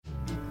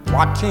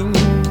watching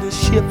the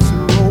ships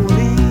roll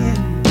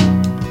in.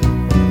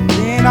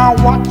 Then I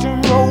watch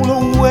them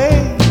roll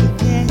away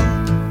again.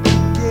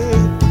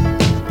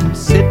 Yeah. I'm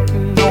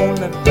sitting on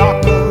the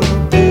dock of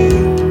the bay,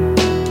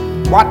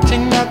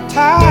 watching the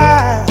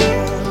tide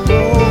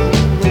roll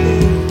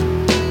away.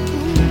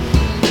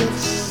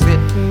 Just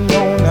sitting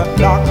on the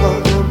dock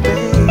of the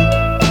bay,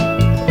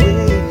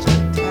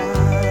 wasting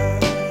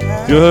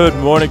time. Good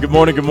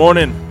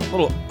morning.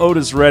 Little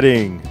Otis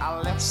Redding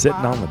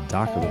sitting on the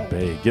dock of the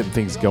bay, getting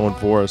things going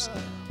for us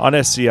on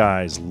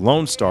SCI's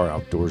Lone Star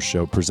Outdoors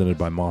Show presented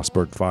by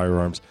Mossberg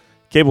Firearms.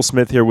 Cable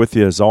Smith here with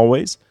you as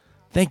always.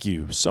 Thank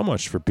you so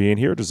much for being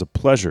here. It is a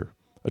pleasure,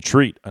 a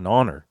treat, an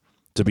honor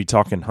to be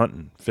talking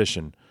hunting,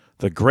 fishing,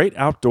 the great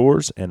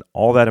outdoors, and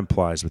all that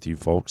implies with you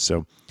folks.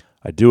 So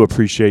I do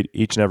appreciate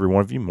each and every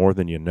one of you more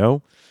than you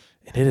know.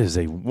 And it is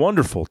a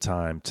wonderful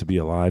time to be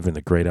alive in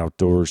the great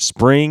outdoors.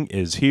 Spring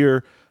is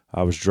here.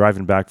 I was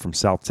driving back from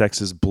South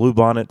Texas,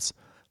 bluebonnets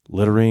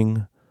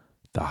littering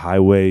the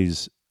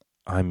highways.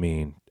 I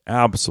mean,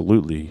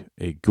 absolutely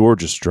a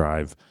gorgeous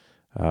drive.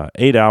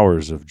 8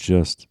 hours of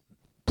just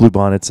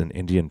bluebonnets and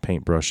Indian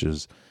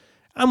paintbrushes.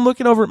 I'm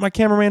looking over at my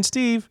cameraman,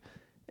 Steve,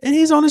 and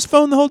he's on his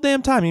phone the whole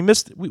damn time. He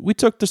missed. We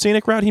took the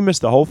scenic route. He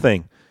missed the whole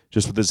thing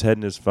just with his head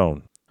in his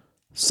phone.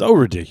 So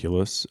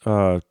ridiculous.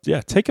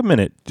 Take a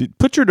minute.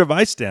 Put your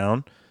device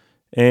down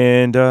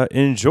and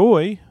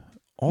enjoy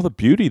all the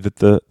beauty that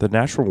the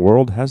natural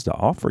world has to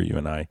offer you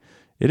and I.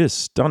 It is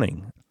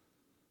stunning,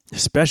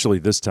 especially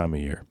this time of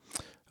year.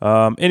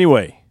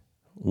 Anyway,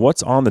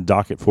 what's on the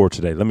docket for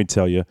today? Let me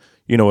tell you.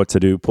 You know what to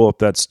do. Pull up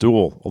that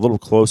stool a little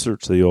closer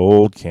to the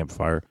old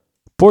campfire.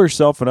 Pour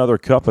yourself another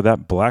cup of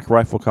that Black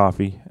Rifle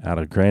coffee out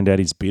of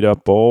Granddaddy's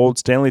beat-up old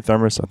Stanley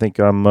thermos. I think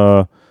I'm...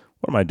 what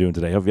am I doing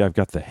today? I've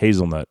got the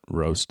hazelnut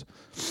roast.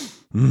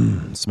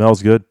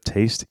 Smells good.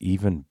 Tastes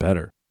even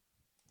better.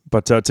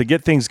 But to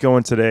get things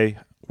going today,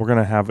 we're going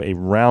to have a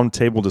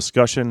roundtable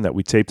discussion that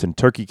we taped in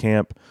Turkey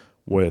Camp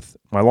with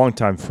my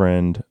longtime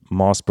friend,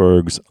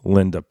 Mossberg's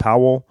Linda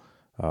Powell,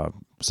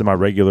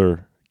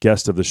 semi-regular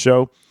guest of the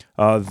show.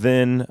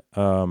 Then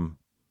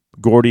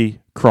Gordy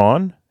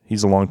Cron,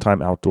 he's a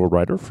longtime outdoor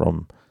writer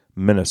from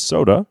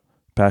Minnesota,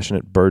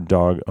 passionate bird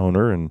dog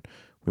owner, and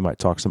we might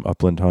talk some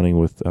upland hunting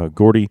with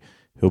Gordy.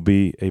 He'll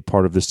be a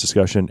part of this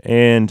discussion.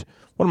 And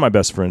one of my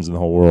best friends in the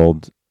whole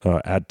world,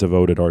 at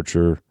Devoted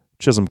Archer,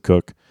 Chisholm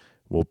Cook,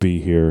 will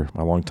be here,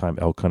 my longtime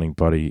elk hunting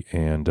buddy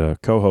and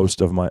co-host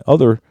of my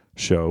other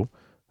show,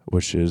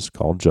 which is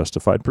called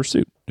Justified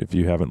Pursuit, if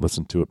you haven't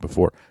listened to it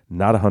before.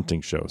 Not a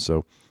hunting show,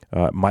 so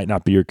it might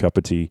not be your cup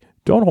of tea.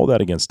 Don't hold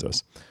that against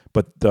us.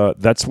 But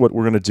that's what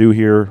we're going to do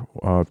here,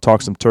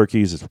 talk some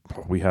turkeys.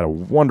 We had a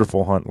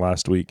wonderful hunt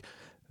last week.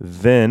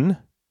 Then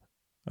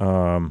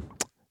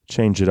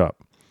change it up.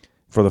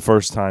 For the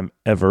first time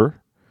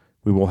ever,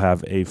 we will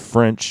have a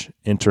French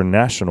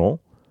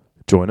international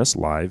join us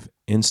live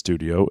in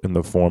studio in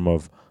the form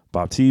of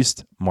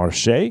Baptiste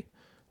Marché.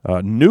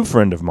 A new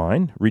friend of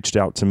mine reached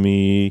out to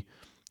me a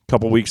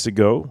couple weeks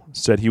ago,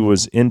 said he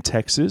was in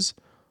Texas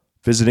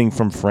visiting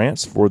from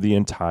France for the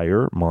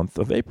entire month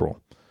of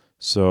April.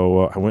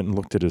 So I went and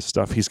looked at his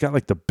stuff. He's got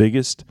like the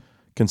biggest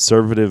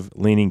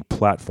conservative-leaning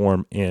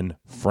platform in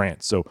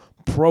France. So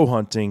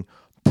pro-hunting,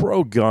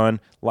 pro-gun,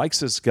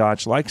 likes his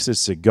scotch, likes his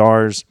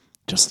cigars,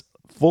 just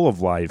full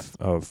of life.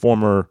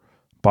 Former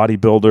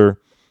bodybuilder,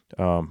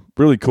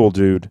 really cool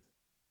dude.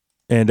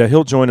 And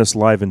he'll join us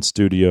live in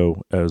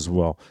studio as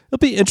well. It'll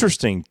be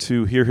interesting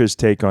to hear his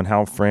take on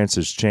how France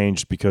has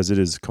changed because it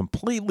is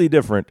completely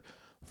different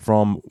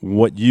from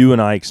what you and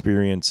I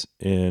experience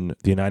in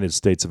the United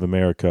States of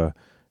America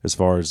as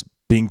far as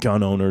being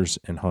gun owners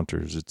and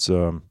hunters. It's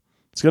going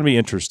to be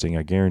interesting,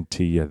 I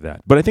guarantee you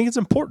that. But I think it's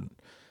important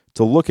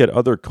to look at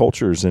other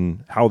cultures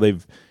and how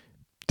they've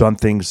done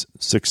things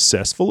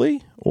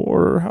successfully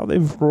or how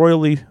they've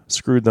royally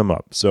screwed them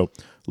up. So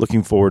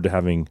looking forward to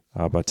having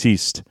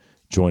Baptiste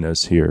join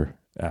us here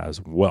as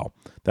well.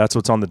 That's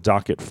what's on the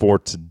docket for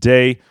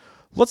today.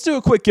 Let's do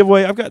a quick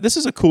giveaway. This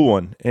is a cool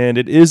one, and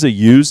it is a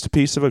used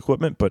piece of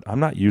equipment, but I'm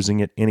not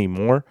using it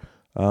anymore.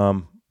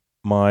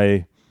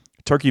 My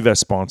turkey vest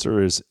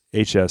sponsor is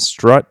HS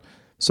Strut.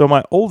 So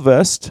my old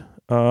vest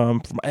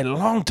from a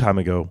long time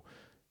ago,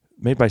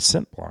 made by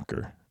Scent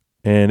Blocker,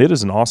 and it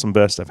is an awesome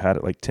vest. I've had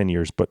it like 10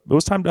 years, but it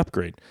was time to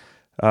upgrade.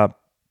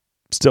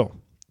 Still,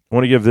 I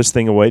want to give this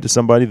thing away to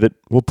somebody that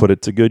will put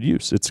it to good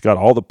use. It's got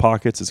all the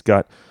pockets. It's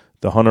got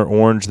the Hunter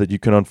Orange that you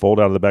can unfold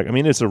out of the back. I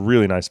mean, it's a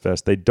really nice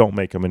vest. They don't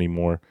make them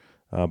anymore,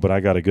 but I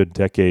got a good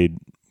decade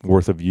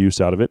worth of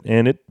use out of it,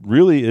 and it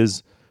really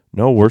is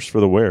no worse for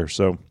the wear.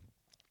 So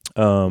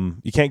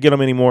you can't get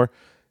them anymore.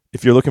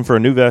 If you're looking for a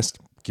new vest,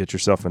 get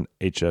yourself an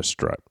HS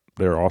Strut.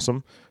 They're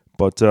awesome,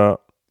 but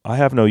I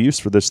have no use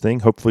for this thing.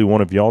 Hopefully one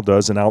of y'all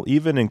does, and I'll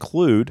even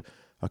include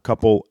a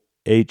couple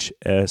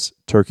HS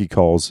turkey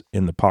calls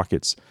in the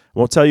pockets. I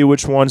won't tell you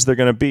which ones they're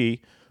going to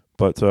be,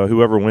 but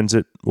whoever wins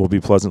it will be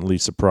pleasantly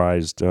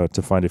surprised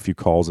to find a few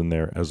calls in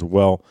there as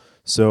well.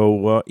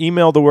 So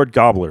email the word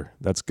gobbler,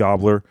 that's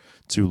gobbler,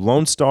 to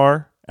Lone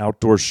Star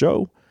Outdoor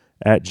Show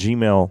at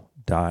gmail.com.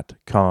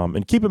 turkeycamp.com.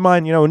 And keep in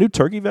mind, a new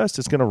turkey vest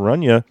is going to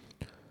run you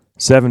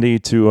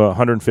 $70 to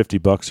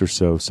 $150 or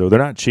so. So they're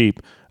not cheap.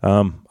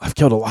 I've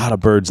killed a lot of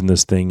birds in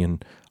this thing,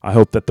 and I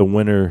hope that the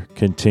winter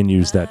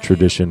continues that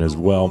tradition as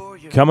well.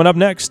 Coming up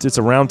next, it's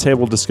a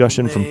roundtable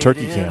discussion from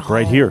Turkey Camp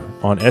right here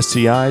on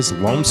SCI's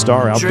Lone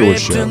Star Outdoor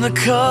Show. Draped in the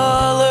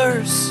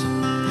colors,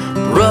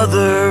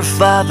 brother,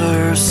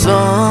 father,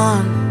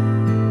 son,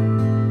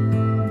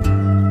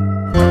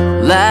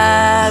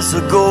 lies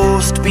a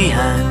ghost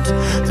behind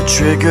the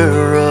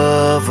trigger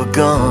of a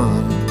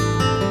gun.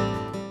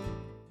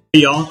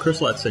 Hey y'all, Chris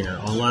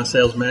Letzinger, online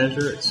sales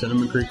manager at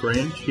Cinnamon Creek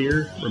Ranch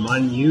here,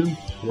 reminding you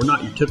we're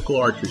not your typical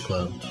archery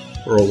club.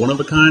 We're a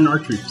one-of-a-kind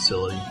archery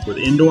facility with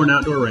indoor and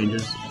outdoor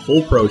ranges,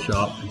 full pro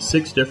shop, and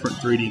 6 different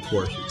 3D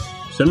courses.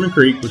 Cinnamon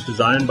Creek was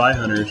designed by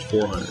hunters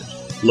for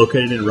hunters.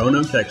 Located in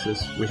Roanoke,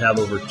 Texas, we have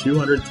over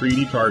 200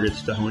 3D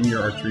targets to hone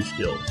your archery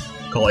skills.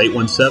 Call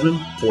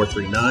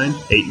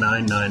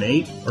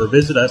 817-439-8998 or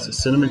visit us at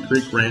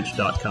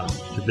cinnamoncreekranch.com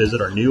to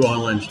visit our new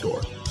online store.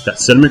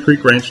 That's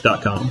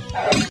cinnamoncreekranch.com.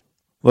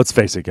 Let's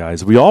face it,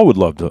 guys, we all would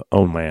love to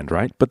own land,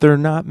 right? But they're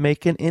not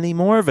making any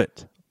more of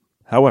it.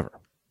 However,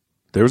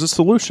 there's a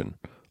solution.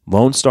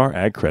 Lone Star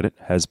Ag Credit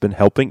has been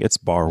helping its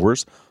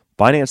borrowers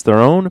finance their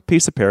own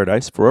piece of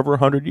paradise for over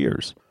 100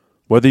 years.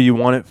 Whether you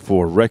want it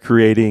for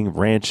recreating,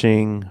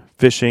 ranching,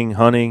 fishing,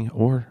 hunting,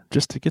 or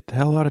just to get the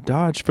hell out of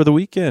Dodge for the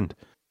weekend,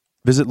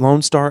 visit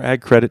Lone Star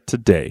Ag Credit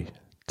today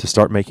to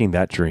start making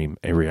that dream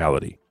a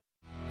reality.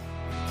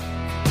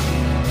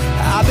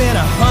 I've been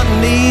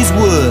hunting these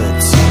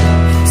woods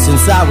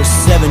since I was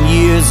 7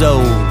 years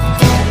old.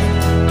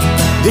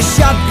 This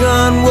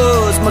shotgun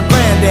was my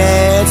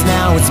granddad's,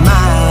 now it's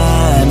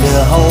mine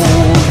to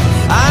hold.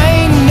 I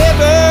ain't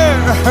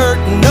never hurt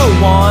no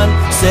one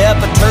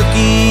except a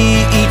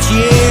turkey each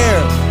year.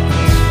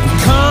 And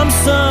come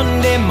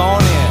Sunday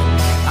morning,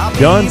 I'll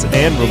Guns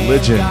and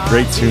Religion,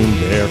 great tune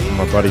there from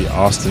our buddy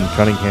Austin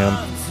Cunningham,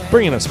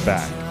 bringing us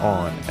back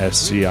on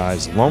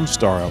SCI's Lone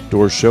Star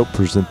Outdoor Show,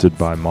 presented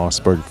by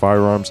Mossberg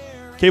Firearms.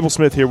 Cable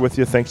Smith here with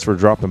you. Thanks for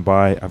dropping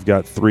by. I've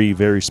got 3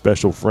 very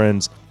special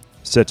friends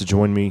set to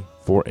join me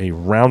for a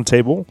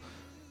roundtable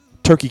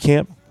Turkey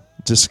Camp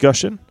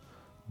discussion.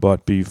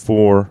 But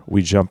before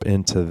we jump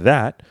into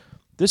that,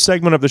 this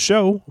segment of the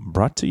show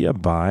brought to you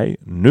by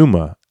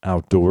Numa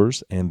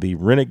Outdoors and the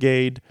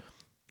Renegade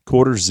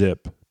quarter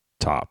zip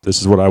top. This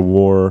is what I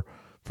wore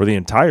for the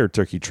entire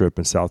turkey trip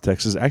in South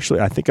Texas. Actually,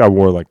 I think I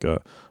wore like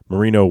a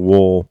merino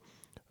wool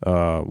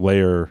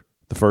layer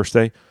the first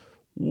day.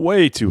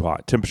 Way too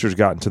hot. Temperatures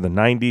got into the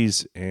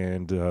 90s,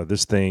 and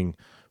this thing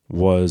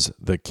was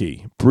the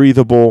key.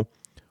 Breathable,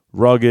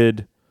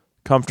 rugged,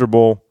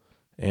 comfortable,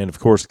 and of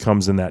course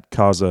comes in that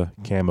Kaza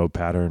camo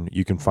pattern.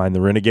 You can find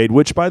the Renegade,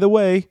 which, by the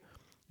way,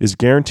 is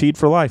guaranteed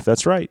for life.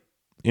 That's right.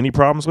 Any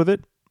problems with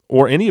it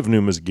or any of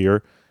Numa's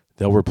gear,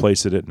 they'll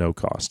replace it at no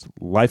cost.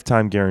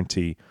 Lifetime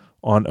guarantee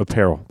on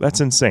apparel. That's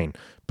insane,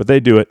 but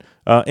they do it.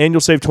 And you'll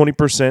save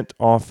 20%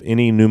 off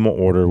any Numa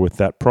order with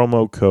that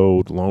promo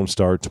code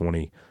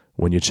LoneStar20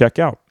 when you check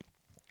out.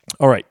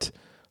 All right,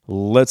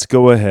 let's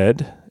go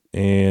ahead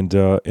and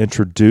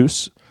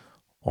introduce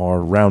our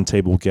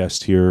roundtable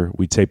guest here.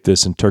 We taped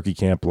this in Turkey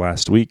Camp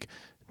last week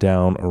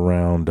down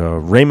around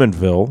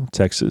Raymondville,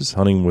 Texas,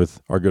 hunting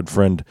with our good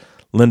friend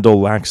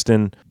Lyndall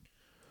Laxton.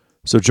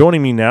 So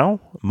joining me now,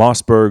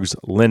 Mossberg's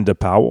Linda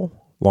Powell,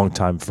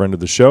 longtime friend of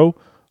the show.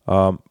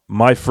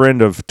 My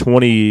friend of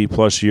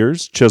 20-plus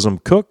years, Chisholm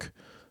Cook,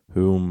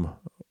 whom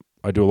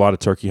I do a lot of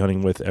turkey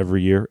hunting with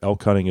every year,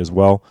 elk hunting as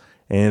well.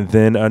 And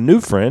then a new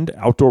friend,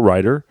 outdoor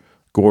writer,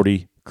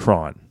 Gordy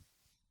Cron.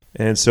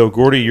 And so,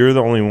 Gordy, you're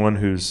the only one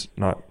who's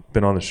not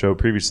been on the show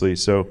previously.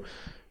 So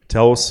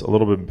tell us a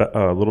little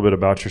bit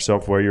about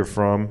yourself, where you're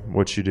from,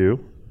 what you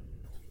do.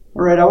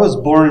 All right, I was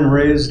born and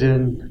raised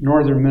in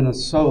northern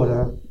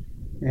Minnesota,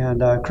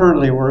 and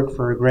currently work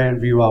for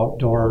Grandview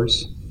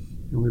Outdoors.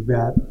 And we've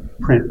got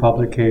print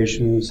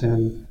publications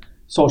and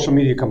social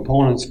media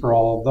components for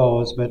all of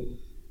those. But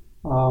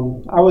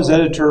I was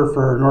editor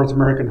for North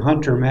American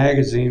Hunter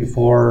magazine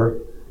for,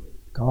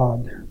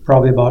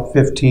 probably about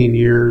 15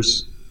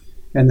 years.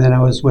 And then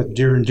I was with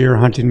Deer and Deer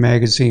Hunting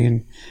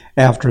magazine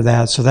after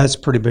that. So that's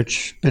pretty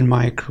much been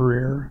my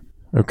career.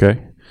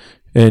 Okay.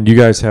 And you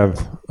guys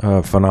have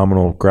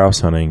phenomenal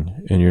grouse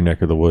hunting in your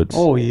neck of the woods.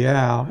 Oh,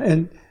 yeah.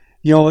 And,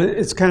 you know,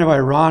 it's kind of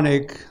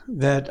ironic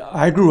that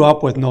I grew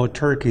up with no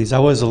turkeys. I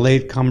was a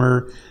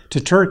latecomer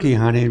to turkey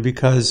hunting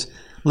because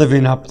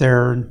living up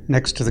there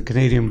next to the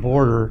Canadian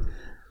border,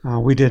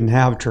 we didn't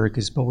have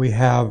turkeys, but we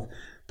have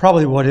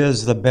probably what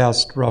is the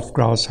best rough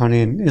grouse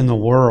hunting in the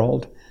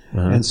world.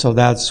 Uh-huh. And so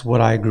that's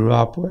what I grew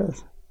up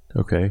with.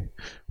 Okay.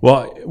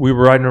 Well, we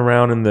were riding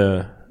around in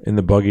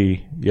the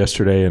buggy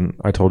yesterday, and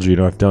I told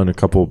you, I've done a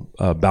couple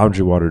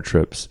Boundary Water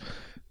trips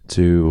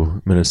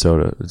to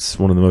Minnesota. It's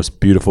one of the most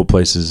beautiful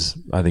places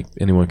I think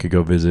anyone could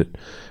go visit.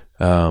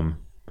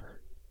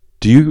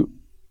 Do you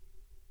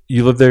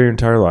lived there your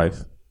entire life?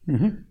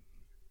 Mm-hmm.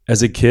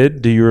 As a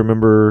kid, do you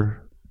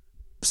remember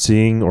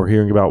seeing or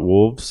hearing about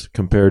wolves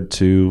compared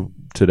to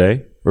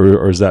today?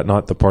 or is that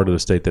not the part of the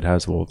state that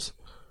has wolves?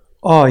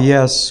 Oh,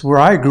 yes. Where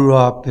I grew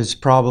up is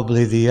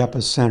probably the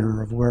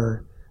epicenter of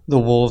where the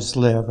wolves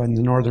live in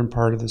the northern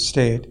part of the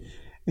state.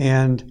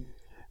 And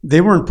they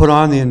weren't put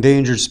on the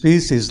endangered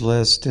species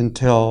list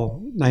until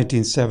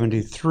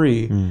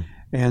 1973.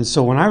 And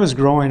so when I was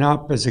growing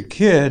up as a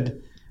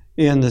kid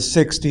in the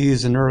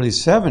 60s and early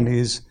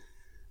 70s,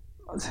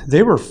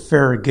 they were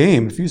fair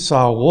game. If you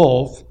saw a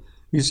wolf,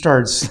 you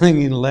started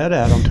slinging lead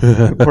at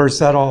them. Of course,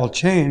 that all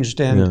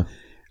changed. And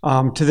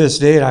to this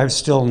date, I've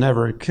still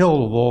never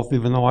killed a wolf,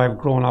 even though I've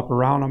grown up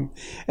around them.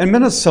 And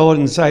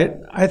Minnesotans,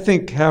 I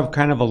think, have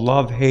kind of a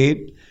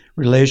love-hate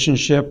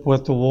relationship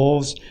with the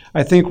wolves.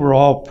 I think we're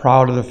all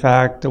proud of the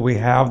fact that we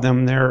have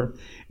them there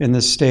in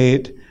the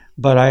state.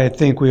 But I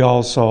think we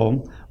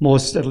also,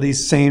 most at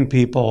least sane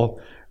people,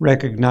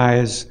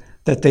 recognize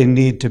that they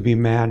need to be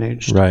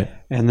managed. Right.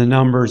 And the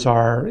numbers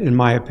are, in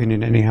my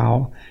opinion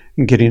anyhow,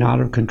 getting out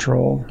of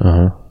control.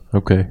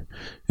 Okay.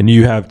 And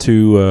you have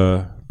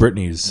two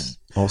Brittany's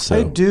also.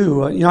 I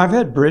do. I've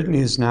had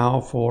Brittany's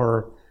now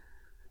for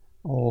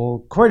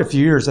quite a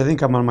few years. I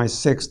think I'm on my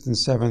 6th and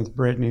 7th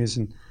Brittany's.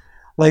 And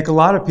like a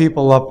lot of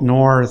people up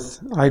north,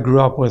 I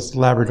grew up with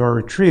Labrador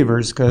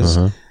Retrievers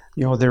because,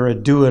 they're a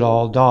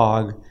do-it-all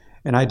dog.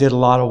 And I did a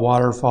lot of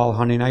waterfall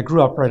hunting. I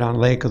grew up right on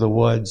Lake of the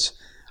Woods,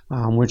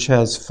 which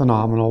has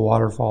phenomenal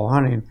waterfall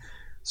hunting.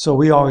 So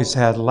we always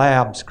had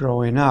labs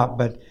growing up.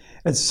 But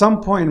at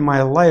some point in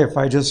my life,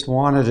 I just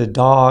wanted a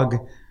dog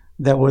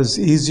that was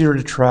easier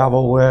to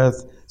travel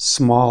with,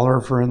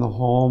 smaller for in the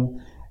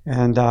home.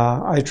 And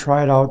I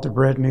tried out the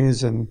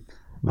Brittany's and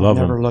I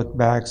never looked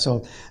back.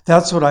 So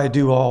that's what I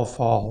do all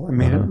fall. I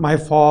mean, my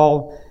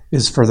fall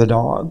is for the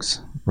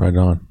dogs. Right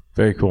on.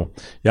 Very cool.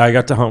 Yeah, I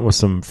got to hunt with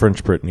some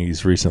French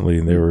Brittany's recently,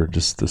 and they were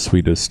just the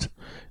sweetest,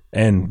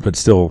 but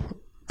still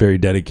very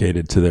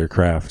dedicated to their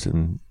craft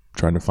and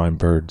trying to find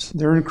birds.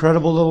 They're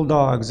incredible little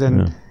dogs,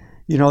 and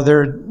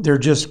they're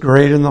just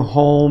great in the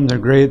home. They're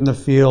great in the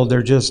field.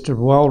 They're just a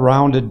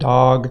well-rounded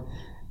dog,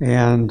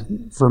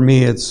 and for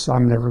me,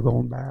 I'm never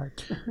going back.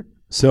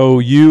 So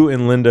you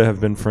and Linda have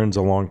been friends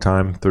a long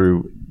time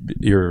through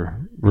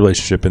your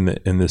relationship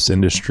in this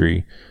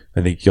industry.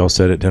 I think y'all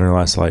said at dinner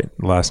last night,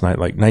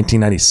 like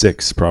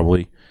 1996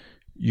 probably.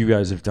 You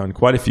guys have done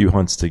quite a few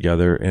hunts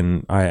together,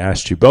 and I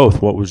asked you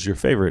both what was your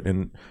favorite.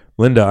 And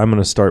Linda, I'm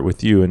going to start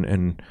with you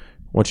and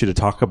want you to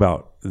talk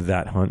about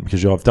that hunt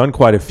because y'all have done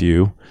quite a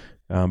few,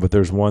 but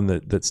there's one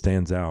that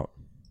stands out.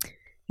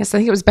 Yes, I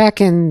think it was back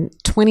in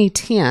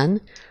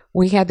 2010.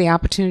 We had the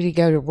opportunity to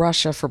go to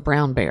Russia for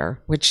brown bear,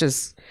 which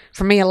is,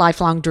 for me, a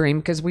lifelong dream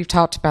because we've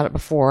talked about it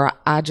before.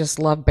 I just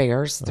love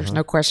bears. There's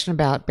no question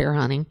about bear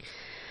hunting.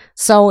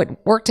 So it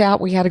worked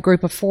out. We had a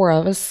group of 4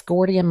 of us,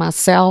 Gordy and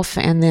myself,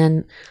 and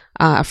then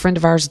a friend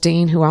of ours,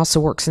 Dean, who also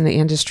works in the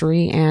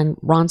industry, and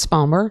Ron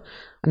Spomer,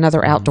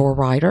 another outdoor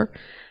writer.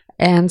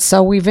 And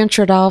so we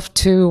ventured off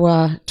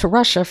to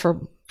Russia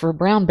for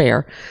brown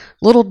bear.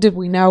 Little did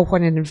we know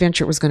what an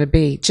adventure it was going to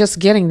be. Just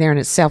getting there in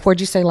itself. What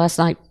did you say last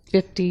night?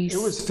 50? It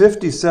was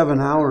 57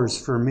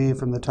 hours for me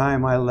from the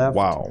time I left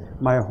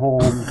my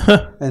home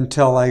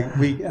until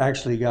we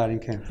actually got in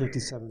camp.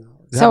 57 hours.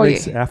 That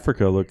makes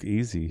Africa look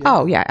easy.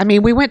 Oh, yeah. I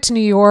mean, we went to New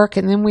York,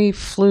 and then we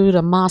flew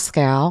to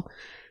Moscow,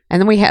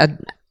 and then we had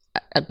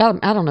about,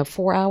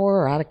 4-hour,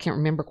 or I can't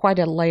remember, quite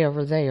a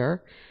layover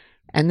there.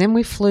 And then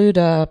we flew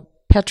to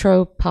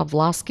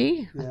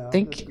Petropavlovsky, I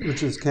think.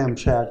 Which is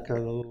Kamchatka,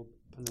 the little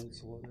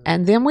peninsula there.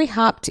 And then we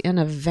hopped in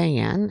a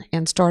van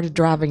and started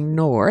driving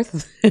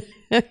north.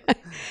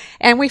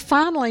 And we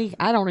finally,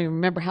 I don't even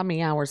remember how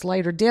many hours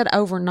later, did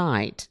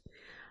overnight.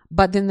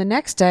 But then the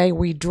next day,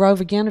 we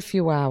drove again a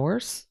few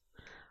hours,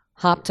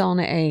 hopped on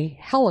a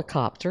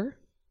helicopter,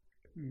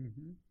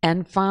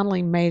 and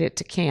finally made it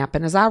to camp.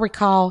 And as I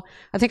recall,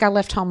 I think I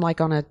left home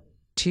like on a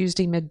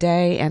Tuesday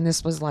midday, and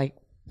this was like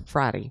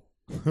Friday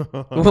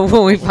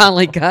when we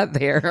finally got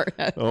there.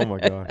 Oh my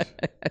gosh.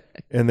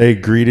 And they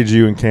greeted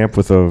you in camp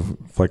with a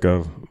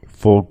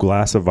full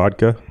glass of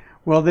vodka?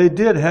 Well, they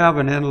did have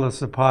an endless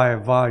supply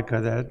of vodka.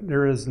 That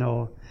there is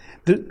no.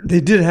 They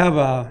did have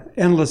a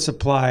endless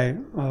supply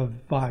of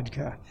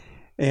vodka,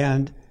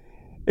 and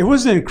it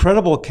was an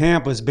incredible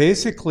camp. It was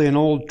basically an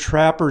old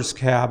trapper's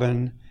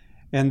cabin,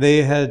 and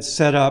they had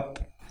set up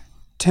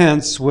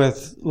tents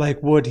with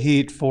like wood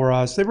heat for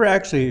us. They were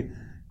actually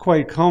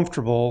quite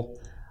comfortable,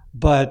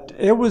 but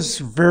it was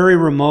very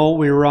remote.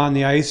 We were on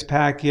the ice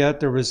pack yet.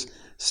 There was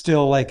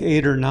still like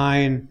 8 or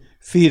 9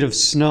 feet of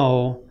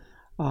snow.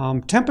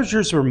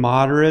 Temperatures were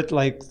moderate,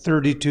 like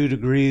 32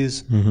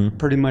 degrees,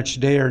 pretty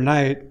much day or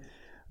night.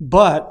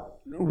 But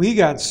we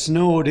got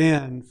snowed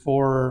in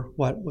for,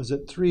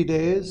 3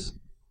 days?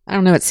 I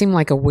don't know. It seemed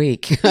like a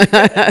week.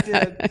 It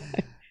did.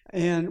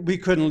 And we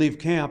couldn't leave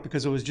camp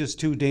because it was just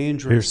too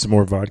dangerous. Here's some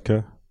more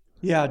vodka.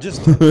 Yeah,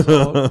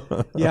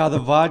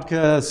 the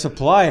vodka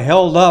supply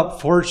held up,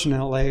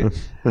 fortunately.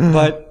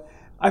 But,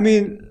 I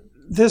mean,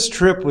 this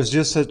trip was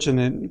just such an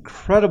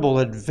incredible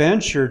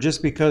adventure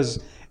just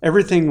because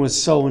everything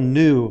was so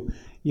new.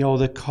 You know,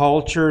 the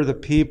culture, the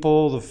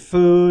people, the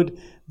food,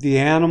 the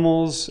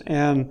animals,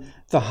 and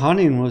The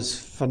hunting was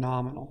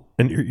phenomenal.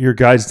 And your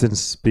guides didn't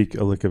speak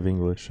a lick of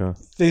English, huh?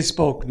 They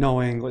spoke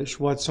no English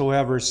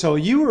whatsoever. So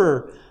you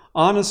were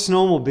on a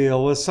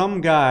snowmobile with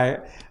some guy.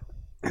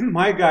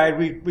 My guide,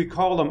 we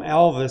called him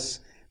Elvis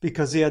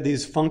because he had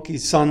these funky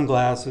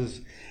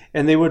sunglasses.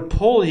 And they would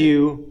pull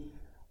you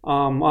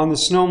on the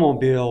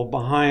snowmobile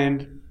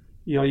behind,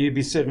 you'd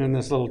be sitting in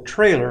this little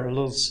trailer, a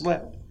little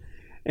sled.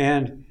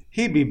 And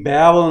he'd be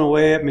babbling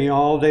away at me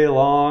all day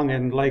long,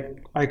 and like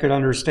I could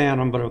understand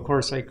him, but of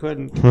course I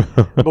couldn't.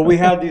 But we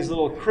had these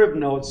little crib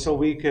notes so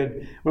we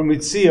could, when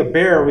we'd see a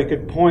bear, we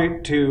could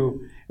point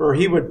to, or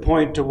he would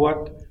point to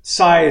what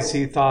size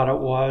he thought it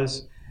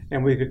was,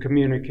 and we could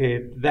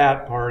communicate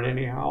that part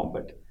anyhow.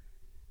 But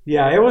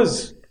yeah, it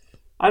was,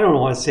 I don't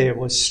want to say it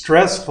was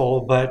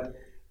stressful, but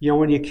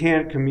when you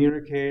can't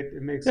communicate,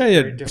 it makes it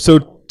very difficult.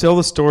 So tell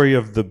the story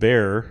of the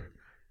bear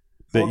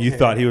that you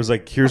thought he was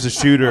like, here's a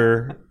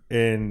shooter,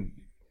 and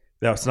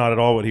that's not at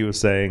all what he was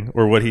saying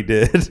or what he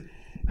did.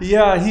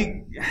 Yeah,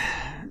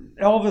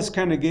 Elvis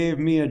kind of gave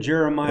me a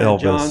Jeremiah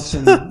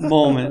Johnson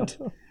moment.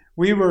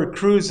 We were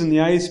cruising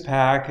the ice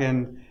pack,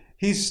 and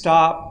he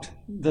stopped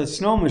the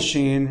snow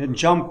machine and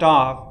jumped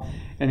off,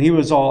 and he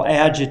was all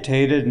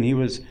agitated, and he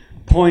was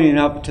pointing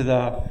up to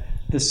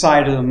the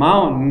side of the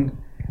mountain,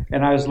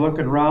 and I was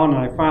looking around, and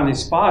I finally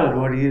spotted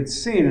what he had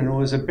seen, and it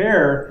was a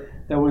bear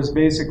that was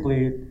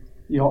basically,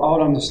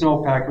 out on the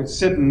snowpack, was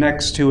sitting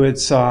next to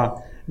its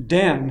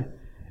den.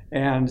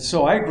 And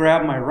so I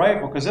grabbed my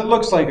rifle, because it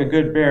looks like a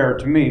good bear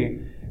to me.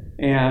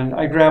 And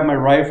I grabbed my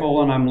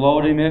rifle, and I'm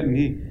loading it, and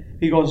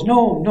he goes,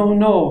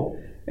 no.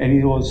 And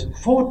he goes,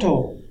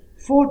 photo.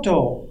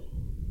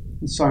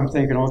 And so I'm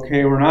thinking,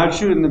 okay, we're not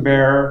shooting the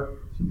bear.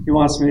 He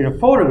wants me to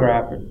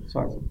photograph it.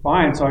 So I said,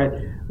 fine. So I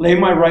lay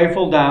my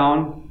rifle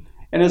down,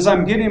 and as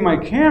I'm getting my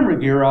camera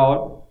gear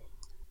out,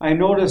 I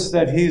notice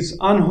that he's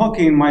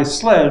unhooking my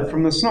sled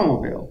from the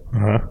snowmobile.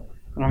 Uh-huh.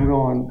 And I'm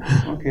going,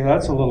 okay,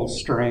 that's a little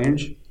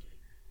strange.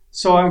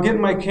 So I'm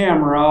getting my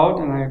camera out,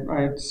 and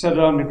I set it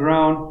on the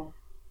ground.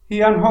 He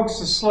unhooks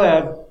the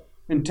sled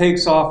and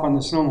takes off on the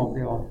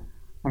snowmobile.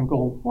 I'm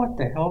going, what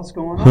the hell's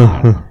going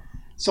on?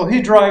 So he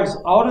drives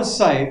out of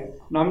sight,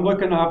 and I'm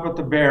looking up at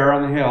the bear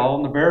on the hill,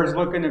 and the bear's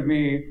looking at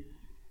me.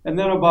 And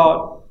then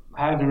about,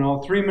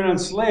 3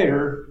 minutes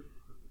later,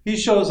 he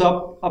shows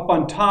up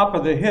on top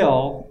of the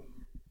hill,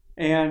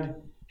 and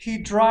he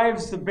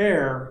drives the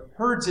bear,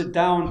 herds it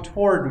down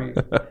toward me.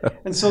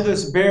 And so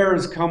this bear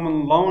is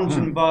coming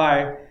lounging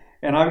by,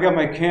 and I've got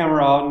my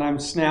camera out, and I'm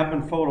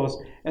snapping photos.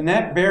 And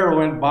that bear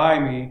went by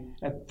me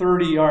at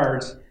 30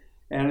 yards.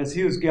 And as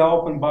he was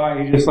galloping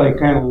by, he just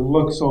kind of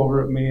looks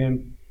over at me,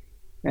 and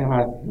it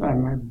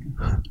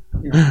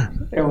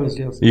was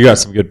just... You got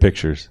some good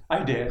pictures.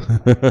 I did.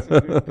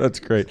 That's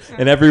great.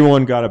 And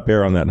everyone got a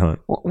bear on that hunt.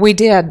 We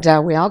did.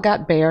 We all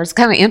got bears.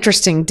 Kind of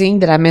interesting, Dean,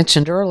 that I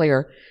mentioned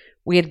earlier.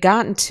 We had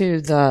gotten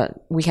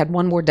we had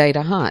one more day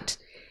to hunt.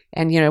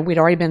 And, we'd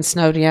already been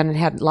snowed in and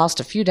had lost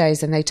a few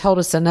days, and they told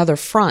us another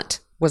front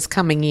was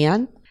coming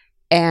in.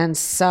 And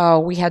so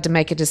we had to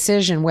make a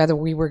decision whether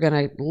we were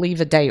going to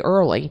leave a day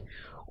early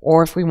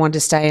or if we wanted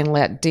to stay and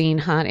let Dean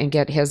hunt and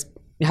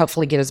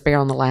hopefully get his bear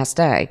on the last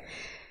day.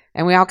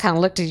 And we all kind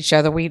of looked at each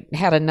other. We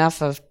had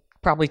enough of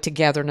probably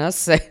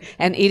togetherness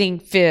and eating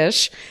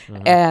fish.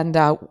 Uh-huh. And,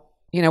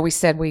 we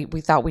said we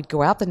thought we'd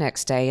go out the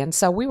next day. And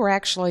so we were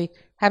actually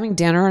having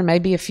dinner and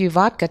maybe a few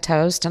vodka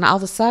toast. And all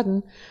of a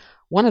sudden,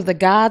 one of the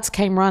guides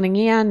came running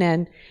in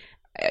and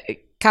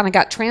kind of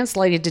got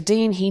translated to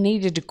Dean. He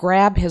needed to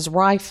grab his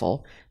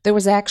rifle. There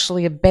was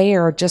actually a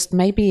bear just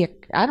maybe, a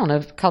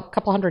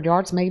couple hundred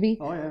yards maybe,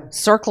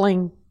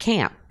 circling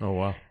camp. Oh,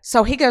 wow.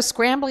 So he goes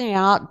scrambling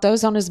out,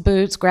 throws on his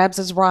boots, grabs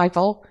his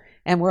rifle,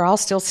 and we're all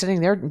still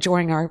sitting there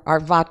enjoying our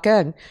vodka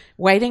and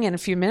waiting. In a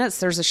few minutes,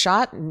 there's a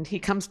shot, and he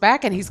comes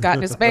back, and he's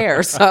gotten his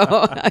bear.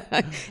 So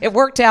it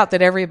worked out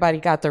that everybody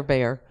got their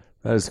bear.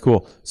 That is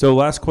cool. So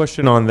last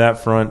question on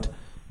that front.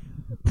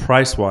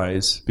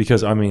 Price-wise,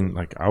 because I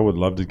would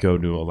love to go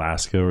to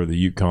Alaska or the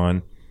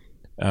Yukon.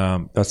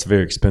 That's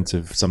very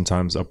expensive.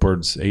 Sometimes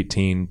upwards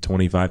 $18,000,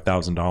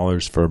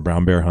 $25,000 for a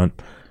brown bear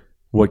hunt.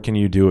 What can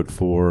you do it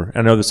for?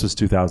 I know this was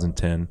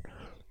 2010,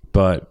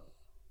 but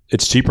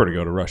it's cheaper to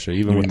go to Russia,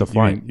 even with the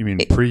flight. You mean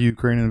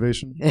pre-Ukraine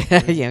invasion?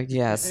 Yeah.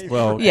 Yes.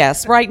 Well,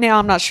 yes. Right now,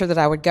 I'm not sure that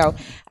I would go.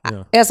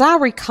 Yeah. As I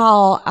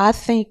recall, I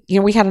think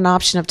we had an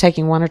option of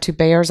taking one or two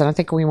bears, and I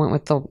think we went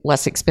with the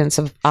less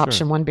expensive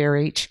option, one bear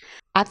each.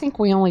 I think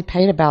we only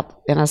paid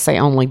about, and I say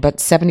only, but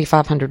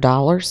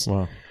 $7,500.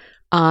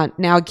 Wow.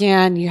 Now,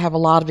 again, you have a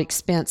lot of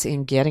expense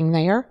in getting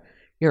there,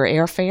 your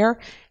airfare,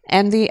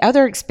 and the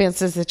other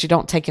expenses that you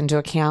don't take into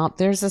account.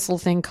 There's this little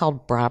thing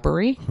called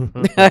bribery.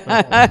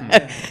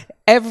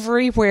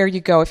 Everywhere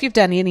you go, if you've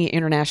done any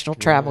international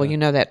travel, you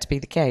know that to be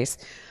the case.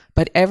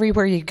 But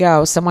everywhere you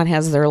go, someone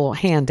has their little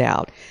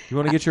handout. You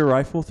want to get your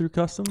rifle through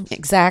customs?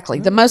 Exactly.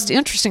 The most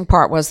interesting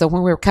part was that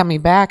when we were coming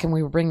back and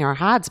we were bringing our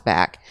hides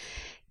back,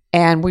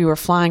 and we were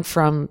flying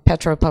from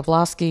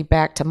Petropavlovsky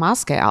back to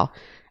Moscow,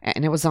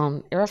 and it was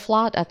on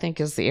Aeroflot, I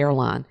think is the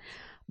airline.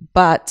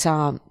 But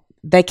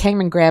they came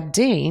and grabbed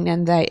Dean,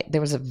 and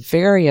there was a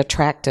very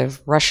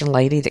attractive Russian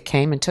lady that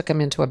came and took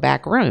him into a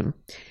back room.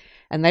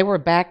 And they were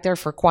back there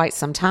for quite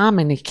some time,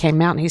 and he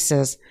came out and he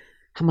says,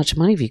 "How much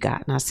money have you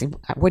got?" And I said,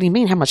 "What do you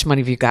mean, how much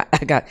money have you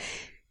got?"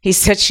 He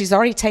said, "She's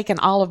already taken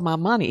all of my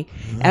money."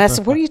 And I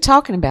said, "What are you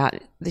talking about?"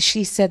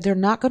 She said, "They're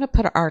not going to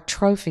put our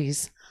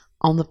trophies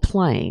on the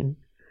plane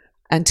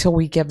until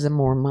we give them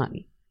more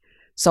money."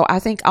 So I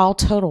think all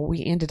total,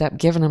 we ended up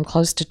giving them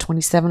close to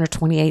 $2,700 or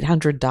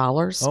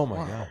 $2,800. Oh my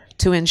God!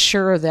 To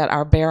ensure that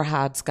our bear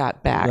hides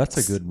got back. That's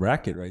a good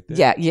racket right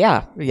there.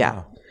 Yeah.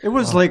 Wow. It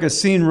was like a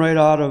scene right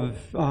out of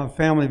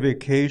Family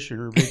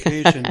Vacation,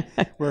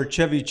 where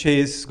Chevy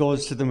Chase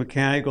goes to the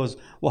mechanic, goes,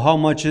 "Well, how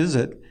much is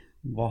it?"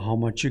 "Well, how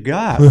much you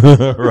got?"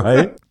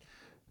 Right?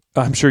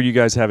 I'm sure you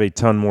guys have a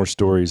ton more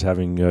stories,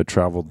 having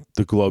traveled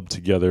the globe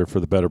together for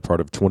the better part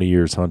of 20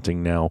 years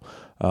hunting now.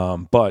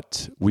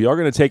 But we are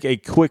going to take a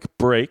quick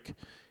break.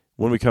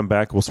 When we come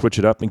back, we'll switch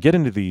it up and get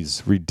into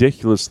these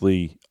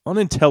ridiculously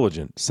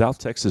unintelligent South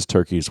Texas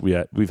turkeys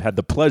we've had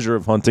the pleasure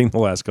of hunting the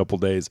last couple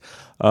days.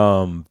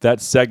 That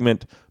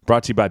segment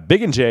brought to you by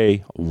Big &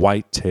 J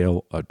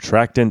Whitetail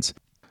Attractants.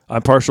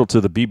 I'm partial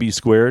to the BB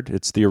squared.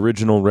 It's the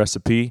original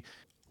recipe.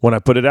 When I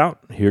put it out,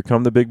 here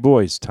come the big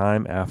boys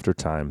time after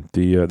time.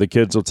 The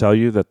kids will tell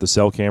you that the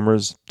cell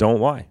cameras don't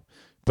lie.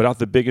 Put out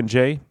the Big &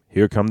 J,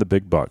 here come the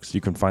big bucks.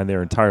 You can find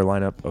their entire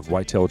lineup of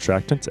whitetail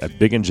attractants at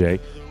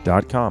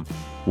bigandj.com.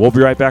 We'll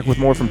be right back with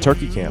more from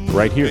Turkey Camp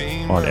right here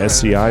on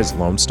SCI's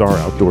Lone Star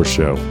Outdoor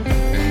Show.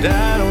 And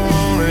I don't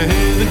want to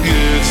hear the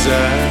good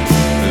side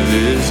of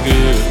this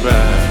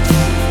goodbye.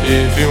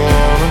 If you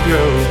want to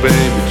go,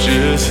 baby,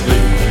 just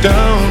leave.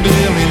 Don't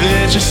tell me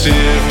that you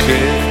still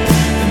care,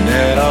 and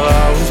that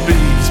I'll always be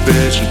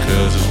special,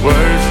 cause his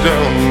words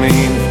don't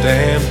mean a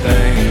damn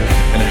thing.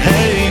 And I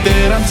hate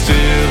that I'm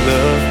still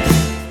loved.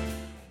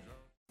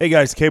 Hey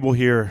guys, Cable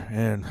here,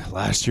 and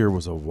last year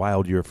was a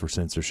wild year for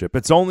censorship.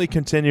 It's only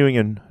continuing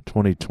in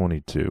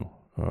 2022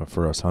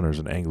 for us hunters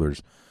and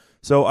anglers.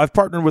 So I've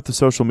partnered with the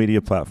social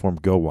media platform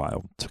Go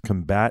Wild to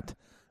combat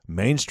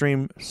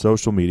mainstream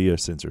social media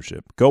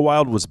censorship. Go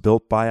Wild was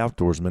built by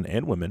outdoorsmen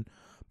and women,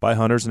 by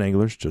hunters and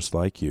anglers just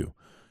like you.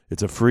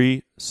 It's a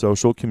free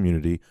social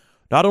community.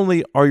 Not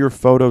only are your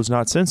photos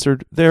not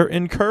censored, they're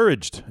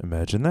encouraged.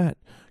 Imagine that.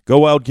 Go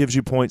Wild gives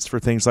you points for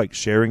things like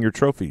sharing your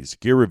trophies,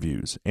 gear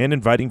reviews, and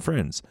inviting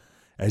friends.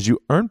 As you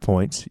earn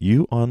points,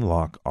 you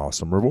unlock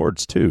awesome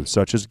rewards too,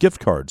 such as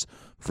gift cards,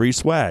 free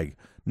swag,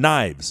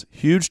 knives,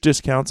 huge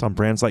discounts on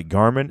brands like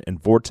Garmin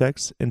and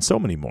Vortex, and so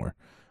many more.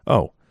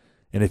 Oh,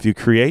 and if you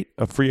create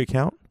a free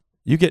account,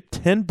 you get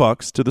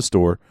 $10 to the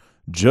store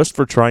just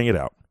for trying it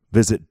out.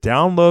 Visit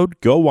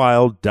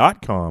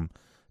downloadgowild.com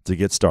to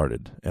get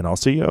started, and I'll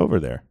see you over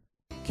there.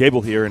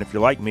 Cable here, and if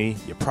you're like me,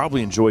 you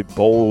probably enjoy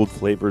bold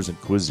flavors and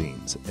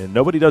cuisines. And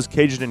nobody does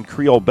Cajun and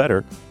Creole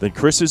better than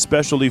Chris's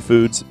Specialty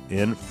Foods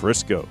in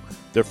Frisco.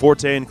 Their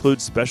forte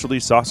includes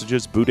specialty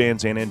sausages,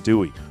 boudins, and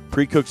andouille,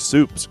 pre-cooked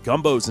soups,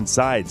 gumbos, and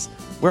sides,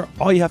 where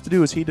all you have to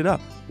do is heat it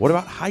up. What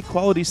about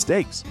high-quality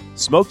steaks,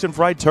 smoked and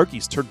fried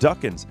turkeys,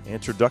 turduckens, and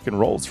turducken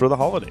rolls for the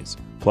holidays,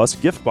 plus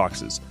gift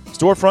boxes.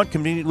 Storefront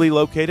conveniently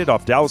located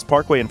off Dallas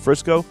Parkway in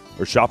Frisco,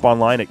 or shop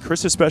online at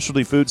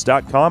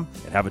chrissspecialtyfoods.com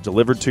and have it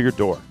delivered to your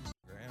door.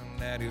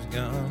 Daddy's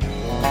gun.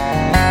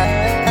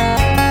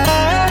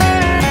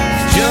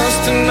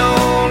 Just an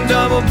old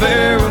double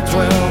barrel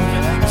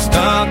 12.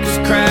 Stock is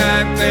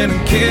cracked and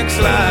it kicks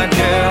like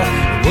hell.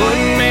 It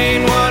wouldn't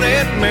mean what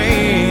it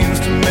means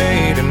to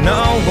me to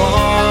no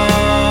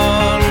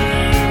one.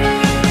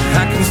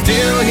 I can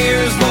still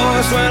hear his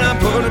voice when I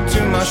put it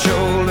to my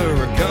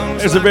shoulder.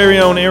 There's our very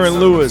own Aaron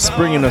Lewis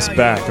bringing us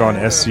back on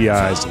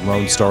SCI's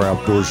Lone Star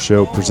Outdoors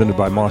Show, presented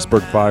by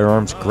Mossberg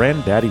Firearms.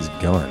 Granddaddy's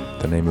Gun,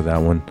 the name of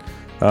that one.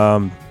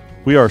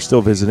 We are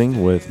still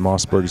visiting with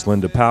Mossberg's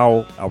Linda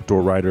Powell,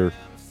 outdoor writer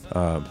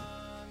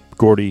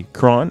Gordy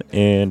Cron,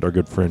 and our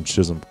good friend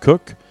Chisholm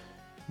Cook.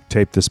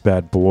 Taped this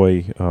bad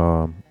boy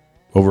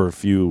over a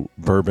few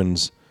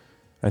bourbons.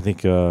 I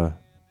think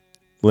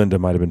Linda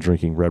might have been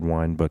drinking red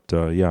wine, but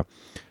yeah.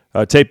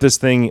 Taped this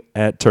thing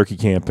at Turkey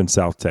Camp in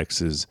South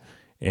Texas,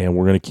 and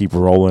we're going to keep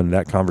rolling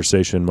that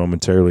conversation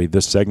momentarily.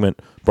 This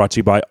segment brought to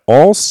you by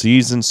All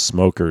Season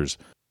Smokers.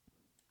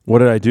 What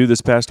did I do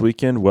this past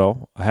weekend?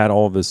 Well, I had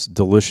all this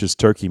delicious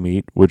turkey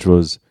meat, which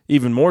was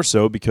even more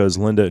so because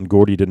Linda and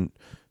Gordy didn't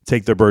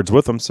take their birds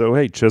with them. So,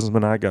 hey, Chisholm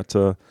and I got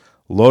to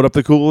load up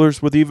the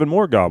coolers with even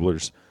more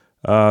gobblers.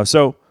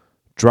 So,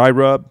 dry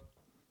rub,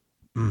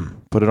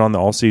 put it on the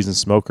all-season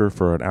smoker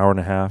for an hour and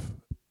a half.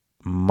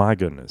 My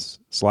goodness.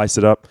 Slice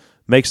it up,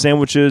 make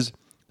sandwiches,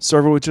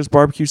 serve it with just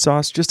barbecue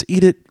sauce. Just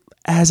eat it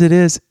as it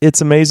is.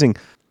 It's amazing.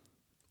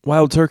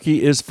 Wild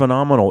turkey is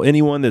phenomenal.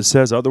 Anyone that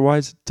says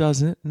otherwise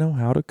doesn't know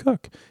how to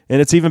cook.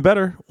 And it's even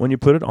better when you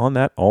put it on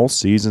that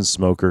all-season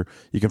smoker.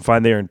 You can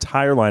find their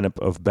entire lineup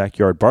of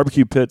backyard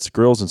barbecue pits,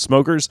 grills, and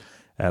smokers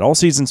at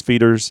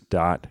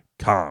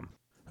allseasonsfeeders.com.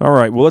 All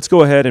right, well, let's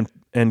go ahead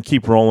and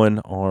keep rolling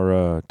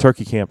our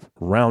Turkey Camp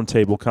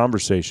roundtable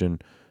conversation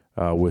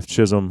with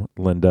Chisholm,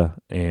 Linda,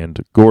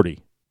 and Gordy.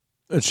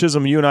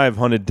 Chisholm, you and I have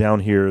hunted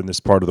down here in this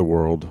part of the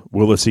world,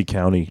 Willacy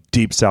County,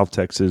 deep South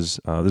Texas.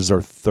 This is our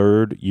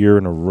 3rd year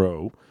in a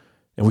row,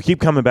 and we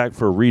keep coming back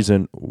for a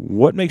reason.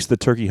 What makes the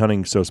turkey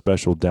hunting so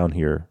special down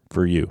here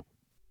for you?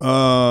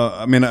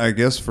 I mean, I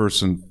guess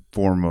first and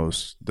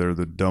foremost, they're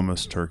the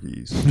dumbest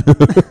turkeys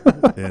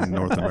in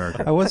North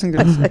America. I wasn't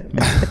going to say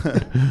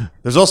that.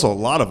 There's also a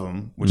lot of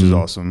them, which is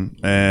awesome.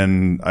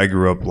 And I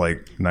grew up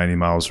like 90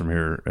 miles from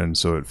here, and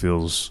so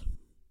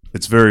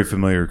it's very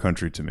familiar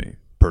country to me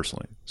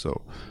personally.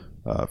 So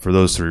for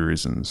those 3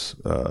 reasons,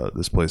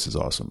 this place is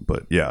awesome.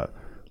 But yeah,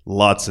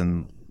 lots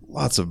and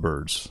lots of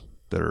birds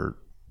that are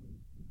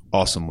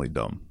awesomely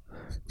dumb.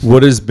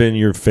 What has been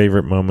your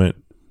favorite moment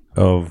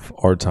of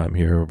our time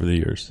here over the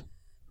years?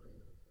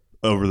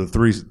 Over the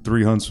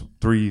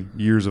 3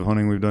 years of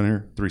hunting we've done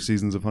here, 3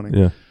 seasons of hunting.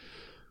 Yeah.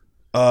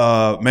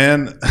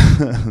 Man,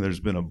 there's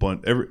been a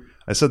bunch.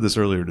 I said this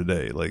earlier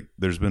today. Like,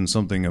 there's been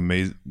something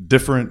amazing,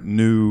 different,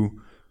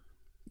 new,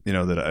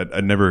 that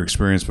I'd never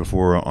experienced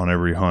before on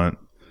every hunt.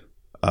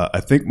 I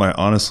think my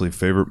honestly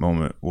favorite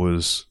moment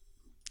was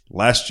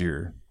last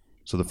year.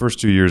 So the first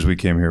 2 years we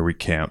came here, we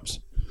camped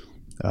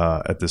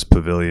at this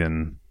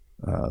pavilion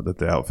that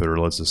the outfitter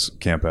lets us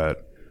camp at.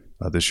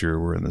 This year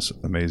we're in this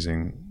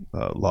amazing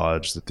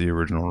lodge that the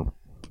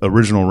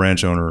original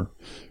ranch owner,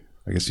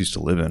 I guess, used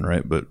to live in,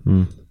 right? But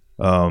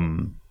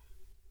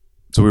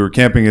so we were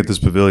camping at this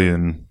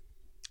pavilion,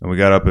 and we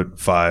got up at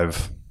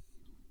 5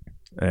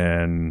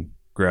 and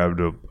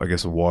grabbed a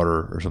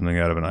water or something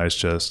out of an ice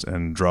chest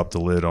and dropped the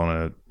lid on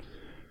a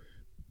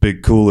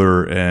big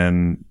cooler,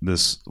 and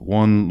this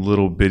one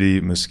little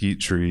bitty mesquite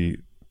tree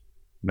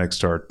next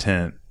to our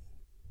tent,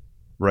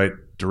 right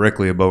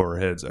directly above our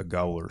heads, a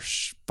gobbler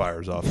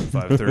fires off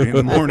at 5:30 in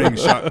the morning.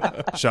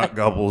 Shot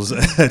gobbles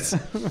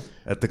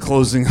at the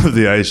closing of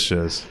the ice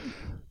chest.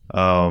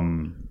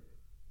 That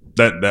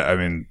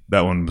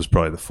one was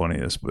probably the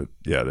funniest. But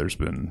yeah, there's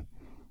been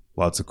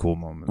lots of cool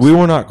moments. We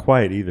were not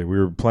quiet either. We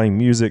were playing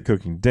music,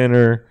 cooking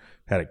dinner,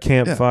 had a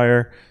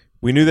campfire. Yeah.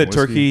 We knew that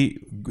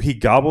turkey, he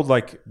gobbled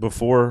like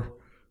before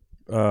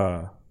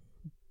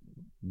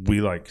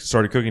we like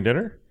started cooking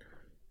dinner.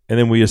 And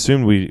then we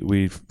assumed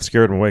we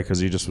scared him away because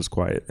he just was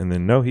quiet. And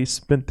then, no, he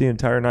spent the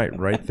entire night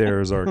right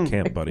there as our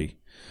camp buddy.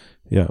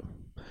 Yeah.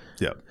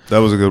 Yeah, that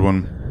was a good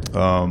one.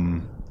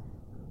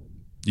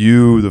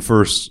 The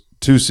first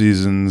 2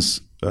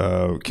 seasons,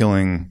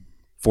 killing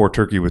 4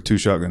 turkey with 2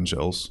 shotgun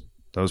shells.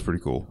 That was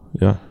pretty cool.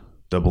 Yeah.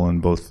 Doubling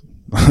both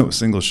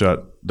single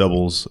shot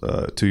doubles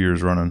 2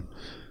 years running.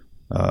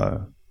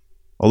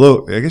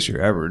 Although, I guess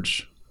your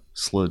average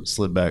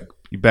slid back.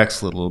 You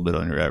backslid a little bit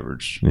on your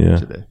average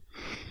today.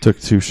 Took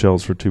 2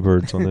 shells for 2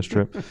 birds on this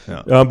trip.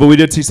 Yeah. But we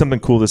did see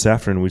something cool this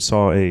afternoon. We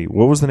saw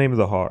what was the name of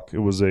the hawk? It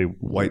was a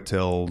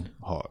white-tailed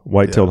hawk.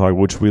 White-tailed hawk,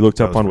 which we looked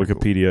up on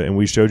Wikipedia, cool. And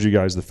we showed you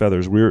guys the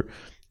feathers.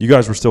 You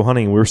guys were still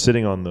hunting, and we were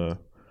sitting on the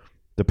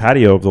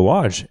patio of the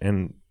lodge,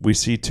 and we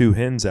see 2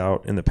 hens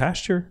out in the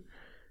pasture,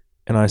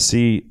 and I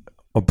see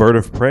a bird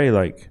of prey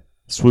like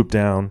swoop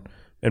down,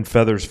 and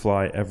feathers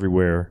fly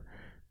everywhere,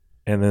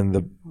 and then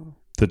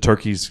the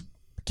turkeys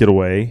get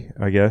away,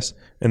 I guess.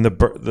 And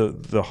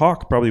the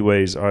hawk probably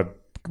weighs,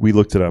 we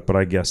looked it up, but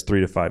I guess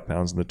 3 to 5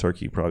 pounds, and the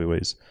turkey probably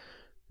weighs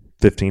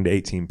 15 to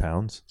 18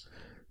 pounds.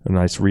 A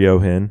nice Rio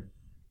hen.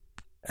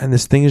 And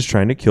this thing is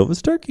trying to kill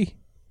this turkey.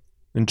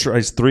 And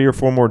tries 3 or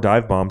 4 more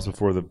dive bombs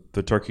before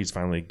the turkeys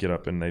finally get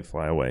up and they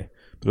fly away.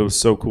 But it was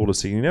so cool to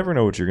see. You never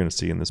know what you're going to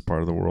see in this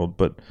part of the world.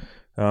 But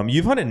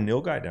you've hunted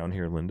nilgai down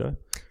here, Linda.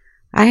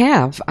 I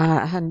have.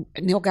 I had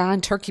nilgai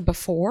and turkey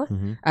before,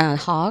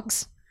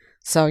 hogs.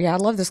 So, yeah, I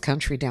love this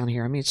country down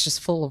here. I mean, it's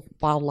just full of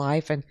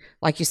wildlife. And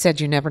like you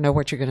said, you never know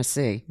what you're going to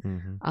see.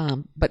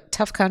 Mm-hmm. But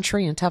tough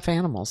country and tough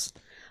animals.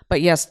 But,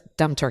 yes,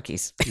 dumb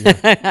turkeys.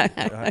 Yeah.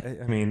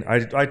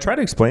 I try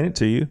to explain it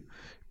to you,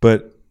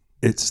 but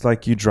it's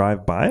like you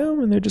drive by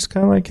them and they're just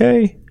kind of like,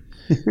 hey.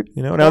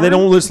 Now they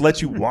don't just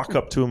let you walk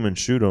up to them and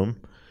shoot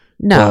them.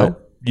 No.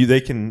 You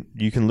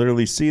can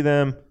literally see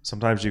them.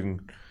 Sometimes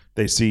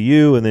they see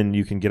you, and then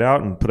you can get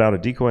out and put out a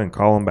decoy and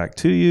call them back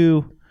to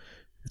you.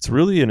 It's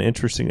really an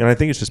interesting, and I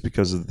think it's just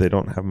because they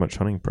don't have much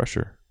hunting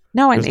pressure.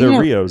 No, and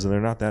they're Rios, and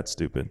they're not that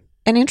stupid.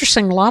 And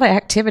interesting, a lot of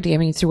activity. I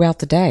mean, throughout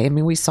the day. I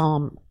mean, we saw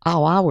them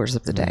all hours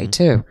of the day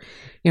too.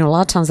 A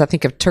lot of times I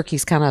think of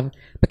turkeys kind of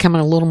becoming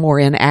a little more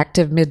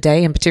inactive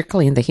midday, and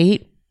particularly in the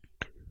heat.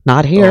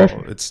 Not here.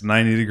 Oh, it's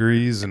 90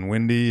 degrees and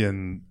windy,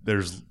 and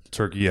there's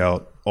turkey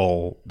out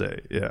all day.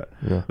 Yeah.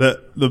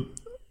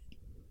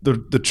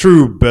 The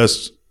true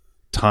best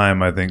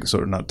time, I think. So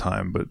not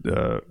time, but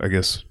I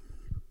guess.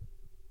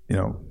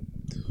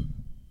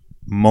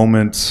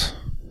 Moment,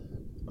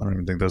 I don't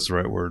even think that's the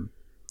right word.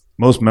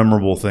 Most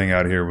memorable thing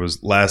out here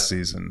was last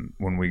season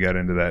when we got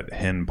into that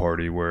hen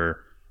party where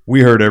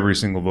we heard every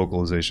single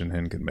vocalization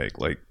hen could make.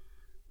 Like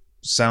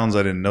sounds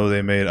I didn't know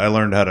they made. I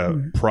learned how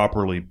to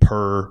properly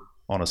purr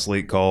on a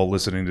slate call,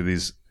 listening to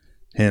these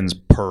hens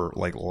purr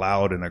like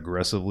loud and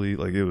aggressively.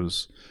 Like it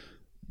was,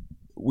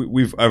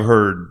 I've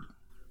heard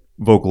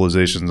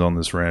vocalizations on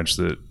this ranch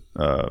that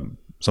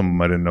some of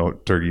them I didn't know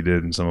what turkey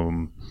did, and some of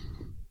them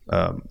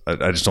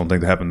I just don't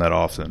think they happen that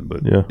often.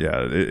 But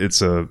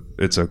it's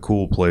a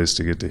cool place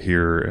to get to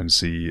hear and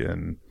see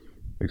and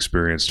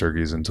experience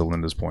turkeys, and to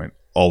Linda's point,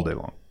 all day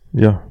long.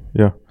 Yeah.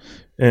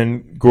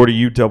 And Gordy,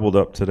 you doubled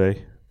up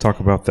today.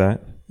 Talk about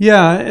that.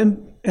 Yeah,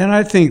 and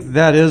I think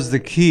that is the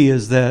key,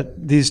 is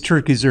that these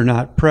turkeys are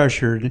not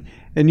pressured.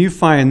 And you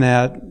find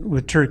that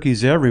with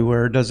turkeys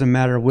everywhere. It doesn't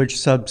matter which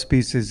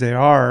subspecies they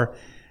are.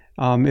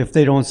 If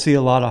they don't see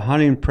a lot of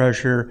hunting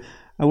pressure,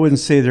 I wouldn't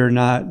say they're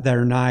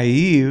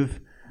naive,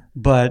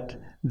 but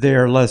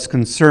they're less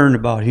concerned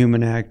about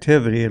human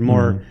activity and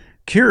more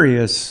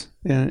curious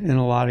in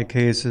a lot of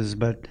cases.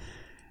 But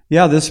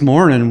yeah, this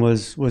morning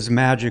was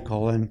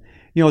magical. And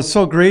it's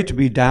so great to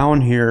be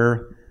down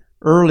here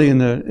early in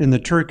the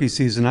turkey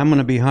season. I'm going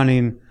to be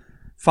hunting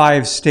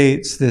 5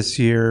 states this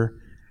year,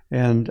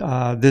 and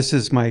this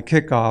is my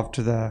kickoff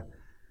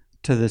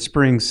to the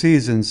spring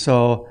season.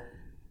 So,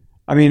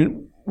 I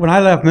mean, when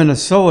I left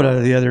Minnesota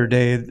the other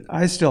day,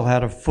 I still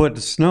had a foot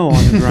of snow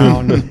on the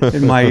ground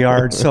in my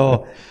yard.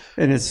 So,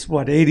 and it's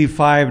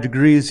 85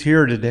 degrees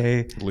here today,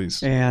 At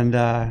least.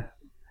 and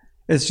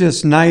it's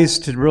just nice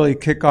to really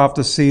kick off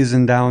the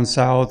season down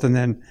south and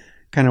then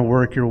kind of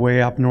work your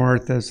way up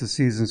north as the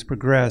seasons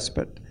progress.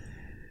 But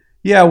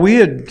yeah, we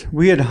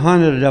had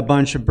hunted a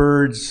bunch of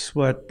birds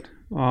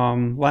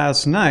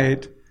last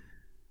night.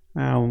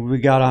 We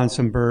got on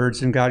some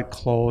birds and got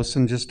close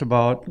and just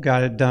about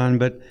got it done,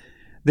 but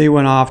they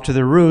went off to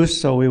the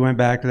roost, so we went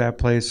back to that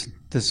place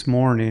this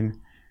morning.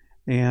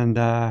 And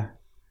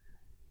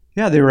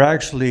they were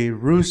actually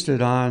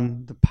roosted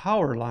on the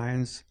power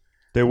lines.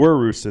 They were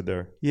roosted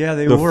there. Yeah,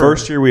 they the were. The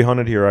first year we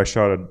hunted here, I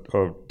shot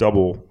a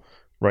double,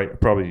 right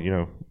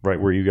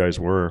where you guys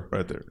were.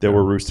 Right there. They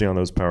were roosting on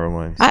those power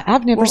lines.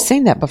 I've never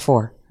seen that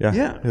before.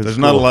 Yeah. There's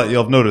not a lot.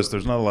 You'll have noticed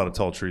there's not a lot of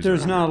tall trees.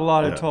 There's not a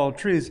lot of Yeah. tall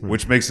trees.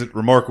 Which makes it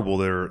remarkable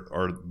there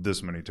are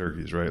this many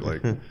turkeys, right?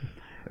 Like,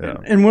 yeah.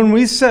 And when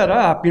we set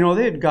up,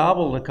 they had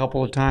gobbled a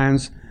couple of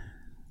times,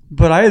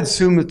 but I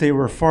assumed that they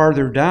were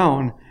farther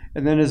down.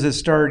 And then as it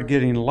started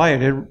getting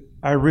light,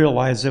 I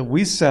realized that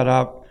we set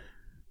up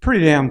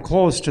pretty damn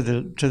close to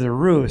the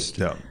roost.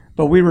 Yeah.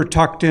 But we were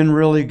tucked in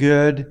really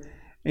good,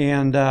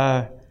 and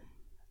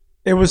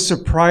it was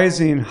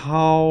surprising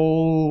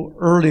how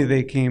early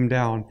they came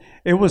down.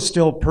 It was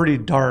still pretty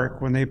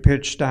dark when they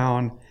pitched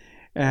down,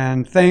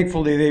 and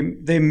thankfully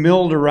they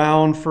milled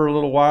around for a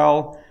little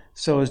while,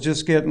 so it was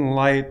just getting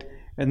light,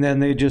 and then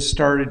they just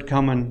started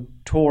coming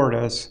toward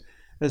us,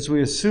 as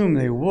we assumed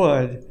they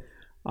would.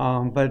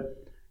 But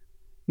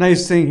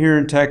nice thing here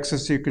in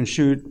Texas, you can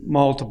shoot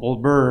multiple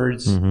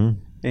birds.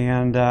 Mm-hmm.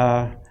 And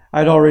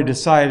I'd already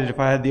decided if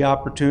I had the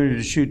opportunity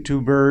to shoot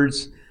 2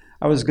 birds,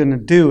 I was going to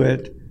do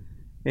it.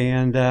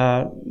 And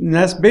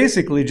that's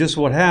basically just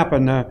what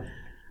happened.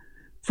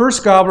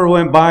 First gobbler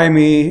went by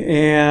me,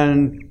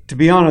 and to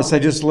be honest, I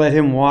just let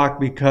him walk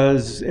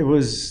because it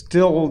was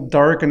still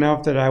dark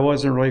enough that I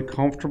wasn't really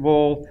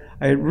comfortable.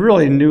 I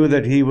really knew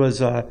that he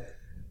was a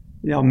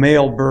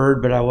male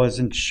bird, but I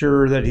wasn't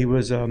sure that he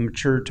was a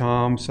mature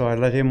tom, so I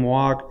let him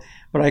walk.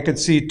 But I could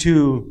see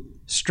 2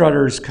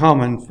 strutters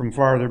coming from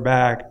farther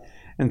back,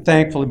 and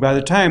thankfully by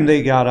the time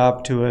they got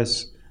up to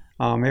us,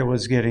 it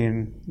was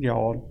getting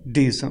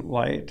decent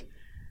light.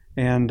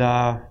 And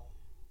the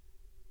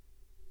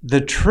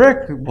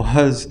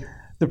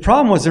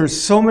problem was there were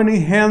so many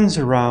hens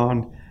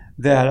around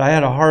that I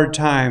had a hard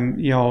time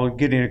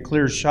getting a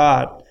clear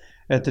shot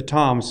at the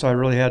tom, so I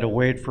really had to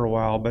wait for a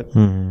while. But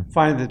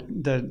finally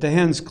the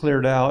hens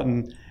cleared out,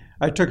 and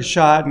I took a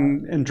shot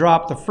and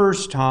dropped the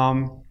first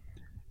tom.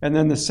 And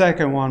then the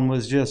second one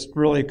was just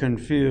really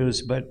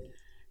confused, but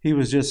he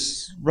was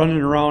just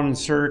running around in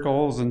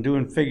circles and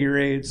doing figure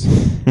eights.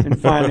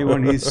 And finally,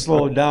 when he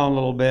slowed down a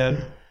little bit,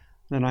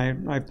 then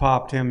I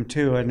popped him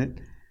too. And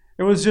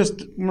it was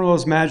just one of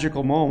those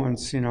magical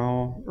moments,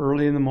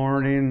 early in the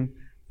morning,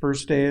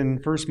 first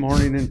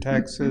morning in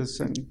Texas,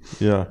 and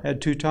had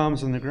 2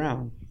 toms on the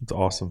ground. It's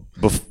awesome.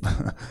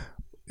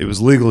 It was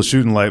legal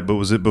shooting light, but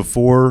was it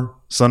before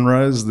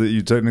sunrise that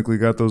you technically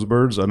got those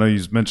birds? I know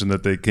you mentioned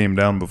that they came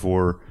down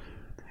before.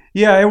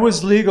 Yeah, it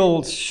was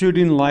legal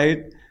shooting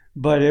light,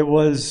 but it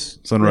was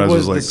sunrise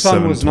was like the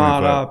sun was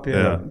not 7:25. up.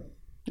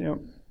 Yeah.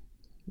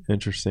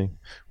 Interesting.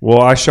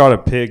 Well, I shot a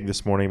pig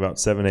this morning about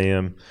 7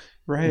 a.m.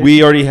 Right.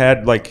 We already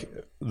had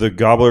the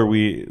gobbler.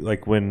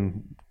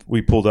 When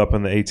we pulled up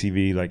in the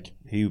ATV,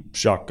 he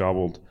shock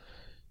gobbled.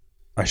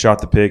 I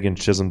shot the pig, and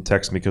Chisholm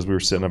texted me because we were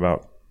sitting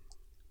about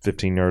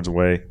 15 yards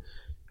away,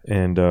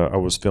 and I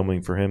was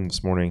filming for him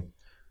this morning.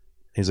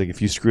 He's like,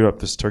 if you screwed up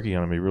this turkey,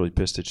 I'm going to be really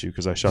pissed at you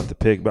because I shot the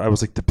pig. But I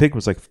was like, the pig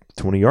was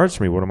 20 yards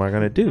from me. What am I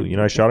going to do?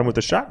 I shot him with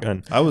a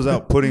shotgun. I was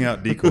out putting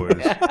out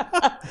decoys.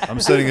 I'm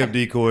setting up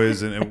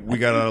decoys, and we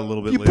got out a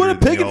little bit later. You put a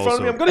pig in front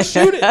of me, I'm going to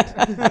shoot it.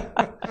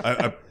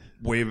 I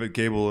wave at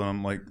Cable, and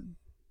I'm like,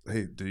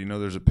 hey, do you know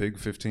there's a pig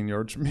 15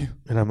 yards from you?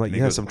 And I'm like, And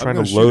he yes, goes, I'm trying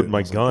gonna to shoot load it. my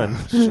I was gun.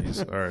 like,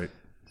 jeez. All right,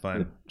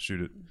 fine,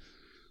 shoot it.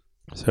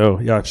 So,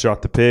 yeah, I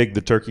shot the pig.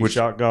 The turkey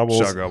shot gobbles.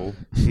 Shot gobble.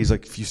 He's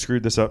like, if you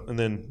screwed this up. And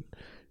then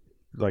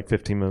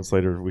 15 minutes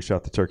later, we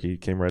shot the turkey. He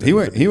came right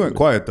in. He went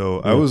quiet,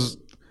 though. Yeah.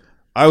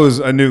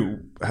 I knew,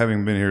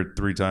 having been here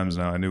 3 times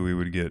now, I knew we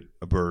would get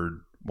a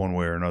bird one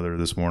way or another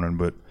this morning,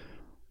 but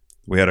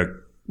we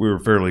were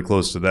fairly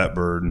close to that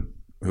bird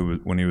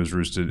when he was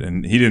roosted,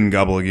 and he didn't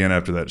gobble again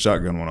after that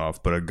shotgun went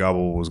off, but a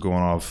gobble was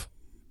going off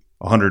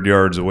 100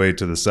 yards away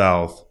to the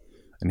south,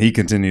 and he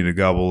continued to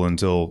gobble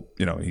until,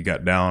 he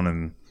got down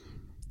and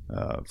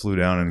flew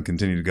down and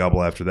continued to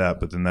gobble after that,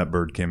 but then that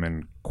bird came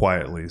in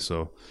quietly,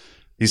 so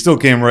he still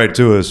came right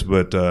to us,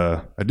 but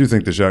I do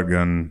think the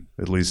shotgun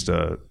at least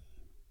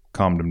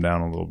calmed him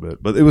down a little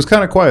bit. But it was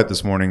kind of quiet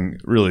this morning,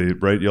 really,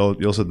 right?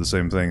 Y'all said the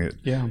same thing.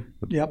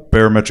 Yep.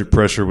 Barometric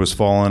pressure was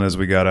falling as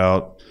we got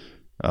out,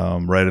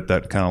 right at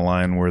that kind of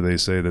line where they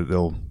say that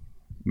they'll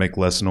make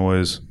less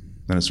noise.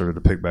 Then it started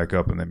to pick back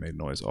up, and they made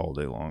noise all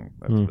day long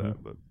after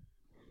that. But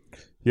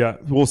yeah,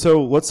 well,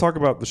 so let's talk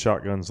about the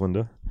shotguns,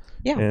 Linda.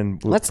 Yeah,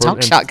 and let's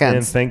talk shotguns.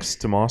 And thanks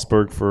to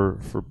Mossberg for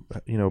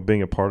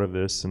being a part of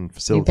this and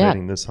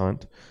facilitating this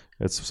hunt.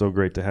 It's so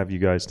great to have you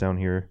guys down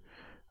here.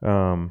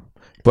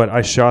 But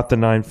I shot the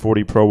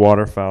 940 Pro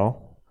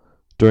waterfowl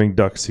during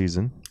duck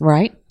season.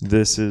 Right.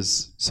 This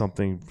is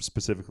something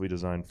specifically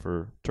designed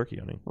for turkey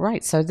hunting.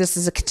 Right. So this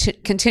is a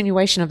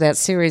continuation of that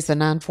series, the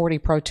 940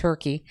 Pro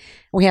Turkey.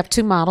 We have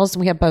 2 models, and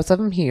we have both of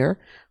them here.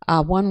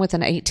 One with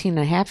an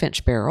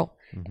 18.5-inch barrel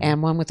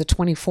and one with a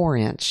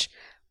 24-inch.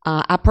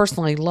 I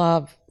personally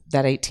love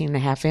that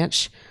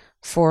 18.5-inch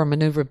for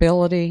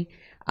maneuverability.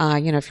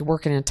 If you're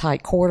working in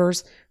tight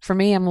quarters. For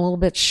me, I'm a little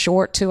bit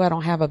short, too. I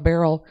don't have a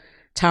barrel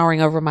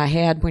towering over my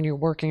head when you're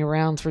working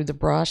around through the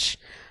brush.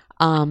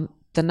 The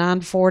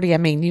 940,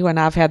 you and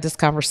I have had this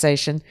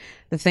conversation.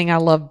 The thing I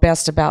love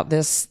best about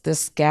this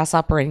gas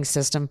operating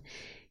system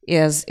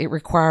is it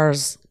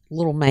requires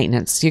little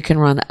maintenance. You can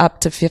run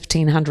up to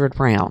 1,500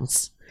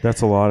 rounds.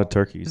 That's a lot of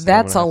turkeys.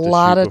 That's a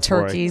lot of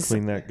turkeys.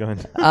 Clean that gun.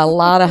 A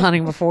lot of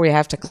hunting before you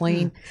have to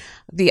clean.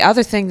 The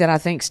other thing that I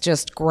think is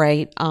just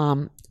great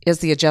is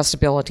the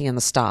adjustability in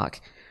the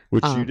stock.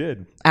 Which you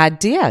did. I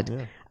did.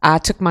 Yeah. I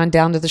took mine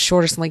down to the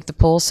shortest length of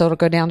pull, so it'll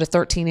go down to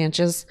 13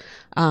 inches.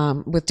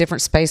 With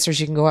different spacers,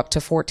 you can go up to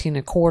 14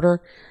 1/4.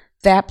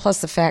 That plus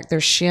the fact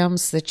there's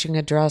shims that you can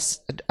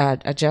adjust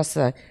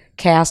the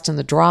cast and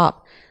the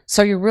drop.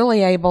 So you're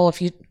really able,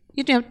 if you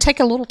take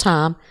a little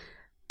time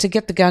to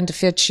get the gun to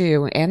fit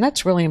you, and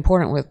that's really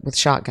important with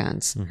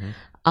shotguns.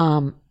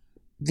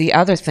 The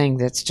other thing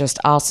that's just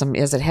awesome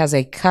is it has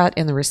a cut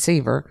in the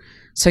receiver,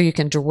 so you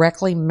can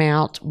directly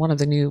mount one of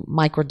the new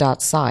microdot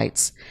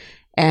sights.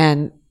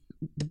 And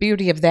the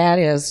beauty of that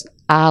is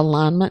eye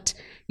alignment.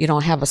 You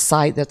don't have a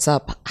sight that's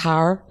up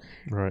higher.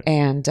 Right.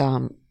 And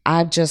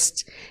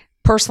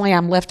personally,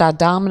 I'm left eye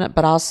dominant,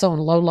 but also in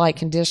low light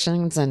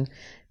conditions. And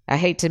I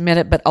hate to admit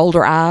it, but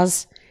older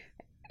eyes,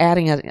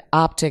 adding an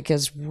optic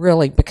has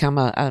really become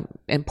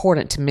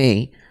important to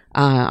me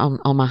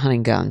on my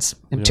hunting guns,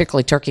 and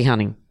particularly turkey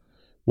hunting.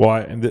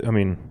 Well,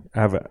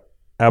 I've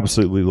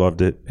absolutely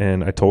loved it.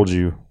 And I told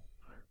you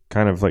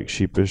kind of like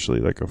sheepishly,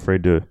 like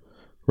afraid to,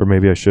 or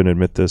maybe I shouldn't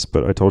admit this,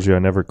 but I told you I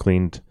never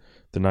cleaned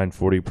the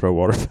 940 Pro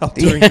waterfowl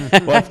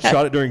I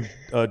shot it during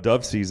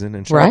dove season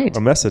and shot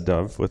a mesa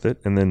dove with it.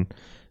 And then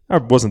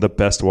it wasn't the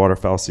best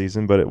waterfowl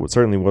season, but it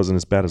certainly wasn't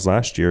as bad as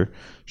last year.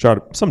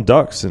 Shot some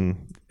ducks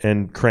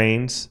and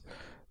cranes.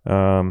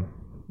 And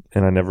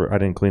I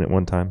didn't clean it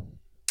one time.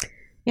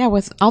 Yeah.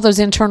 With all those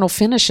internal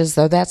finishes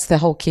though, that's the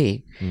whole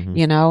key,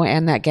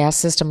 and that gas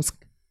system's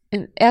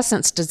in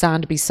essence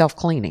designed to be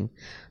self-cleaning.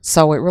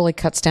 So it really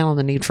cuts down on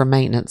the need for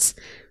maintenance.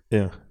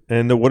 Yeah.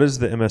 And what is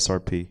the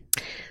MSRP?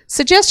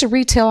 Suggested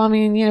retail,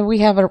 we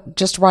have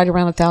just right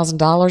around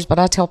 $1,000, but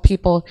I tell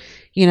people,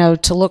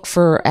 to look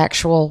for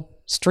actual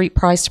street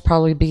price to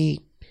probably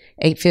be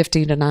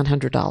 $850 to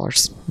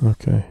 $900.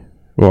 Okay.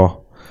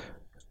 Well,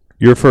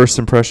 your first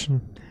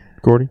impression,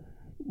 Gordy?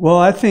 Well,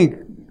 I think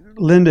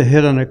Linda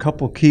hit on a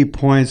couple key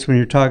points when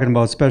you're talking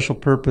about special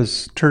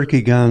purpose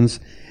turkey guns,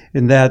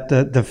 in that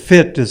the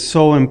fit is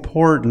so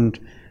important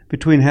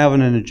between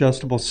having an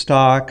adjustable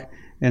stock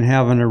and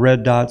having a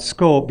red dot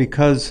scope,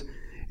 because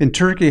in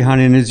turkey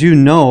hunting, as you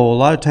know, a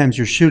lot of times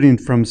you're shooting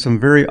from some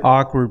very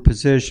awkward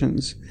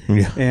positions.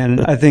 Yeah.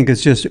 And I think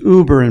it's just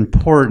uber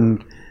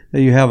important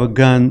that you have a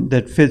gun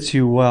that fits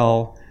you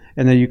well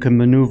and that you can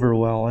maneuver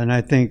well. And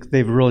I think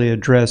they've really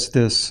addressed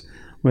this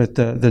with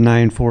the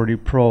 940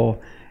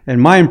 Pro. And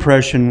my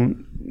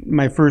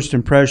first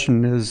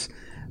impression is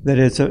that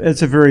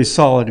it's a very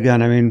solid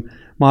gun.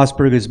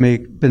 Mossberg has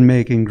been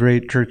making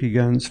great turkey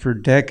guns for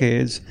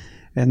decades,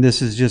 and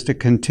this is just a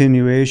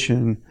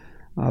continuation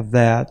of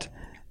that.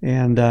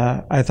 And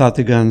I thought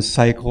the gun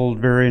cycled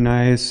very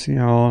nice,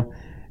 and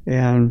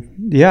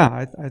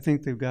I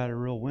think they've got a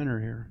real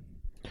winner here.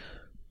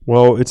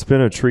 Well, it's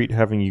been a treat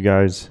having you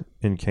guys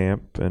in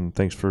camp, and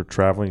thanks for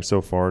traveling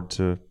so far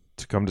to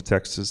come to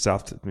Texas.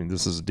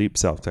 This is deep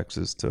South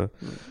Texas to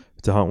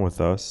hunt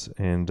with us.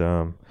 And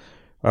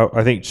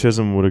I think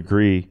Chisholm would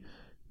agree.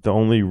 The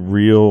only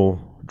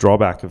real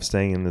drawback of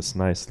staying in this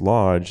nice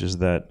lodge is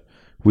that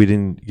we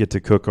didn't get to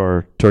cook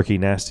our turkey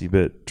nasty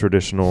bit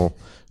traditional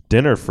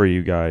dinner for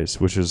you guys,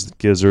 which is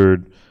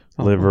gizzard,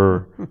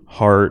 liver,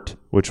 heart,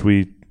 which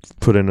we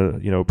put in a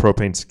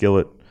propane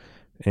skillet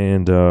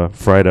and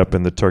fry it up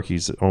in the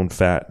turkey's own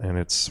fat, and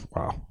it's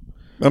wow.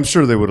 I'm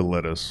sure they would have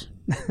let us.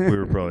 We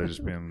were probably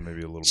just being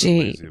maybe a little bit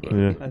lazy about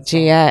it.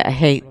 Gee, I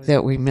hate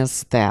that we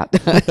missed that.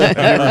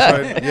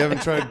 Have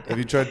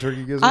you tried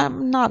turkey gizzard?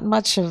 I'm not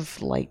much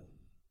of like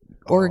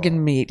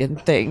organ meat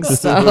and things.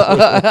 So.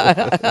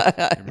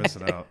 You're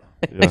missing out.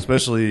 Yeah.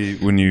 Especially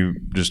when you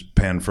just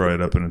pan fry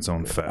it up in its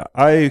own fat.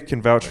 I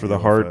can vouch for the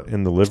heart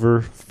and the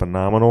liver.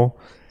 Phenomenal.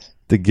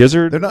 The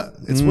gizzard, they're not.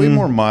 It's way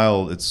more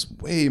mild. It's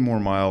way more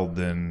mild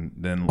than.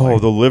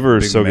 The liver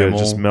is so mammal. good.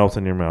 Just melt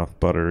in your mouth,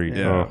 buttery.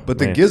 Yeah, but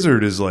the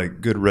gizzard is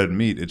like good red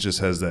meat. It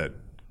just has that.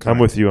 I'm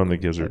with you on the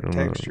gizzard.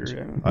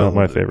 Texture. Not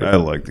my favorite. I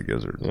like the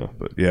gizzard,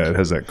 but it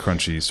has that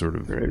crunchy sort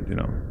of.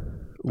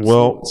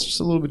 Well, it's just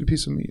a little bitty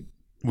piece of meat.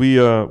 We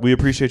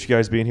appreciate you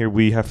guys being here.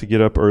 We have to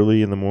get up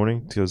early in the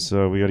morning because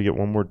we got to get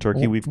one more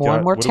turkey. We've got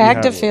one more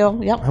tag to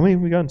fill. Yep. How many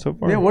have we gotten so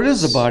far? Yeah. What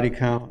is the body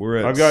count? We're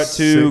at I've got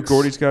 2. 6.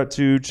 Gordy's got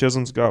 2.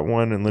 Chisholm's got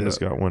 1, and Linda's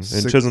got 1. And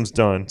 6. Chisholm's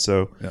done.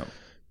 So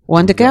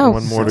one to go.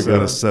 One more to It's go.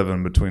 got a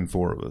 7 between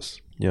 4 of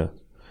us. Yeah.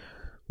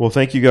 Well,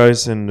 thank you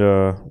guys, and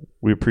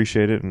we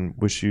appreciate it, and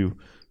wish you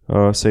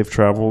safe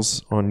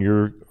travels on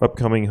your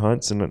upcoming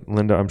hunts. And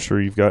Linda, I'm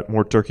sure you've got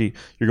more turkey.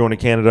 You're going to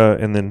Canada,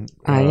 and then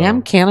I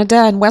am Canada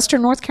and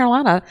Western North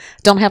Carolina.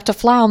 Don't have to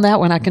fly on that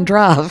one. I can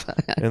drive.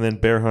 And then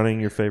bear hunting,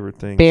 your favorite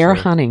thing. Bear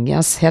hunting,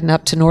 yes. Heading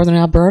up to northern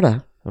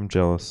Alberta. I'm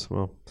jealous.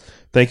 Well,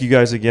 thank you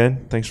guys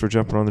again. Thanks for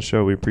jumping on the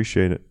show. We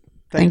appreciate it.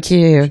 Thank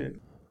you.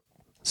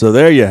 So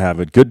there you have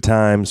it. Good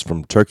times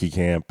from Turkey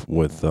Camp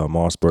with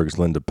Mossberg's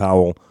Linda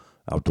Powell,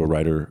 outdoor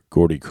writer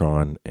Gordy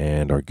Cron,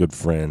 and our good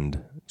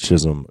friend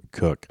Chisholm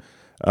Cook.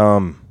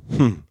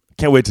 Can't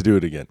wait to do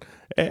it again.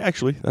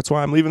 Actually, that's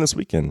why I'm leaving this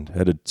weekend.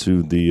 Headed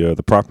to the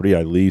property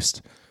I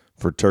leased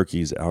for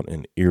turkeys out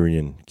in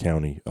Irion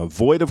County.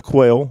 Void of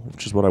quail,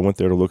 which is what I went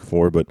there to look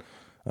for, but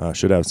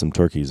should have some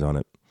turkeys on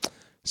it.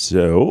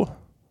 So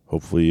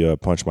hopefully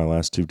punch my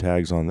last 2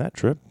 tags on that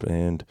trip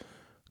and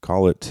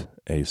call it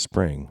a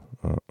spring.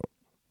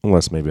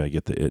 Unless maybe I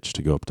get the itch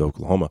to go up to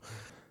Oklahoma.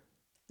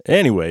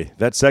 Anyway,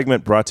 that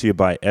segment brought to you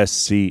by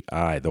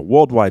SCI, the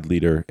worldwide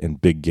leader in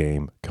big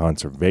game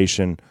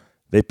conservation.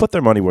 They put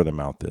their money where their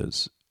mouth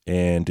is,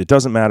 and it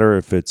doesn't matter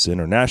if it's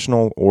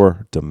international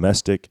or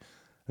domestic.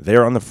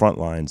 They're on the front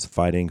lines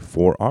fighting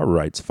for our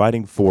rights,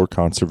 fighting for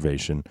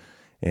conservation,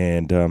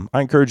 and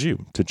I encourage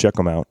you to check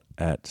them out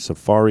at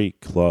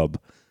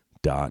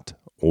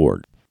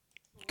safariclub.org.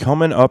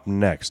 Coming up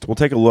next, we'll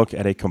take a look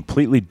at a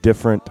completely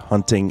different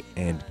hunting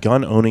and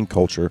gun-owning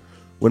culture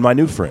when my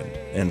new friend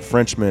and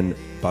Frenchman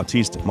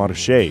Baptiste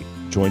Marché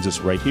joins us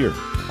right here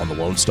on the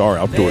Lone Star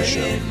Outdoor Show.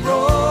 Let it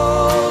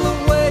roll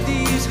away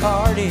these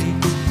heartaches.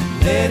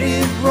 Let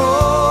it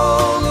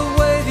roll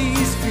away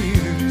these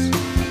fears.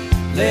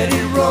 Let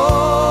it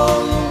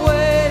roll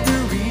away the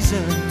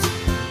reasons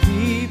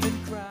we've been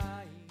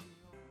crying.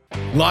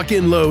 Lock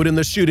in load in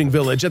the shooting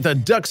village at the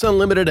Ducks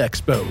Unlimited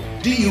Expo,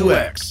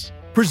 DUX.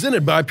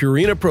 Presented by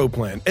Purina Pro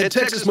Plan at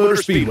Texas Motor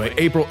Speedway,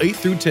 April 8th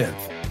through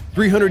 10th.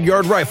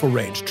 300-yard rifle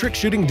range, trick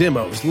shooting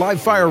demos, live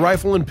fire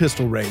rifle and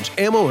pistol range,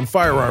 ammo and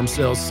firearm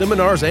sales,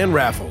 seminars, and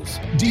raffles.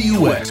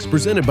 DUX,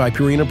 presented by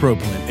Purina Pro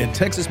Plan at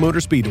Texas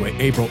Motor Speedway,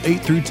 April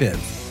 8th through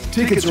 10th.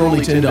 Tickets are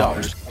only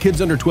 $10.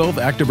 Kids under 12,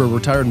 active or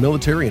retired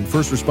military, and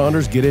first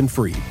responders get in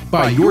free.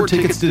 Buy your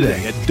tickets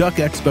today at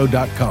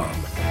duckexpo.com.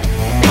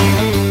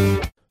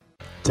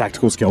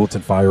 Tactical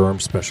Skeleton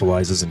Firearms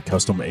specializes in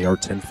custom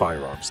AR-10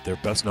 firearms. They're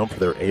best known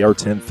for their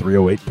AR-10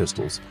 308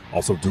 pistols,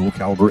 also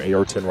dual-caliber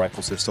AR-10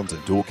 rifle systems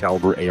and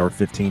dual-caliber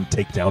AR-15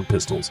 takedown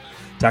pistols.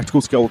 Tactical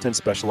Skeleton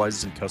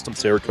specializes in custom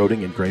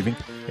Cerakoting engraving,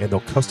 and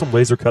they'll custom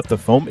laser cut the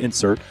foam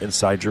insert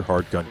inside your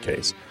hard gun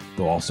case.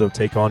 They'll also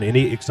take on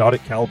any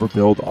exotic caliber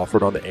build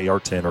offered on the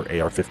AR-10 or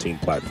AR-15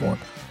 platform.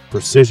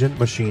 Precision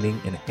machining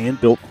and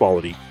hand-built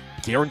quality,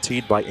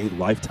 guaranteed by a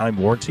lifetime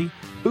warranty.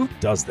 Who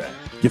does that?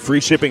 Get free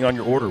shipping on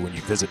your order when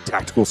you visit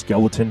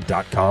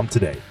tacticalskeleton.com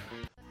today.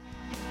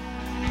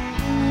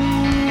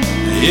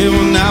 Yeah,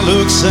 when I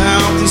look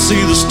south and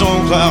see the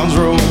storm clouds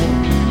roll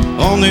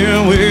on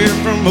their way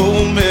from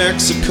old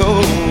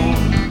Mexico,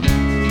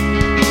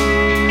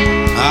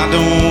 I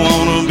don't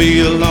want to be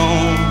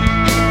alone.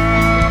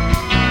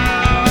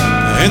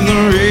 And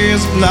the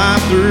rays of light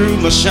through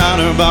my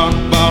shiner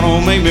bottle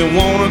make me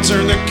want to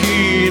turn the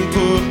key and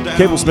put down.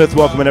 Cable Smith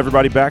welcoming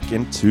everybody back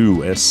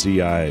into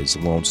SCI's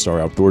Lone Star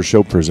Outdoor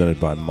Show presented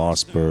by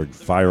Mossberg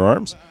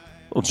Firearms.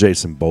 Little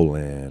Jason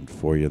Boland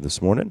for you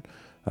this morning.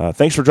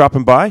 Thanks for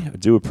dropping by. I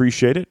do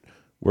appreciate it.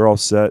 We're all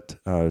set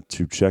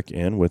to check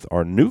in with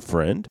our new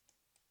friend,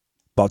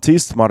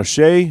 Baptiste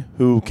Marché,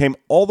 who came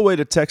all the way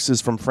to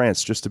Texas from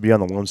France just to be on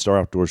the Lone Star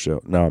Outdoor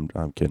Show. No,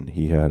 I'm kidding.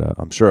 He had,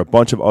 I'm sure, a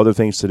bunch of other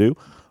things to do.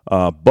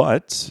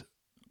 But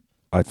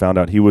I found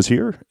out he was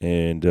here,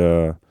 and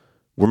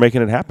we're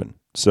making it happen.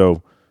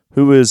 So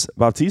who is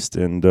Baptiste,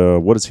 and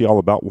what is he all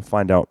about? We'll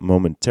find out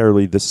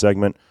momentarily. This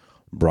segment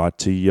brought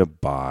to you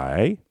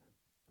by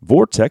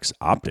Vortex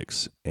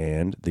Optics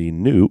and the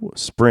new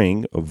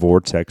spring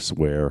Vortex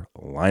Wear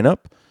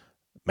lineup.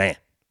 Man,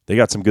 They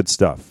got some good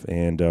stuff.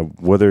 And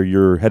whether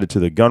you're headed to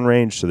the gun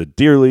range, to the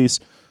deer lease,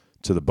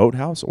 to the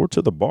boathouse, or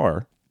to the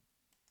bar,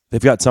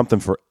 they've got something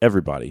for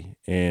everybody.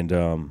 And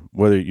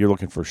whether you're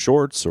looking for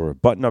shorts or a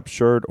button-up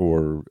shirt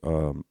or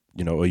a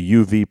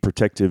UV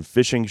protective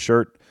fishing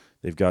shirt,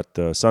 they've got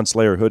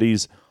Sunslayer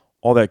hoodies,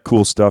 all that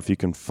cool stuff. You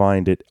can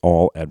find it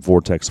all at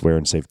Vortex Wear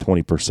and save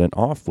 20%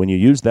 off when you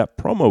use that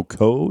promo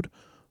code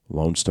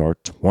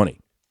LoneStar20.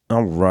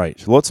 All right,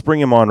 so let's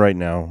bring him on right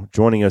now.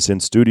 Joining us in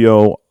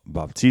studio,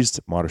 Baptiste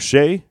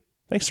Marché.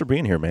 Thanks for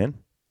being here, man.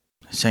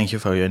 Thank you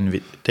for your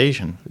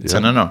invitation. It's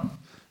an honor.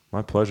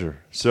 My pleasure.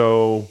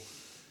 So,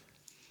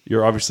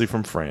 you're obviously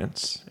from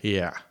France.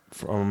 Yeah.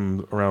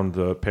 From around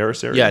the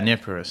Paris area? Yeah, near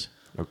Paris.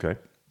 Okay.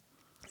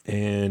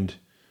 And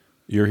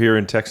you're here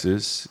in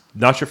Texas.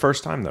 Not your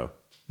first time, though.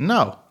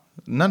 No.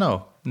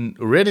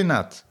 Really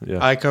not.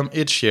 Yeah. I come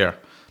each year.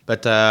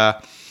 But I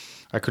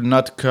could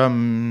not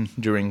come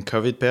during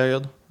COVID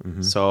period.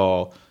 Mm-hmm.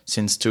 So,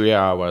 since 2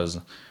 years,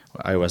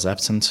 I was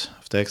absent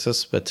of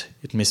Texas, but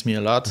it missed me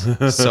a lot.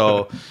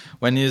 So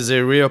when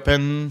they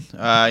reopen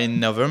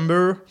in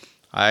November,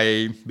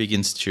 I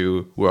begins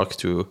to work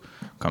to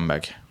come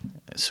back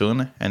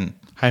soon, and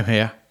I'm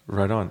here.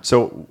 Right on.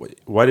 So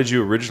why did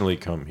you originally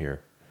come here?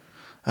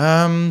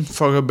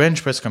 For a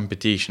bench press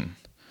competition.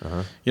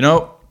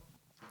 Uh-huh.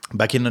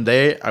 Back in the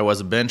day, I was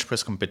a bench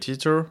press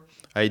competitor.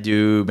 I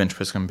do bench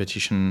press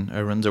competition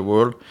around the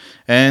world,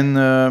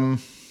 and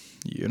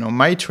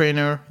my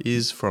trainer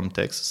is from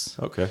Texas.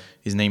 Okay.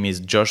 His name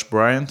is Josh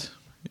Bryant.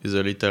 He's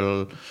a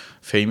little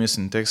famous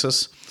in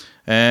Texas.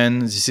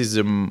 And this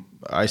is,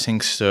 I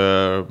think,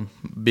 the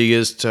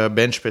biggest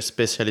bench press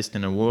specialist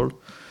in the world.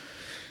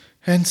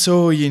 And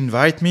so he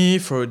invited me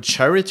for a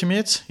charity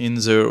meet in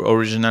the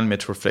original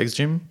Metroflex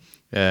gym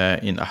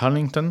in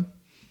Arlington.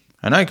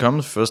 And I come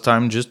the first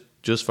time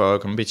just for a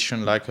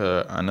competition like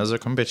another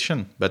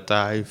competition. But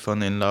I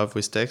fell in love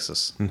with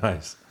Texas.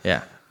 Nice.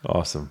 Yeah.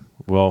 Awesome.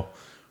 Well,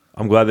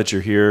 I'm glad that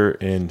you're here,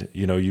 and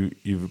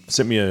you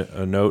sent me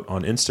a note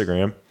on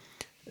Instagram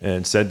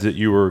and said that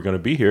you were going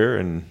to be here,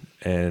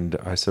 and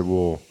I said,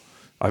 well,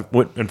 I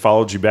went and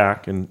followed you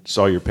back and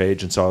saw your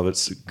page and saw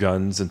that's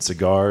guns and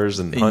cigars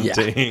and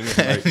hunting,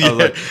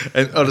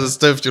 and all the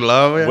stuff you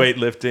love,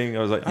 weightlifting. I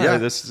was like,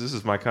 this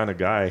is my kind of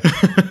guy.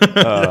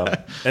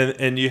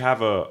 And you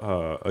have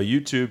a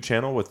YouTube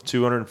channel with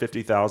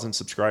 250,000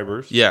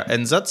 subscribers. Yeah,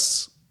 and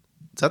that's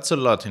a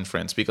lot in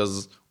France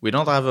because we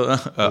don't have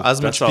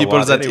as much people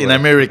as in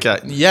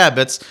America. Yeah,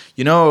 but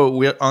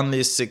we're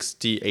only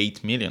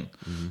 68 million.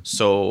 Mm-hmm.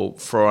 So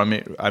for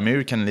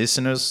American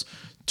listeners,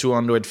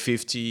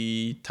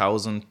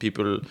 250,000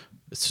 people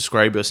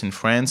subscribers in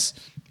France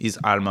is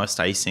almost,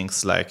 I think,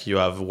 like you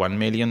have 1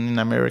 million in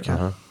America.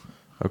 Uh-huh.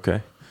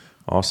 Okay,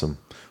 awesome.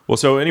 Well,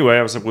 so anyway,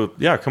 I was like, well,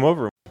 yeah, come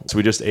over. So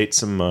we just ate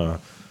some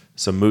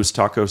moose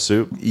taco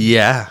soup.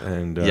 Yeah,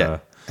 and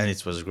and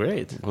it was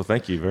great. Well,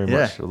 thank you very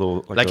much. A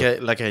little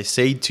like I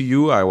said to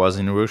you, I was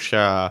in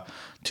Russia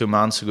 2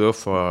 months ago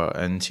for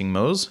hunting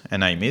moose,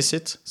 and I miss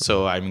it.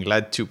 So I'm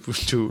glad to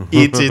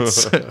eat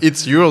it.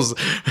 It's yours.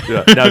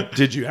 Yeah. Now,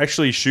 did you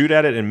actually shoot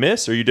at it and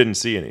miss, or you didn't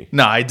see any?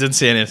 No, I didn't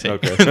see anything.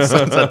 Okay,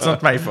 so that's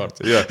not my fault.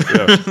 Yeah,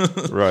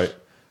 right.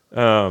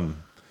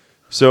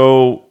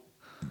 So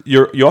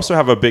you also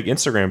have a big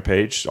Instagram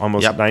page,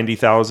 almost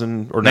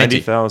 90,000 or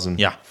 90,000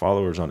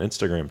 followers on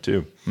Instagram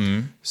too.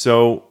 Mm-hmm.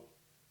 So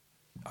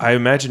I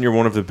imagine you're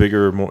one of the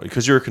bigger,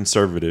 because you're a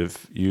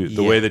conservative.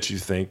 The way that you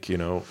think,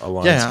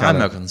 aligns. Yeah,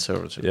 I'm a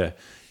conservative. Yeah,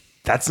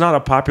 that's not a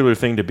popular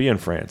thing to be in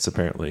France,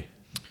 apparently.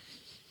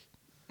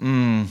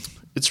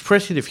 It's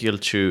pretty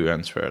difficult to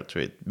answer to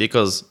it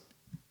because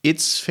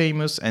it's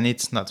famous and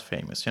it's not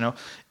famous.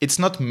 It's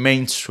not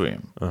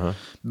mainstream. Uh-huh.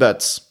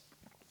 But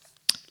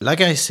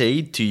like I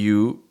said to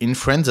you, in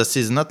France, this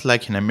is not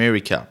like in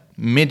America.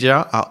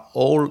 Media are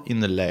all in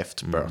the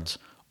left part.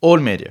 All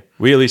media.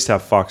 We at least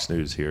have Fox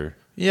News here.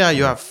 Yeah,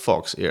 you have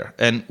Fox here,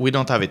 and we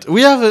don't have it.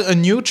 We have a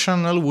new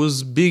channel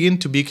who's begin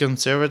to be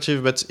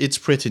conservative, but it's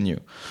pretty new.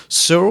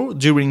 So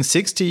during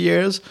 60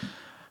 years,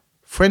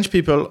 French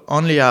people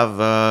only have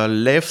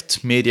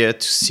left media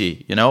to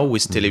see,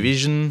 with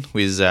television,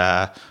 with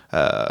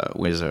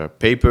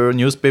paper,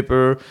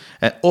 newspaper,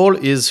 and all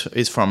is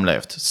from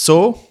left.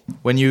 So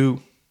when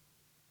you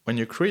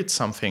create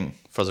something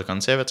for the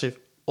conservative,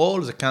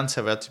 all the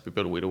conservative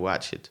people will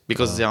watch it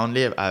because they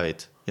only have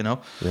it, Yeah.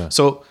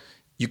 So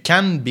you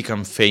can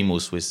become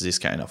famous with this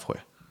kind of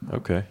way.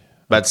 Okay.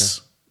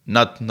 But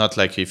not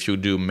like if you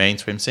do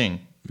mainstream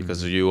thing,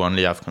 because you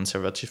only have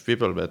conservative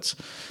people.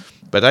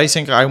 But I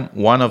think I'm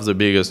one of the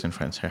biggest in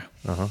France here.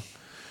 Uh-huh.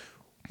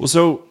 Well,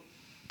 so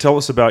tell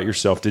us about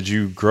yourself. Did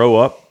you grow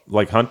up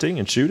like hunting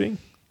and shooting?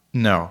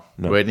 No,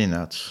 really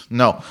not.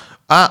 No.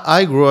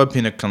 I grew up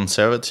in a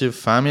conservative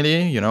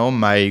family.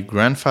 My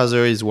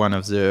grandfather is one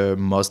of the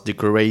most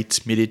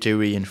decorated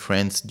military in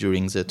France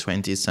during the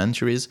 20th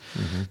centuries.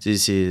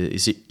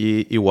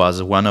 Mm-hmm. He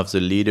was one of the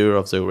leaders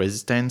of the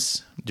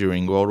resistance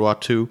during World War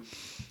II.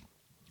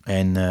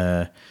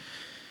 And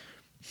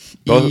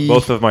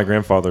both of my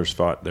grandfathers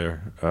fought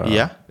there.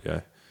 Yeah?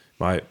 Yeah.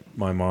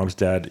 My mom's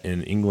dad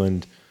in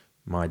England,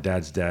 my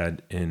dad's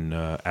dad in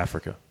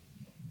Africa.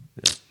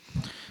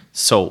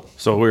 So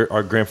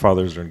our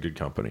grandfathers are in good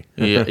company.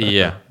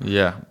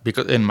 yeah.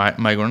 Because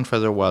my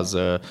grandfather was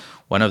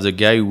one of the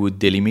guys who would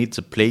delimit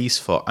the place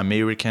for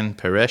American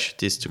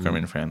parachutists to come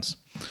in France.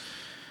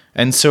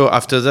 And so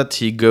after that,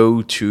 he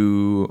go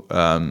to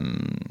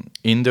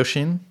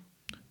Indochine,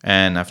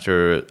 and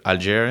after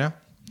Algeria.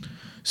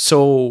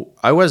 So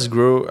I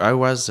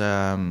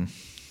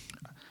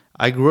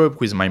grew up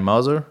with my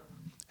mother,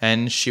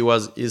 and she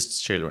was his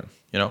children.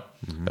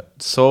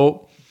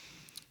 So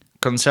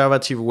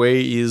conservative way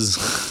is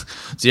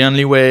the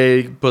only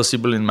way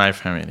possible in my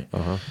family.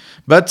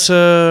 But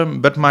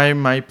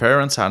my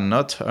parents are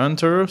not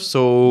hunters,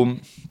 so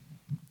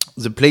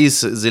the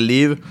place they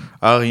live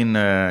are in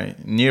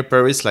near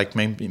Paris, like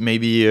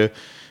maybe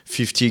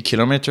 50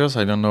 kilometers.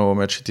 I don't know how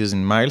much it is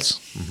in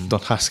miles.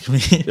 Don't ask me.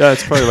 Yeah,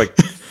 it's probably like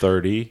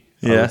 30.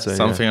 Yeah,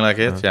 something like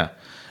it. Yeah,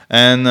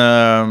 and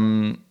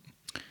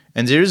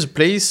there is a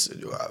place.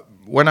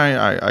 When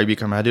I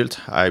become adult,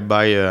 I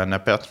buy an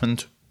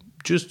apartment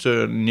just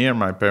near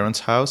my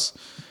parents' house.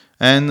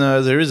 And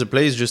there is a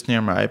place just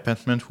near my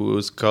apartment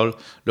who's called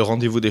Le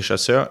Rendezvous des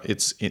Chasseurs.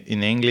 It's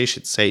in English,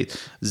 it says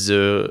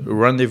the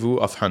Rendezvous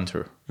of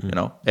Hunter,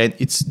 And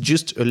it's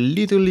just a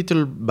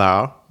little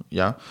bar,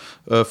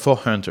 for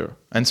hunter.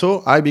 And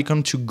so I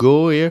become to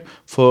go here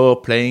for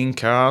playing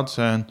cards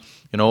and,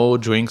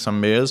 drink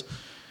some beers.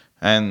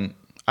 And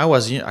I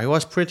was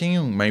pretty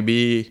young,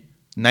 maybe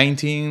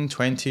 19,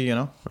 20,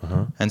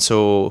 And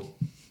so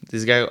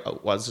this guy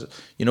was,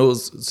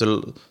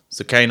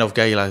 the kind of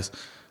guy like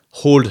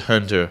old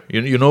hunter.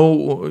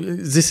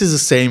 This is the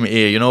same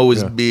here,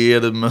 with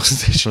beard and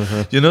mustache.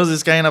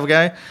 This kind of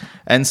guy.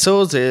 And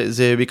so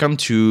they become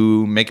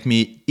to make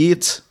me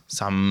eat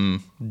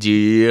some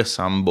deer,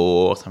 some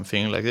boar,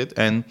 something like that,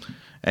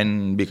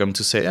 and become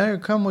to say, hey,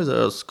 come with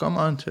us, come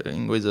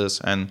hunting with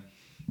us. And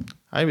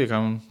I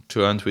become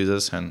to hunt with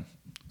us and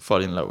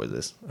fall in love with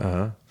this.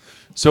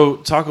 So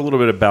talk a little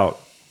bit about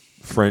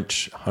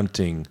French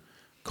hunting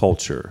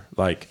culture.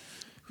 Like,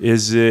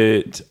 is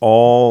it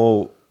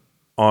all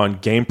on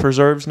game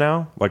preserves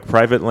now, like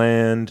private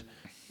land?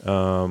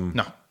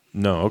 No,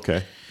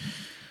 okay.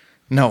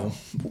 No,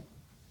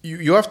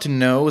 you have to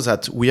know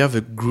that we have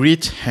a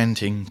great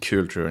hunting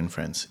culture in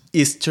France.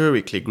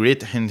 Historically,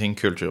 great hunting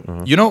culture.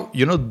 You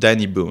know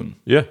Danny Boone.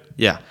 Yeah.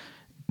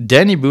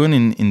 Danny Boone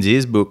in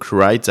this book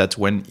writes that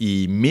when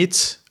he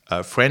meets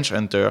a French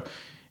hunter,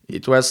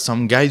 it was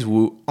some guys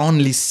who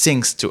only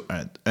thinks to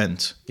hunt.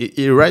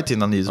 He writes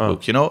it on his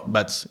book,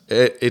 but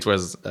it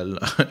was a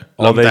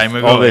long time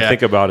ago. All they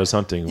think about is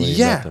hunting.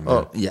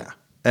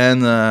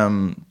 And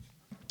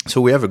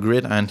so we have a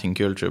great hunting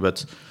culture,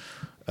 but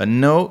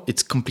no,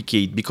 it's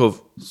complicated because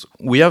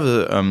we have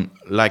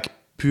like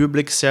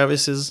public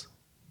services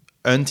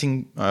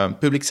hunting,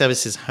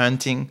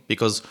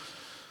 because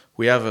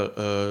we have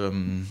a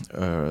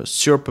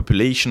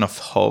surpopulation of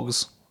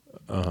hogs.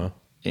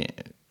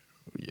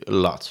 A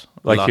lot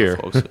here.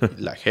 Of folks,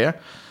 like here.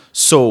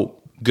 So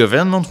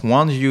government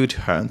wants you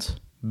to hunt,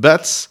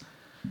 but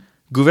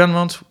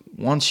government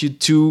wants you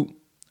to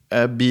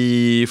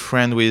be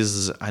friend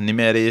with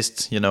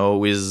animalists,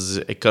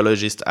 with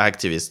ecologist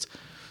activists.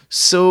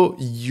 So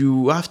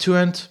you have to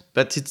hunt,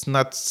 but it's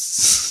not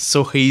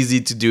so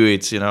easy to do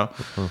it,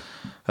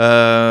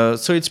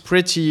 So it's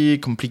pretty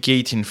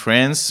complicated in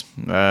France.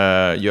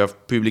 You have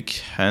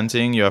public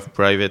hunting, you have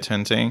private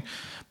hunting.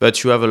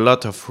 But you have a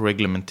lot of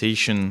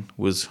regulation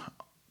with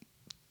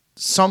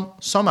some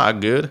are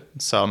good,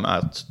 some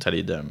are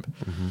totally dumb.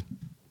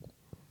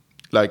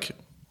 Like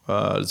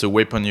the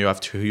weapon you have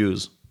to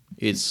use.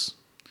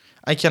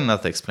 I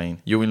cannot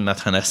explain. You will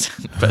not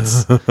understand. But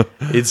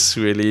it's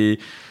really,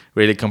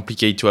 really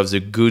complicated to have the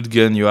good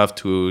gun you have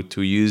to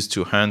use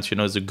to hunt.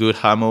 The good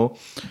ammo.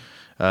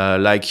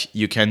 Like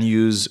you can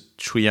use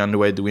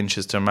 300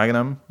 Winchester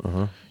Magnum.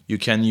 You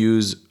can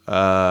use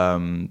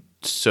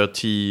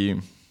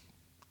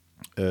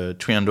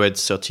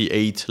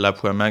 338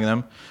 Lapua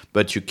Magnum,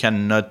 but you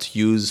cannot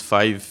use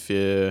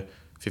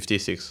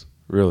 5.56.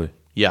 Really?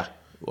 Yeah,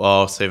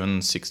 or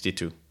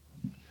 7.62.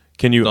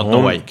 Can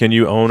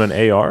you own an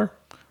AR?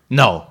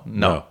 No.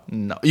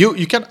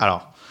 You can.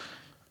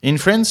 In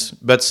France,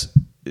 but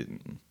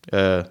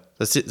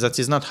that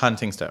is not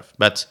hunting stuff.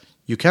 But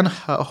you can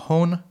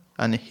own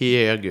an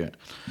AR gun.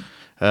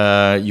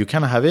 You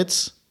can have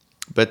it,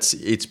 but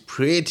it's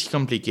pretty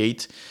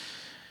complicated.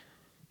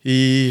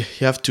 You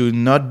have to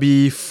not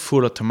be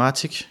full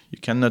automatic. You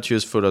cannot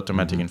use full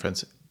automatic in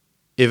France,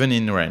 even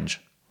in range.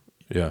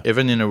 Yeah.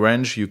 Even in a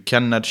range, you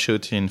cannot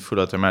shoot in full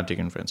automatic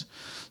in France.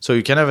 So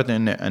you can have it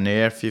in an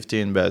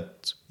AR-15,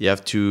 but you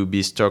have to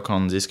be stuck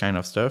on this kind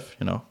of stuff,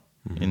 in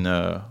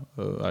I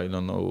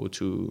don't know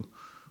to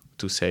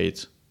say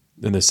it.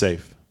 In the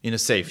safe. In a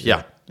safe,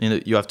 yeah.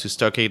 You have to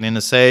stock it in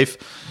a safe.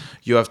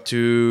 You have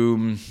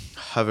to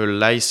have a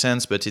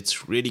license, but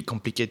it's really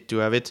complicated to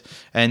have it.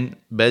 And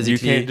basically, you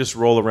can't just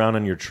roll around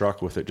in your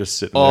truck with it just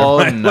sitting there.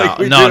 Oh no!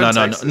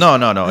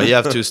 You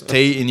have to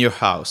stay in your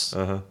house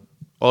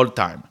all the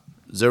time.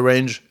 the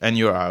range and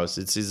your house.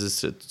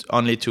 It's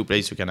only 2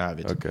 places you can have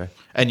it. Okay.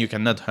 And you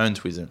cannot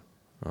hunt with them.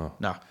 Oh.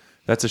 No.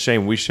 That's a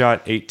shame. We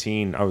shot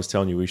 18. I was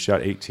telling you, we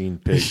shot 18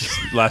 pigs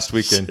last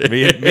weekend.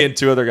 Me and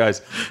 2 other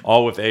guys,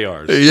 all with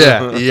ARs.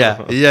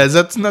 Yeah.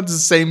 That's not the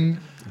same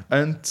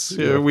hunt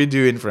we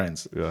do in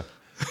France. Yeah.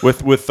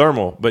 With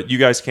thermal, but you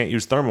guys can't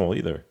use thermal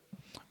either.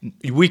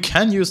 We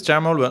can use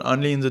thermal, but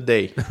only in the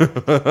day.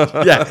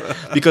 Yeah,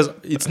 because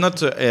it's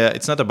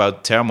not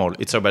about thermal.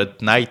 It's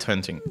about night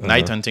hunting.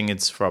 Night hunting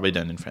is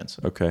forbidden in France.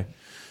 Okay.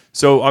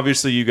 So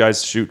obviously you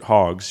guys shoot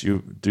hogs.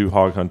 You do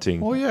hog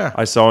hunting. Oh, yeah.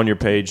 I saw on your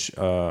page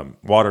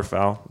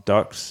waterfowl,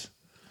 ducks.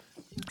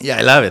 Yeah,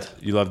 I love it.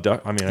 You love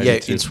duck? I mean, I yeah, do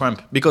too. in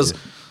shrimp. Because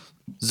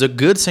the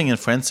good thing in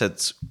France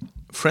that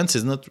France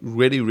is not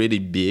really, really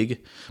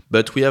big,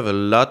 but we have a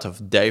lot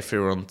of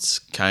different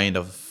kind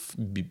of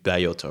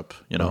biotope,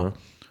 you know.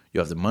 You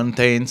have the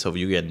mountains, so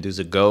you can do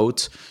the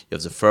goat. You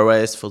have the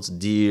forest for the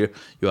deer.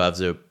 You have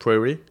the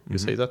prairie, you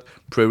say that?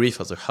 Prairie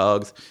for the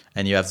hogs.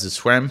 And you have the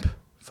swamp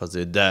for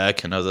the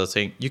duck and other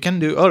thing. You can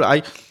do all.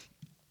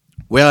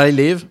 Where I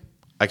live,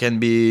 I can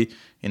be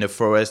in a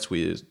forest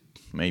with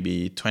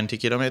maybe 20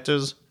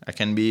 kilometers. I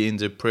can be in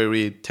the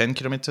prairie 10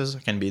 kilometers. I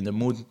can be in the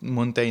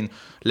mountain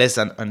less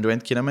than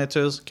 100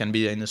 kilometers. I can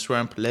be in a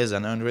swamp less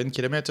than 100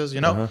 kilometers.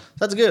 You know,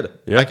 that's good.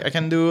 Yeah. I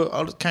can do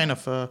all kind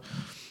of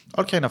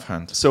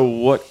hunt. So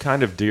what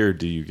kind of deer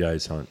do you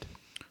guys hunt?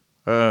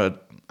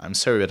 I'm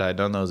sorry, but I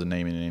don't know the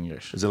name in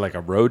English. Is it like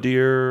a roe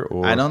deer?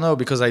 Or I don't know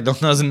because I don't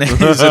know the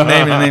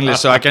name in English.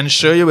 So I can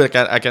show you, but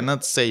I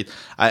cannot say it.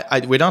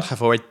 We don't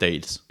have white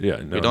tails. Yeah,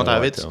 no, we don't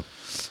have it.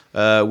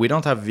 whitetail. We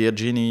don't have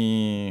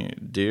Virginia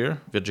deer,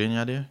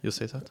 you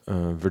say that?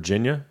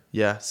 Virginia?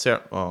 Yeah,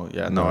 sir. Oh,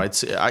 yeah. No,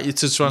 it's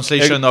a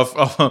translation of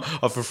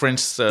a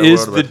French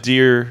Is word. the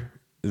deer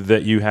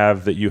that you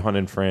have that you hunt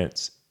in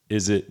France,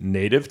 is it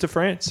native to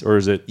France or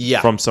is it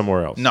from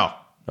somewhere else? No.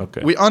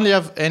 Okay. We only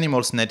have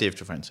animals native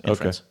to France in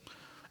France.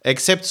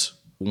 Except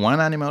one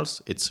animal,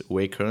 it's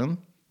raccoon,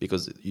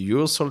 because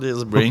your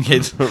soldiers bring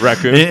it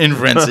Raccoon? in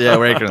France. Yeah,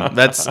 raccoon.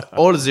 That's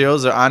all the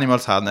other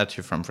animals are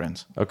native from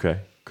France. Okay,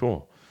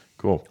 cool.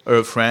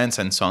 France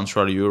and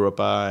Central Europe,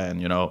 and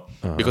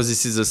because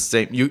this is the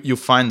same. You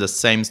find the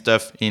same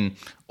stuff in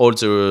all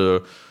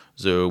the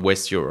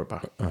West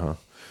Europe.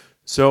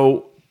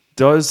 So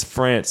does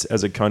France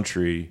as a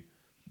country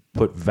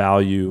put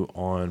value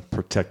on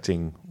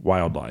protecting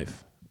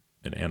wildlife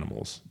and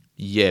animals?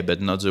 Yeah,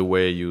 but not the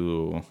way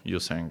you're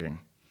thinking.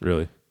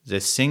 Really? They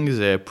think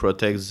they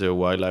protect the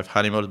wildlife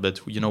animals,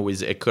 but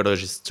with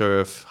ecology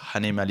stuff,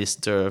 animalist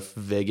stuff,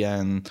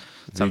 vegan,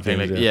 something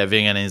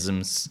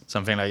veganism,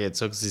 something like that.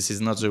 So this is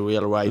not the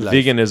real wildlife.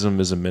 Veganism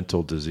is a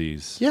mental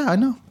disease. Yeah,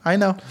 I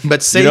know.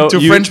 But say it to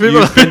French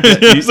people.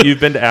 You've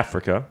been to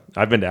Africa.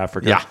 I've been to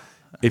Africa. Yeah.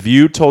 If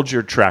you told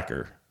your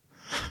tracker,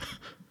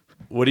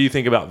 what do you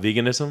think about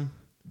veganism?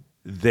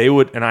 They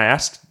would, and I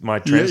asked my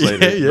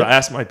translator, I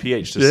asked my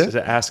PH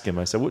to ask him.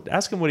 I said,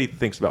 ask him what he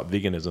thinks about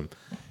veganism.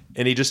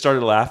 And he just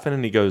started laughing,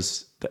 and he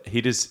goes,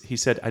 he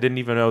said, I didn't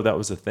even know that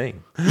was a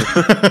thing.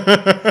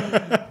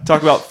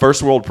 Talk about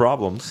first world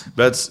problems.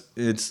 But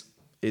it's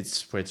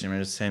pretty much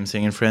the same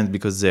thing in France,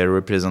 because they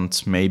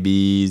represent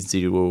maybe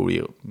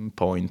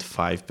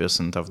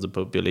 0.5% of the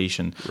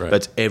population. Right.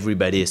 But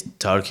everybody is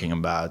talking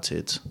about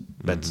it.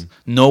 But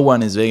no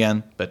one is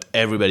vegan, but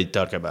everybody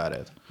talk about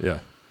it. Yeah.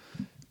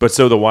 But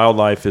so the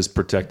wildlife is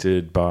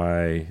protected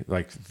by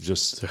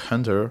just the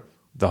hunter.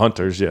 The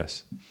hunters,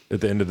 yes.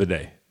 At the end of the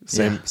day.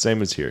 Same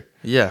as here.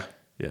 Yeah.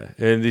 Yeah.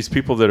 And these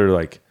people that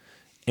are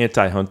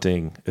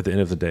anti-hunting at the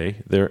end of the day,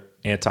 they're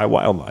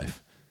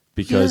anti-wildlife.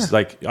 Because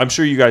I'm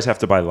sure you guys have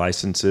to buy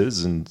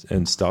licenses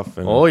and stuff.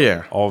 And all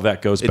of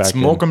that goes back. It's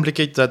more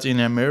complicated than in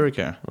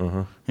America.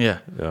 Yeah.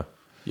 Yeah.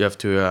 You have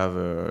to have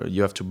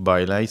you have to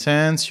buy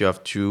license, you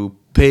have to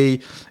pay.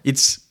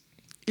 It's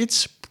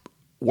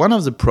one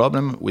of the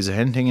problem with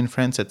hunting in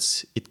France,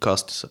 it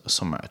costs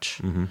so much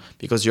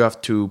because you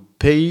have to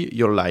pay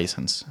your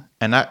license,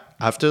 and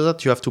after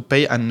that you have to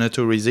pay an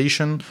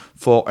authorization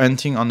for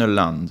hunting on a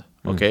land.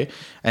 Okay,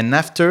 and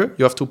after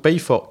you have to pay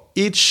for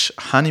each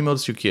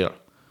animals you kill.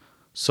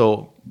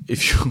 So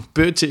if you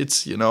put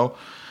it,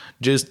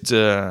 just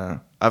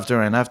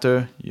after and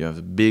after, you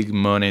have big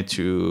money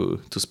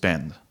to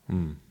spend.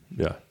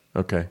 Yeah.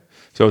 Okay.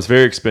 So it's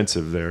very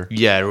expensive there.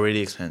 Yeah,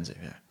 really expensive.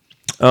 Yeah.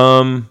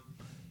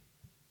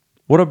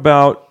 What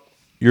about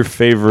your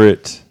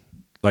favorite,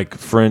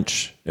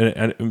 French?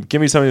 And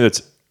give me something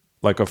that's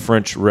like a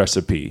French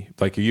recipe.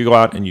 Like you go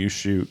out and you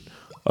shoot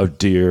a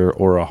deer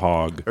or a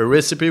hog. A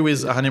recipe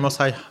with animals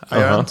I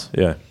hunt.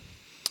 Yeah.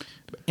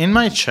 In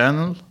my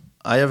channel,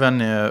 I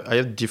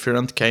have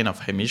different kind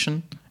of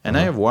emission, and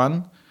I have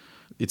one.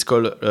 It's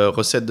called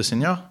Recette de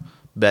Seigneur.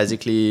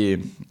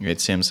 Basically, it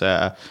seems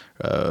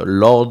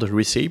Lord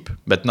recipe,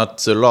 but not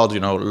the Lord,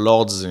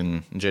 lords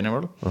in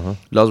general.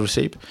 Lord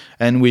recipe.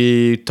 And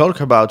we talk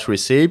about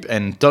recipe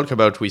and talk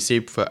about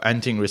recipe for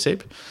hunting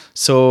recipe.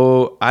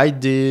 So I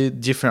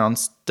did different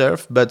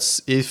stuff, but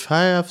if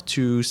I have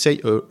to say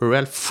a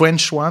real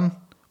French one,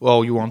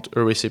 or you want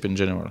a recipe in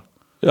general?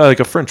 Yeah, like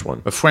a French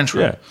one. A French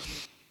one. Yeah.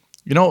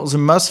 You know, the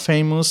most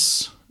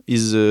famous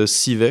is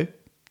Civet.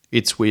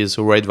 It's with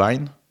red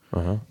wine.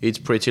 It's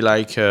pretty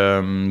like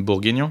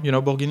Bourguignon. You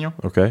know Bourguignon?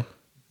 Okay.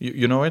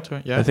 You know it?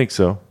 Right? Yeah. I think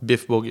so.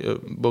 Beef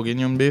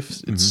Bourguignon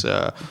beef. It's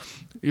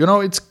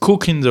it's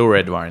cooked in the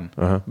red wine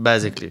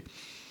basically.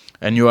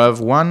 And you have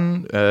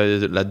one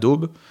La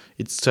Daube.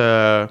 It's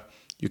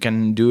you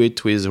can do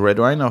it with red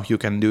wine or you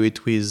can do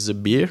it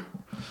with beer.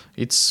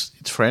 It's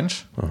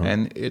French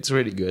and it's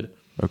really good.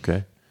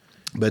 Okay.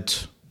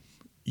 But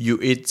you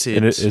eat it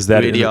And is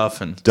that really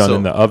often. done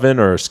in the oven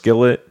or a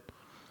skillet?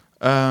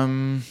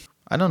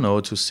 I don't know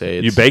how to say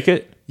it. You bake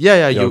it?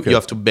 Yeah, you okay.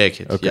 have to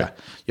bake it. Okay. Yeah,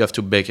 you have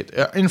to bake it.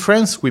 In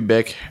France, we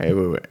bake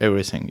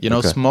everything. You know,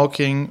 Okay.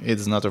 smoking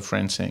is not a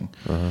French thing.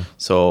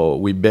 So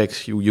we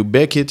bake. You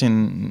bake it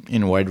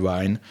in white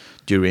wine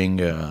during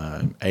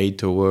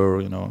 8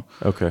 hours. You know,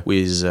 Okay.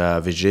 with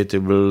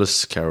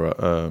vegetables,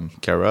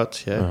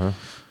 carrot,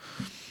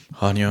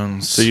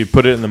 onions. So you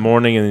put it in the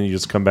morning and then you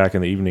just come back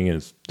in the evening and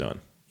it's done.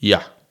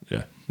 yeah.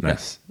 Yeah.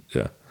 Nice.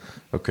 Yeah.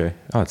 Okay.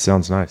 Oh, it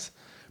sounds nice.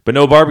 But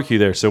no barbecue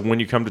there. So when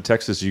you come to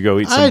Texas, you go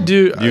eat some. I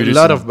do you a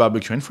lot of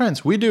barbecue in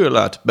France. We do a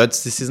lot, but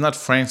this is not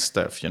French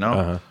stuff, you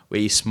know.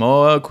 We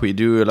smoke, we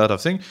do a lot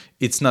of things.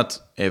 It's not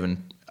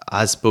even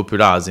as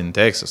popular as in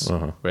Texas,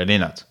 really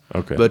not.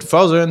 Okay. But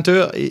for the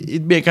hunter,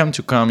 it became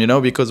to come, you know,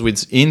 because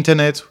with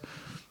internet,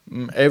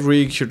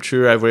 every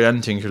culture, every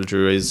hunting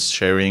culture is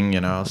sharing,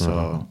 you know.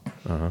 So.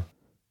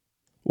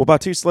 Well,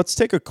 Baptiste, let's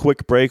take a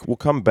quick break. We'll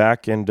come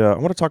back and I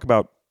want to talk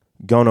about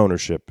gun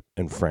ownership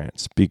in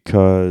France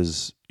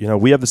because, you know,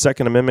 we have the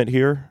Second Amendment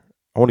here.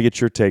 I want to get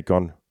your take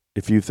on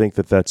if you think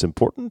that that's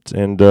important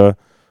and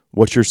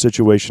what your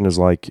situation is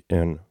like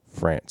in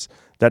France.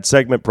 That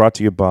segment brought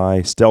to you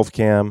by Stealth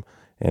Cam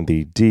and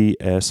the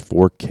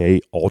DS4K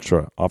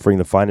Ultra, offering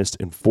the finest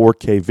in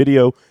 4K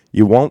video.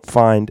 You won't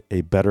find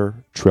a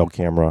better trail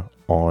camera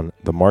on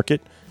the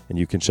market, and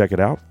you can check it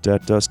out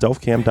at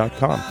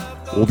stealthcam.com.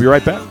 We'll be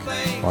right back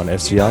on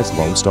SCI's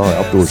Lone Star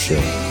Outdoor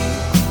Show.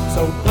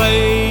 So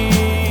play,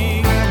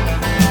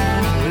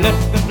 let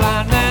the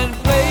blind man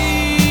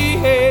play,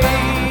 hey.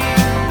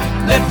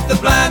 Let the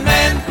blind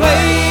man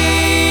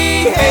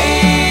play,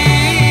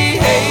 hey,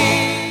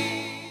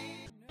 hey.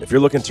 If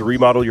you're looking to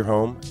remodel your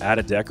home, add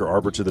a deck or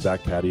arbor to the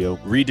back patio,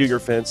 redo your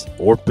fence,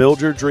 or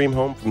build your dream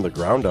home from the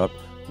ground up,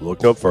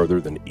 look no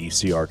further than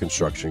ECR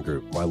Construction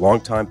Group. My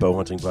longtime bow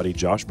hunting buddy,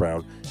 Josh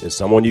Brown, is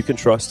someone you can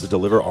trust to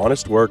deliver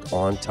honest work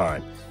on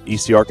time.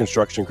 ECR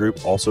Construction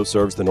Group also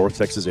serves the North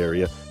Texas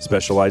area,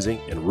 specializing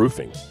in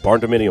roofing,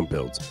 barn dominium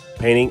builds,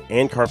 painting,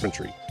 and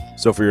carpentry.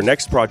 So for your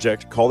next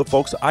project, call the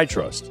folks I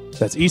trust.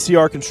 That's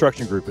ECR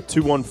Construction Group at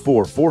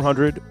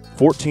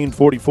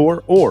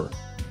 214-400-1444 or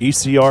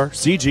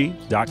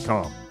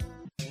ecrcg.com.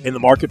 In the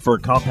market for a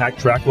compact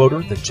track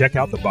loader? Then check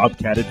out the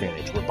Bobcat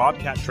Advantage, where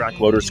Bobcat track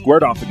loaders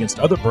squared off against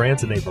other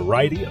brands in a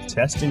variety of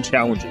tests and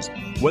challenges.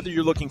 Whether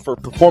you're looking for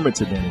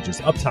performance advantages,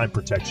 uptime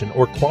protection,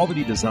 or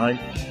quality design,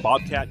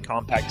 Bobcat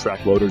compact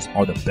track loaders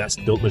are the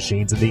best built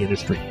machines in the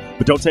industry.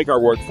 But don't take our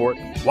word for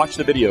it. Watch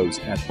the videos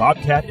at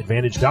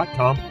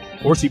bobcatadvantage.com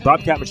or see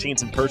Bobcat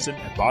machines in person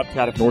at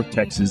Bobcat of North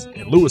Texas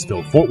in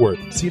Lewisville, Fort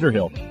Worth, Cedar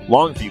Hill,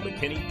 Longview,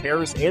 McKinney,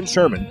 Paris, and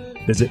Sherman.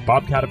 Visit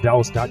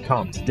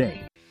bobcatofdallas.com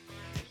today.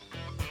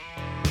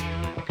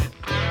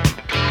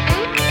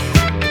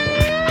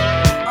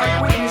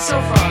 So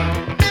far,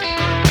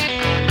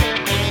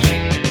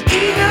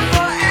 eager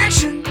for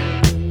action,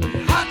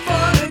 hot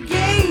for the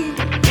game,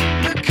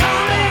 the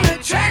calming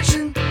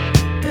attraction,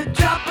 the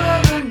drop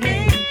of a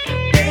name.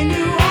 They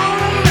knew all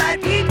the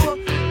right people,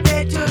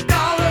 they took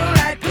all the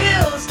right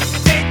pills,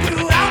 they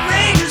threw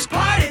outrageous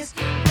parties,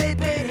 they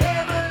paid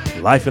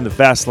heavily. Life in the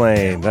Fast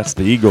Lane. That's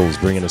the Eagles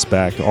bringing us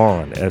back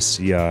on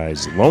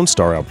SCI's Lone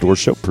Star Outdoor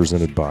Show,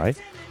 presented by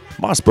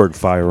Mossberg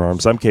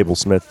Firearms. I'm Cable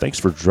Smith. Thanks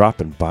for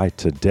dropping by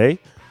today.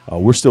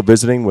 We're still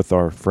visiting with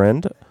our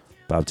friend,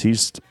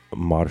 Baptiste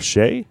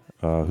Marché,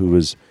 who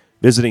is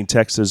visiting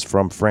Texas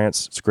from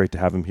France. It's great to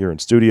have him here in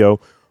studio.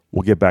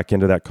 We'll get back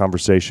into that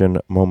conversation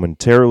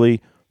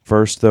momentarily.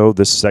 First, though,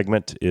 this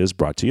segment is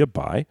brought to you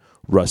by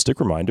Rustic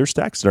Reminders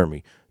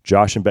Taxidermy.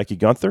 Josh and Becky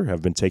Gunther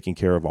have been taking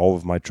care of all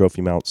of my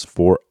trophy mounts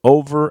for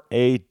over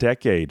a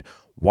decade.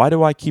 Why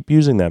do I keep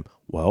using them?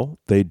 Well,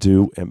 they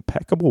do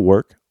impeccable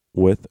work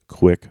with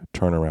quick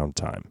turnaround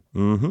time.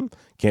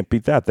 Can't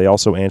beat that. They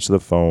also answer the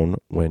phone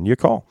when you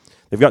call.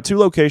 They've got 2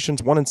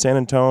 locations, one in San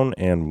Antonio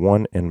and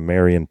one in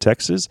Marion,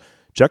 Texas.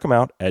 Check them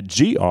out at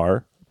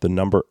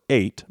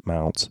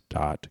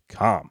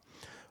gr8mounts.com.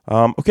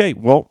 Okay,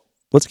 well,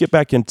 let's get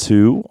back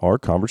into our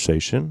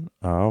conversation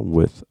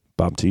with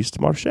Baptiste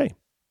Marché.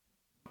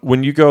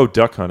 When you go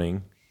duck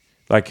hunting,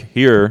 like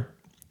here,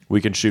 we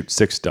can shoot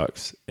 6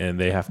 ducks,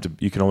 and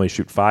you can only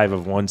shoot 5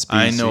 of one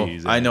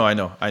species. I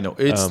know.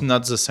 It's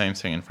not the same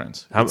thing in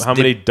France. How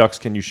many ducks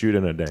can you shoot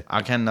in a day?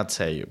 I cannot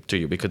say to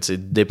you because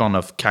it depends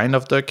on kind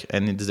of duck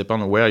and it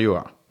depends on where you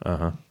are.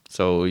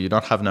 So you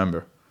don't have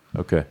number.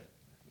 Okay,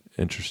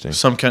 interesting.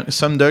 Some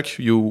duck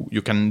you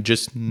can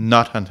just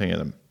not hunting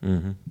them,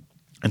 and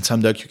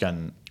some duck you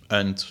can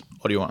hunt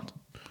all you want.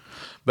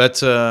 But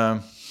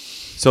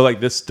So like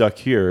this duck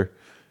here,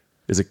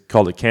 is it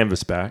called a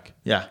canvasback?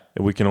 yeah,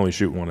 And we can only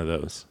shoot one of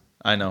those.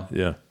 I know.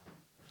 Yeah.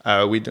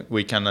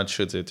 We cannot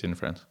shoot it in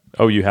France.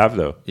 Oh, you have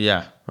though?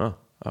 Yeah.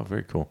 Oh,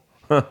 very cool.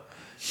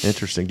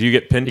 Interesting. Do you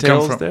get come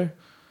pintails from- there?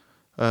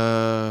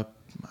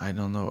 I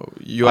don't know.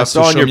 You I have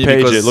saw to on show your me page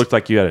because it looked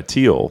like you had a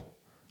teal,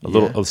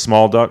 Yeah. a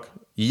small duck.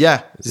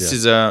 Yeah, this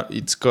Yeah. is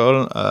it's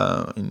called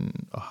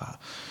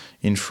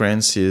in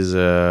France is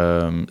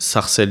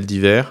sarcelle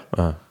d'hiver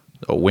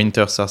or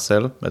winter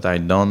sarcelle, but I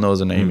don't know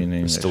the name in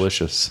English. It's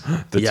delicious.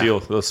 The Yeah. teal,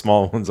 those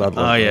small ones. I love.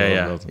 Oh I yeah,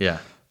 love yeah,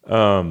 those.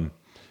 yeah.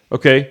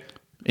 Okay.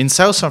 In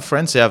south of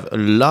France, they have a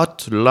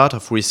lot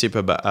of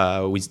recipe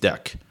with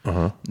duck.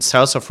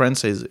 South of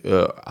France is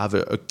have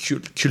a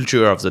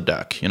culture of the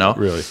duck, you know.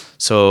 Really?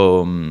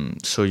 So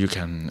so you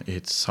can.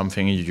 It's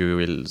something you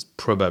will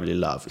probably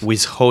love.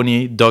 With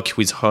honey, duck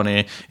with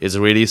honey is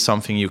really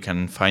something you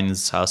can find in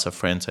south of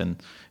France, and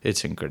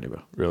it's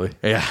incredible. Really?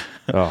 Yeah.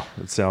 Oh,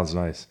 it sounds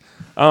nice.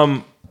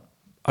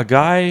 A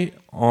guy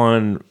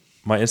on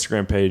my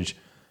Instagram page,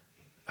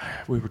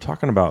 we were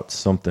talking about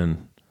something.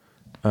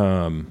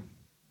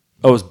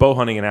 It was bow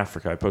hunting in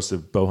Africa. I posted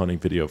a bow hunting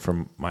video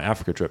from my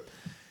Africa trip.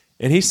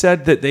 And he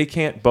said that they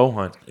can't bow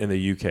hunt in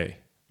the UK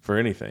for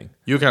anything.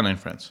 You can in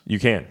France. You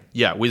can.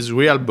 Yeah, with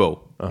real bow,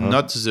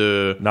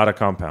 not a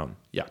compound.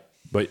 Yeah,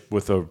 But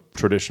with a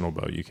traditional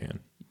bow, you can.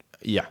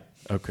 yeah.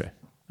 Okay.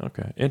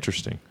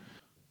 Interesting.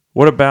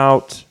 What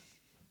about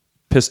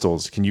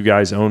pistols? Can you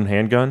guys own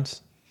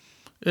handguns?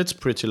 It's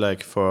pretty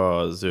like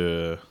for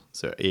the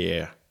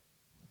air,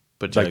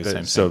 but Like like the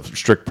same so thing.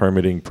 strict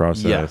permitting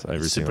process, Yeah, it's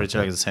everything. pretty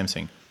Like like the same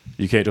thing.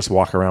 you can't just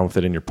walk around with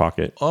it in your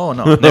pocket. Oh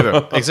no,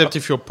 never. Except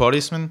if you're a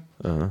policeman,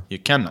 you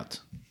cannot.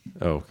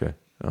 Oh, okay.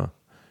 Oh,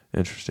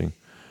 interesting.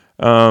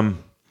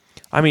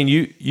 I mean,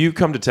 you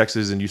come to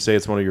Texas and you say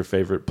it's one of your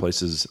favorite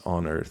places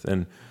on earth,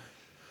 and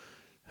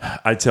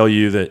I tell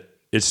you that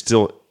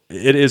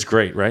it is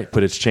great, right?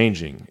 But it's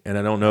changing, and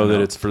I don't know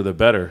that it's for the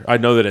better. I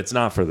know that it's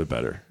not for the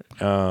better.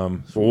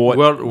 What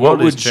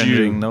World is would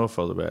changing you? now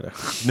for the better.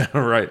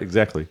 No, right,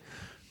 exactly.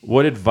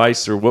 What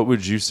advice or what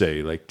would you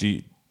say? Like, do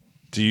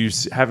you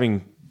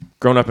having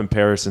grown up in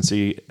Paris and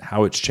see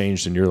how it's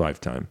changed in your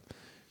lifetime?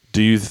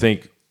 Do you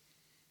think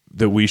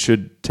that we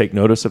should take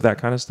notice of that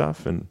kind of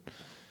stuff? And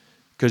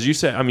because you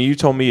said, I mean, you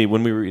told me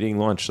when we were eating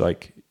lunch,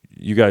 like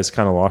you guys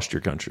kind of lost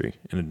your country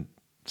and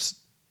it's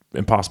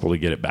impossible to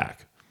get it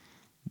back.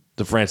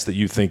 The France that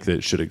you think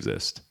that should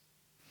exist.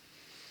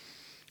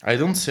 I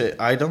don't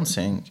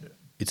think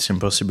it's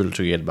impossible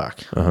to get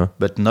back,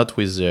 but not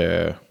with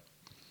the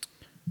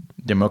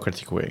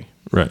democratic way.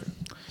 Right.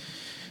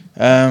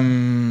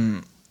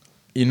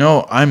 You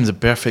know, I'm the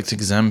perfect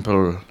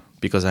example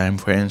because I am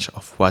French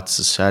of what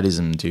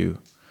socialism do.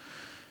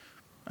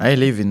 I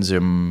live in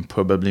the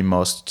probably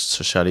most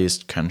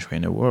socialist country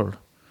in the world.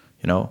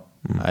 You know,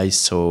 I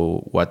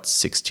saw what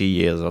 60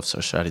 years of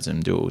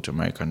socialism do to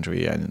my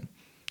country, and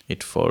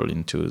it fall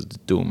into the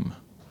doom.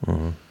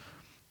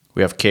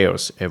 We have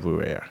chaos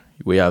everywhere.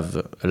 We have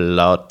a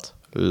lot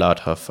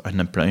of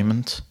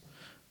unemployment,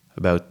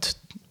 about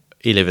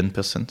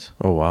 11%.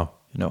 Oh, wow.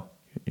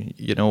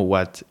 You know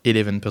what?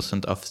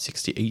 11% of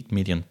 68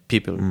 million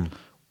people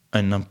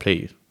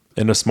unemployed.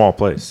 In a small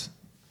place.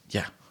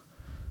 Yeah.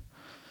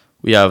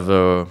 We have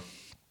a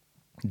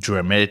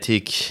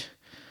dramatic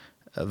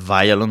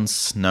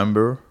violence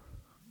number.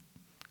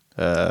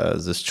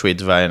 The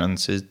street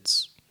violence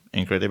is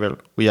incredible.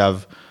 We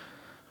have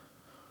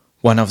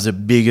one of the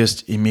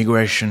biggest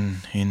immigration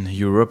in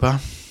Europe,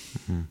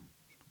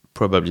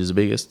 probably the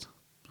biggest.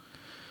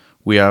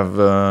 We have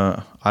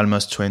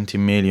almost 20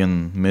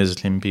 million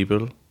Muslim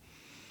people.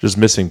 Just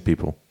missing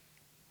people.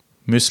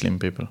 Muslim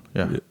people,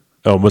 yeah.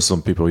 Oh,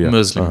 Muslim people, yeah.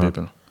 Muslim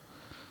people.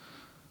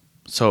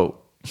 So,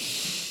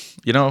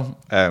 you know,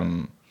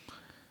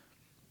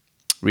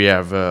 we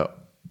have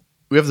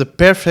the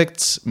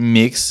perfect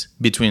mix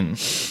between.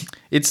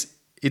 It's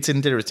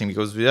interesting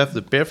because we have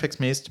the perfect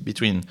mix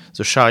between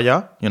the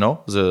Sharia, you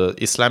know, the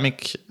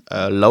Islamic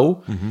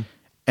law,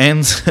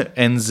 and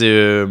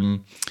the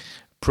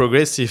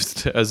progressive,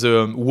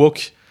 the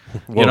woke,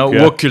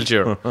 woke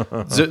culture.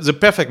 the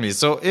perfect mix.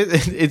 So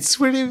it's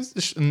really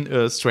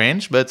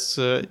strange, but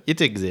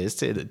it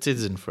exists. It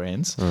is in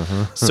France.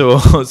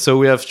 So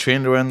we have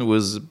children who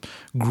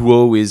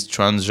grow with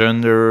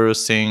transgender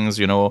things.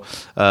 You know,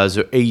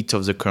 the hate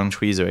of the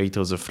country, the hate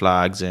of the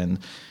flags, and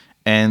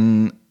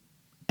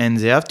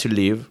they have to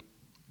live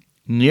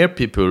near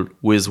people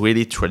with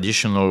really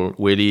traditional,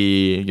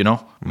 really, you know,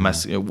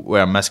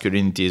 where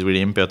masculinity is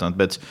really important.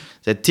 But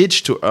they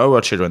teach to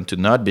our children to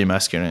not be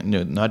masculine,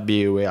 not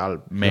be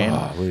real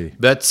men.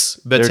 But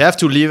they have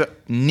to live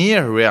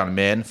near real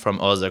men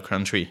from other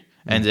country.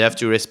 And they have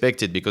to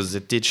respect it because they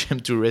teach them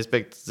to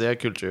respect their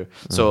culture.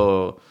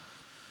 So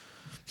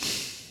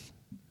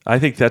I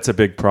think that's a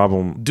big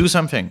problem. Do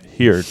something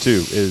here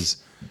too. Is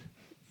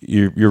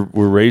we're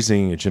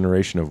raising a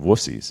generation of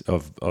wussies,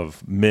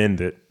 of men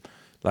that,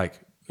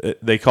 like,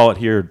 they call it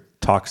here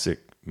toxic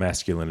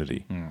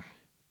masculinity.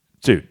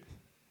 Dude,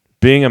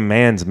 being a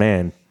man's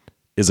man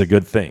is a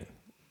good thing.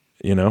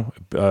 You know,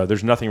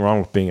 there's nothing wrong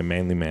with being a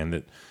manly man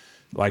that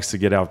likes to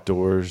get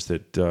outdoors,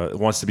 that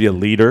wants to be a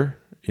leader,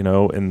 you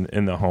know,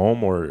 in the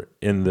home or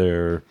in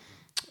their,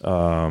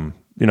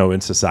 you know,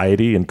 in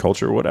society and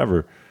culture,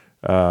 whatever.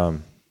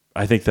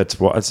 I think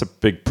that's a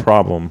big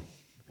problem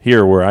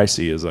here where I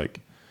see is like,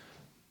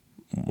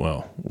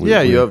 well,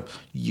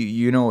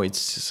 you know,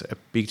 it's a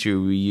picture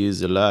we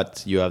use a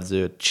lot. You have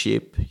the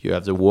sheep, you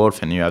have the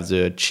wolf, and you have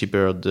the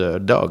shepherd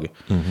dog,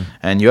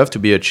 and you have to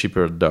be a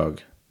shepherd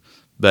dog.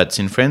 But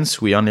in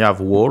France, we only have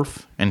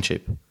wolf and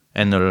sheep,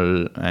 and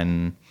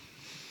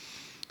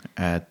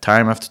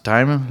time after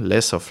time,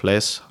 less of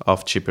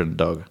shepherd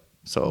dog.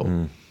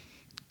 So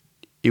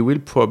it will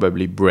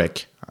probably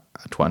break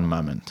at one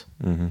moment.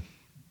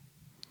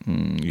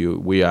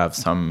 We have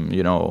some,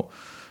 you know,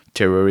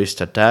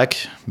 terrorist attack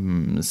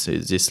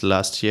this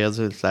last year,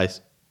 this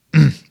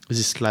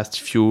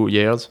last few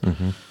years.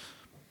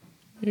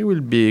 It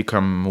will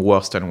become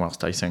worse and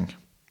worse, I think.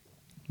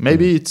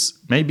 Maybe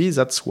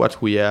that's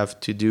what we have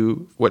to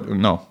do.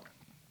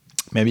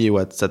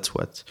 That's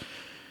what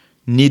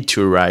need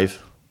to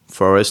arrive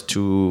for us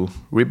to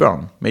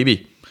reborn.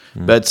 Maybe,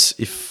 but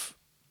if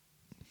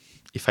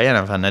I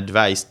have an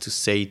advice to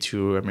say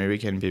to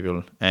American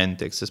people and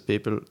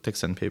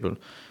Texan people,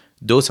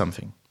 do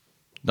something.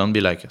 Don't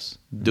be like us.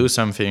 Do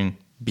something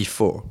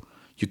before.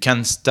 You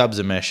can stop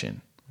the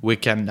machine. We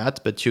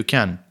cannot, but you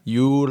can.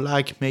 You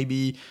like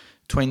maybe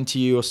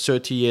 20 or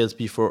 30 years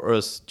before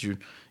us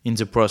in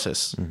the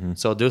process.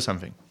 So do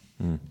something.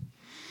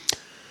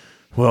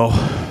 Well,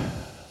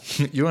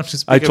 you want to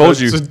speak I told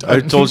you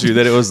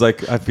that it was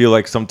like, I feel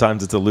like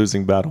sometimes it's a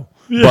losing battle.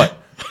 Yeah. But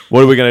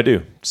what are we going to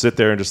do? Sit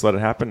there and just let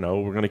it happen? No,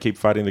 we're going to keep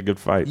fighting the good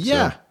fight.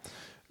 Yeah.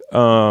 So,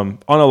 on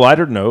a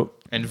lighter note.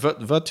 And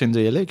vote in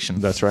the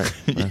election. That's right.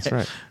 That's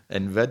right.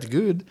 And vote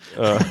good.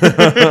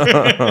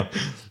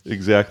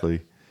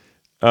 Exactly.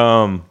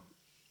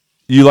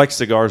 You like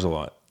cigars a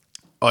lot.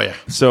 Oh, yeah.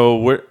 So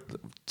where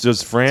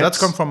does France... That's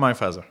come from my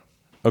father.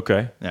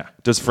 Okay. Yeah.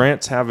 Does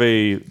France have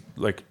a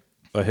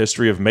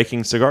history of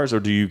making cigars,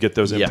 or do you get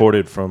those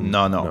imported from...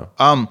 No,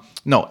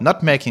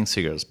 not making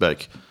cigars,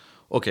 but...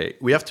 Okay,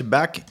 we have to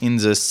back in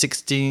the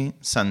 16th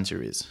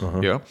centuries.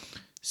 Yeah,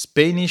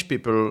 Spanish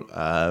people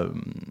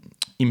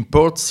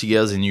import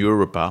cigars in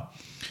Europe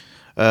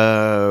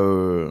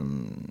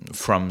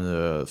from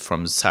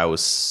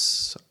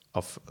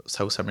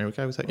South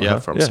America.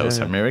 South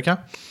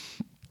America,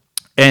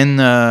 and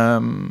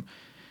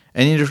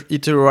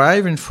it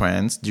arrived in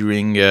France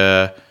during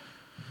the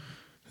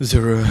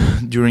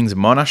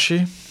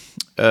monarchy.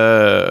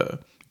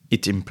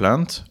 It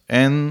implanted,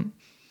 and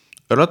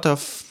a lot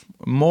of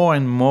more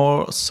and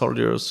more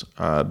soldiers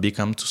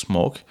become to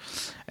smoke,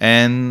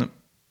 and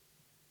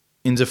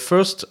in the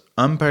first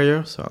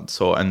empire,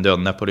 so under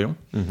Napoleon,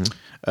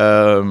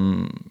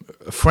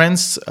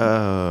 France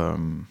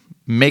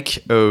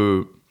make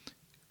a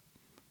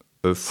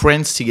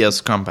French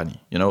cigars company.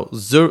 You know,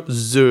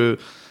 the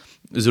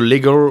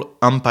legal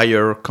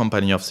empire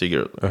company of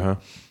cigars,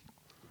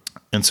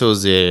 and so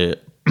they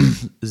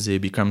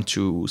become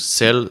to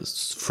sell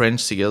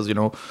French cigars, you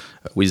know,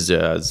 with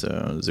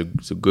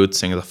the good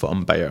things of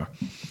empire.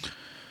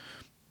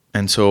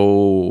 And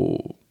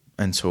so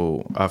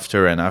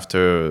after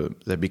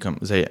they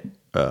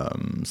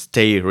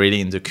stay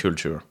really in the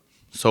culture.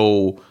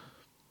 So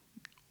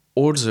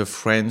all the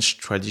French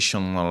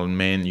traditional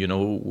men, you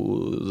know,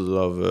 who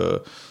love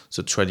the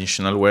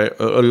traditional way,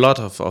 a lot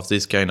of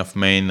this kind of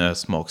men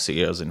smoke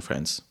cigars in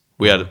France.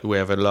 We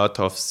have a lot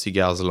of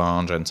cigars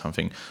lounge and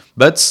something,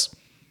 but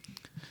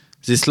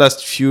this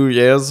last few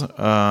years,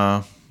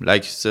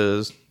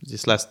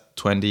 this last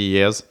 20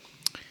 years,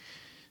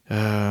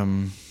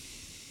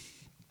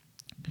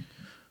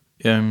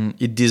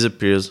 it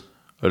disappears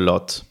a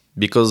lot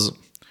because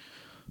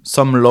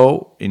some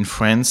law in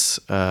France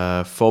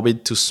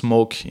forbid to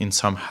smoke in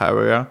some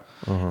area,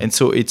 and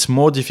so it's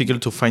more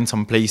difficult to find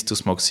some place to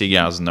smoke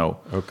cigars now.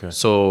 Okay.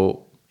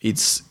 So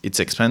it's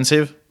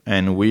expensive,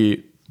 and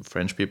we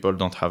French people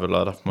don't have a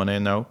lot of money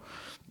now.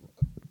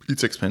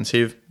 It's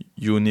expensive.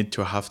 You need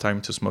to have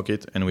time to smoke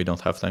it, and we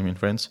don't have time in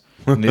France.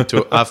 You need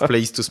to have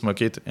place to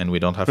smoke it, and we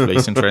don't have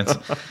place in France.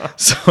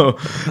 So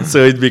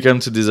it began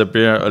to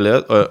disappear a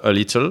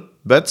little.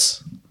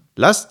 But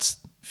last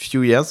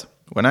few years,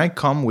 when I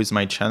come with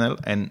my channel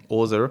and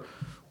other,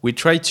 we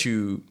try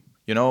to,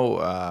 you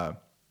know,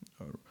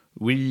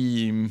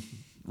 we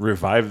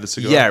revive the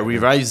cigars. Yeah,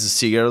 revive the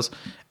cigars,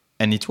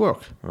 and it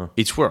works.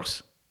 It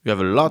works. We have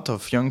a lot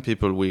of young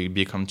people we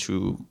become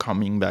to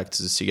coming back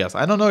to the cigars.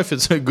 I don't know if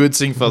it's a good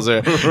thing for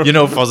the, you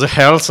know, for the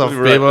health of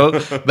people,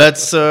 but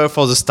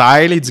for the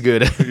style, it's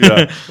good.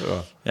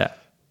 Yeah.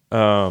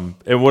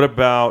 And what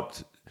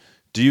about,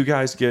 do you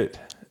guys get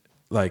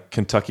like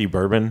Kentucky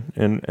bourbon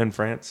in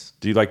France?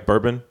 Do you like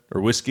bourbon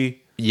or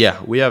whiskey?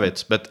 Yeah, we have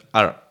it, but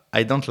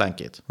I don't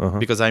like it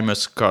because I'm a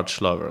Scotch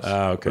lover.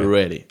 Okay.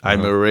 Really,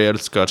 I'm a real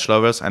Scotch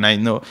lover, and I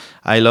know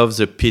I love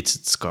the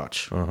peated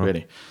Scotch.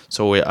 Really,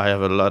 so I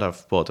have a lot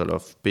of bottle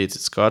of peated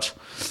Scotch,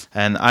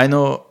 and I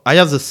know I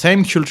have the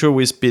same culture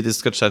with peated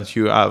Scotch that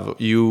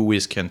you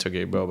with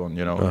Kentucky bourbon.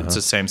 You know, it's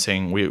the same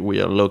thing.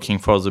 We are looking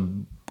for the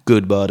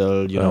good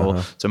bottle. You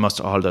know, the most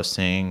oldest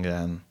thing,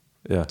 and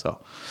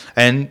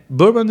and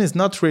bourbon is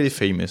not really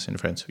famous in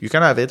France. You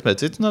can have it,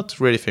 but it's not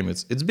really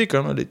famous. It's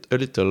become a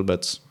little,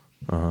 but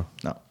no.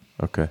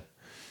 Okay.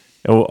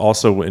 And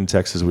also in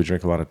Texas, we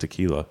drink a lot of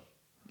tequila.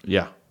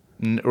 Yeah,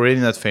 really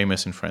not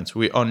famous in France.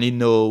 We only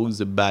know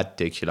the bad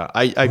tequila.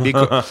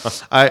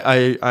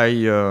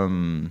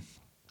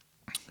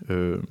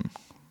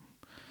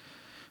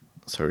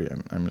 Sorry,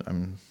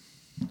 I'm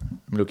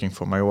looking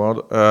for my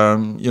word.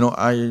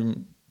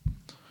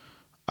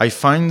 I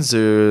find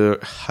the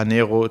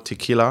Habanero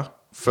tequila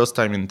first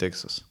time in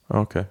Texas.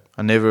 Okay.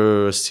 I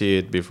never see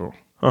it before.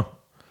 Huh.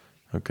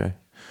 Okay.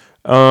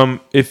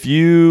 If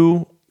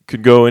you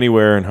could go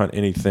anywhere and hunt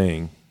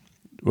anything,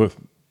 with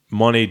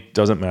money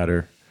doesn't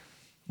matter,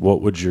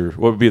 what would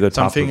be the top?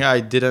 Something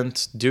I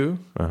didn't do.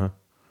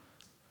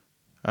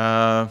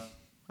 An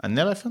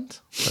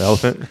elephant.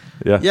 Elephant.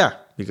 Yeah. Yeah,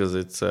 because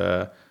it's.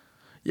 When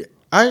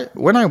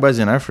I was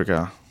in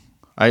Africa,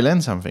 I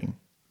learned something.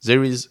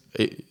 There is.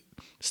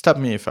 Stop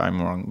me if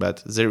I'm wrong,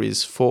 but there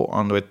is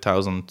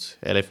 400,000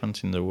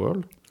 elephants in the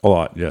world. A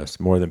lot, yes,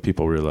 more than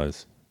people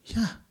realize.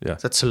 Yeah. Yeah.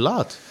 That's a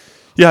lot.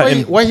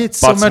 Yeah, why it's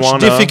so much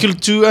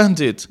difficult to hunt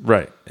it?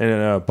 Right.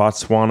 And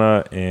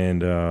Botswana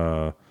and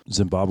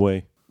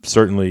Zimbabwe.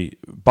 Certainly,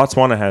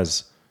 Botswana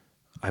has,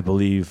 I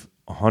believe,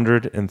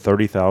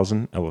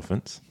 130,000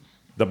 elephants,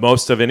 the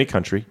most of any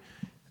country.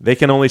 They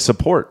can only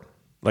support,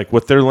 like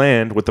with their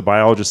land, what the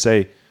biologists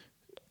say,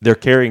 their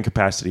carrying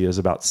capacity is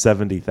about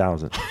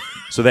 70,000.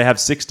 So they have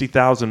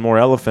 60,000 more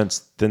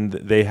elephants than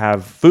they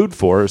have food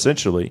for,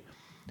 essentially.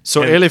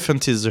 So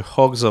elephant is the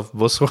hogs of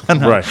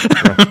Botswana. Right.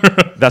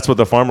 That's what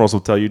the farmers will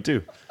tell you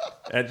too.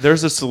 And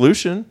there's a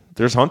solution.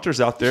 There's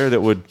hunters out there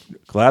that would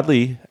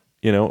gladly,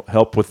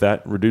 help with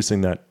that,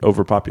 reducing that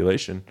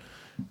overpopulation.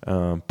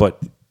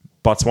 But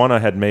Botswana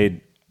had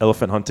made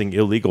elephant hunting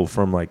illegal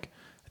from I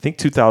think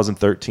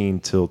 2013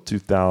 till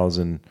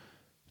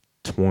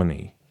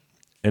 2020.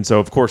 And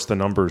so, of course, the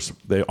numbers,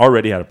 they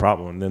already had a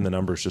problem, and then the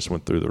numbers just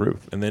went through the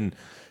roof. And then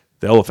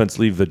the elephants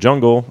leave the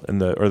jungle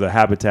or the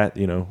habitat,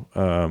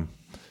 the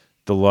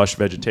lush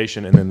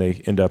vegetation, and then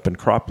they end up in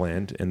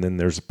cropland, and then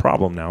there's a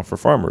problem now for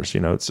farmers.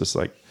 It's just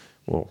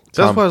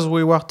That's what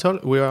we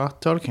were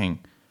talking.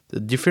 The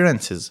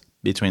differences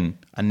between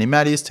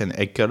animalist and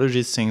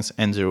ecologist things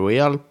and the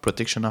real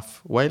protection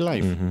of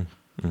wildlife.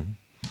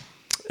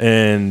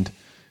 And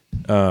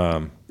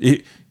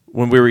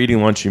when we were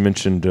eating lunch, you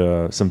mentioned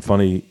some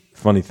funny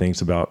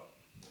things about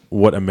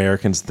what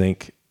Americans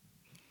think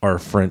are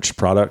French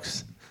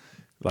products,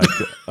 like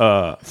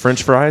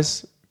French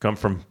fries come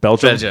from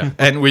Belgium.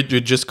 And we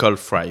just call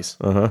fries.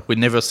 We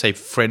never say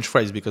French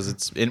fries because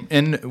it's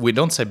and we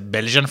don't say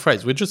Belgian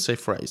fries. We just say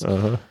fries.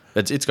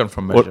 But it's come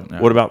from Belgium.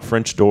 What about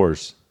French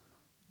doors?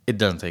 It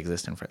doesn't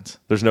exist in France.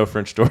 There's no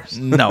French doors.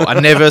 No, I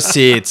never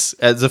see it.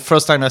 The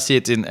first time I see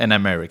it in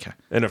America.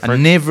 I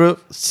never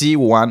see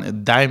a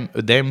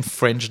damn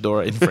French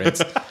door in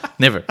France.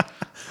 Never.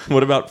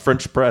 What about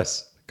French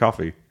press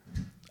coffee?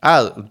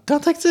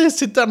 Don't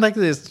exist. It don't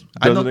exist.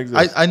 Doesn't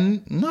exist.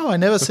 No, I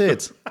never see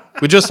it.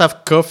 We just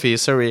have coffee.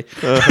 Sorry.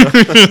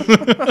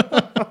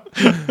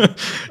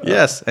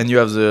 Yes, and you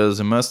have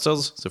the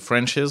mustards, the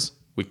Frenchies.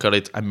 We call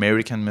it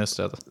American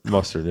mustard.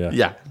 Mustard, yeah.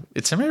 Yeah,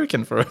 it's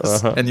American for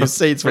us. And you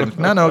say it's French.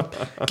 No,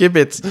 keep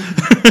it.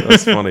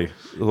 That's funny.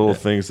 Little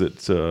things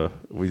that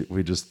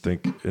we just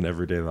think in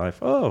everyday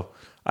life. Oh,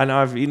 I know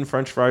I've eaten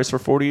French fries for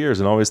 40 years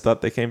and always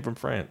thought they came from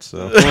France.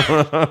 So.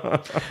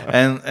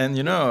 and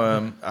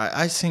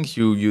I think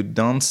you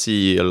don't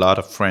see a lot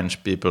of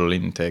French people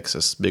in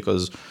Texas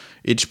because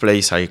each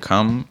place I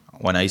come,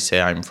 when I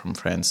say I'm from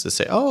France, they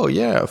say, "Oh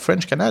yeah,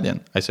 French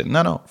Canadian." I say,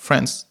 "No,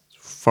 France."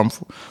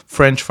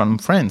 French from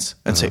France,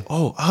 and say,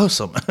 "Oh,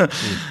 awesome!"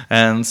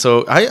 And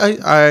so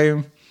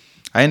I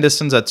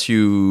understand that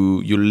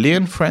you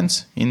learn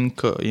French in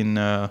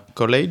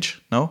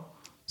college. No,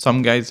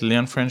 some guys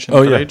learn French in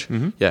college. Yeah.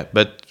 Mm-hmm. Yeah,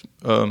 but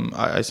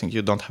I think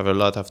you don't have a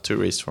lot of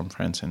tourists from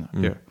France in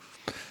here.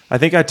 I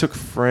think I took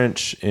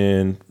French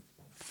in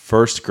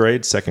first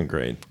grade, second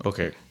grade.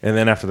 Okay, and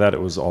then after that,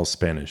 it was all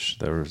Spanish.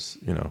 There was,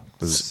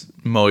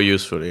 more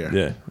useful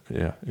here.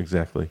 Yeah,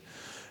 exactly.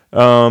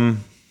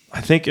 I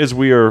think as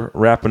we are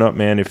wrapping up,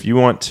 man, if you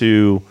want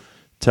to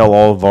tell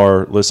all of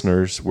our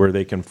listeners where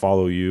they can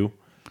follow you.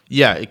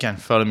 Yeah, you can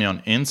follow me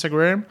on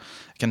Instagram.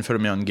 You can follow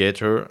me on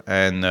Gator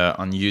and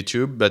on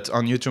YouTube. But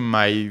on YouTube,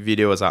 my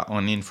videos are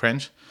only in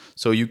French.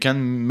 So you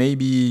can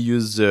maybe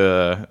use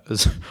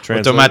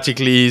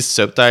automatically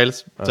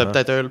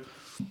subtitle.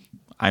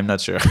 I'm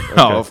not sure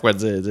of what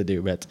they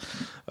do. But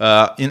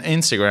in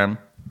Instagram,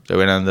 they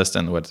will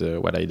understand what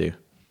I do.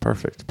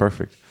 Perfect.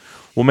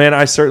 Well, man,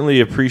 I certainly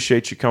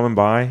appreciate you coming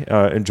by.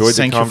 Enjoyed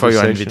Thank the you for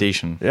conversation. your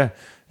invitation. Yeah.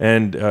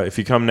 And if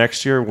you come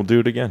next year, we'll do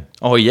it again.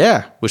 Oh,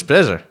 yeah. With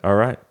pleasure. All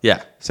right.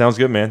 Yeah. Sounds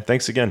good, man.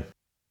 Thanks again.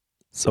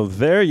 So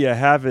there you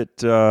have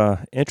it.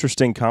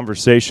 Interesting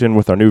conversation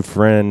with our new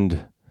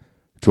friend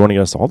joining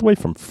us all the way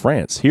from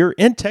France, here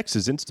in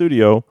Texas, in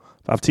studio,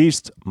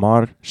 Baptiste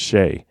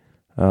Marché.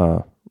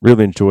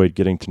 Really enjoyed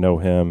getting to know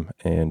him,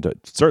 and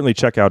certainly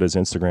check out his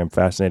Instagram.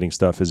 Fascinating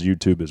stuff, his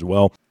YouTube as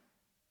well.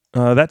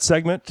 That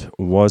segment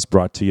was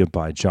brought to you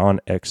by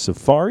John X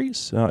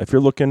Safaris. If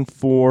you're looking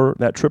for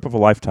that trip of a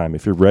lifetime,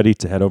 if you're ready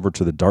to head over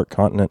to the Dark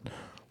Continent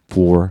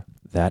for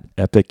that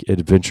epic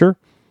adventure,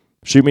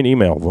 shoot me an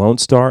email,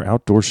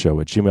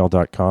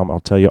 LoneStarOutdoorShow@gmail.com. I'll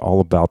tell you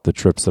all about the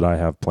trips that I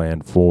have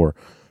planned for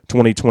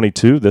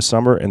 2022 this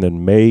summer, and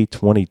then May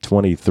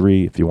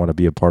 2023 if you want to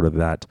be a part of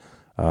that.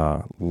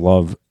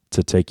 Love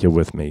to take you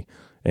with me.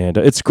 And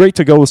it's great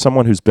to go with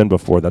someone who's been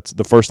before. That's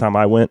the first time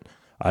I went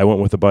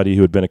with a buddy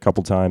who had been a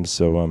couple times.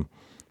 So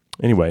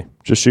anyway,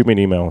 just shoot me an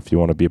email if you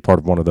want to be a part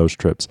of one of those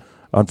trips.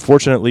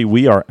 Unfortunately,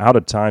 we are out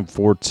of time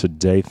for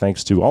today,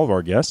 thanks to all of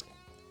our guests.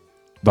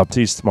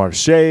 Baptiste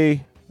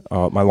Marché,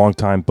 my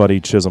longtime buddy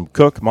Chisholm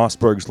Cook,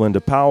 Mossberg's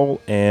Linda Powell,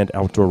 and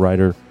outdoor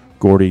writer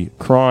Gordy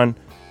Cron.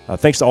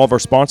 Thanks to all of our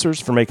sponsors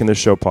for making this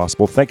show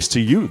possible. Thanks to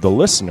you, the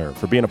listener,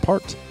 for being a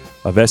part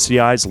of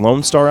SCI's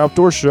Lone Star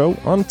Outdoor Show.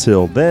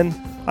 Until then,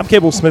 I'm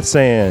Cable Smith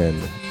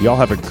saying, y'all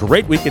have a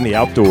great week in the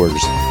outdoors.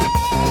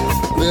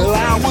 Well,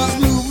 I was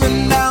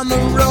moving down the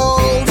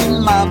road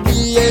in my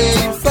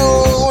V8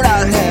 Ford.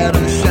 I had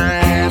a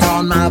shine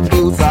on my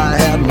boots. I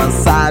had my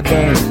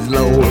sideburns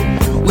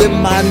lowered with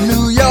my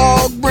New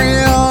York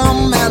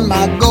brim and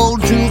my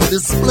gold tooth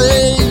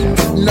display.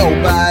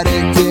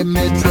 Nobody give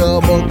me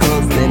trouble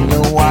 'cause they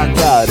know I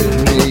got it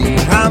made.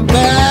 I'm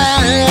back.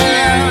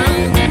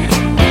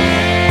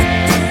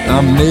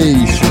 I'm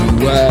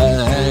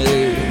nationwide.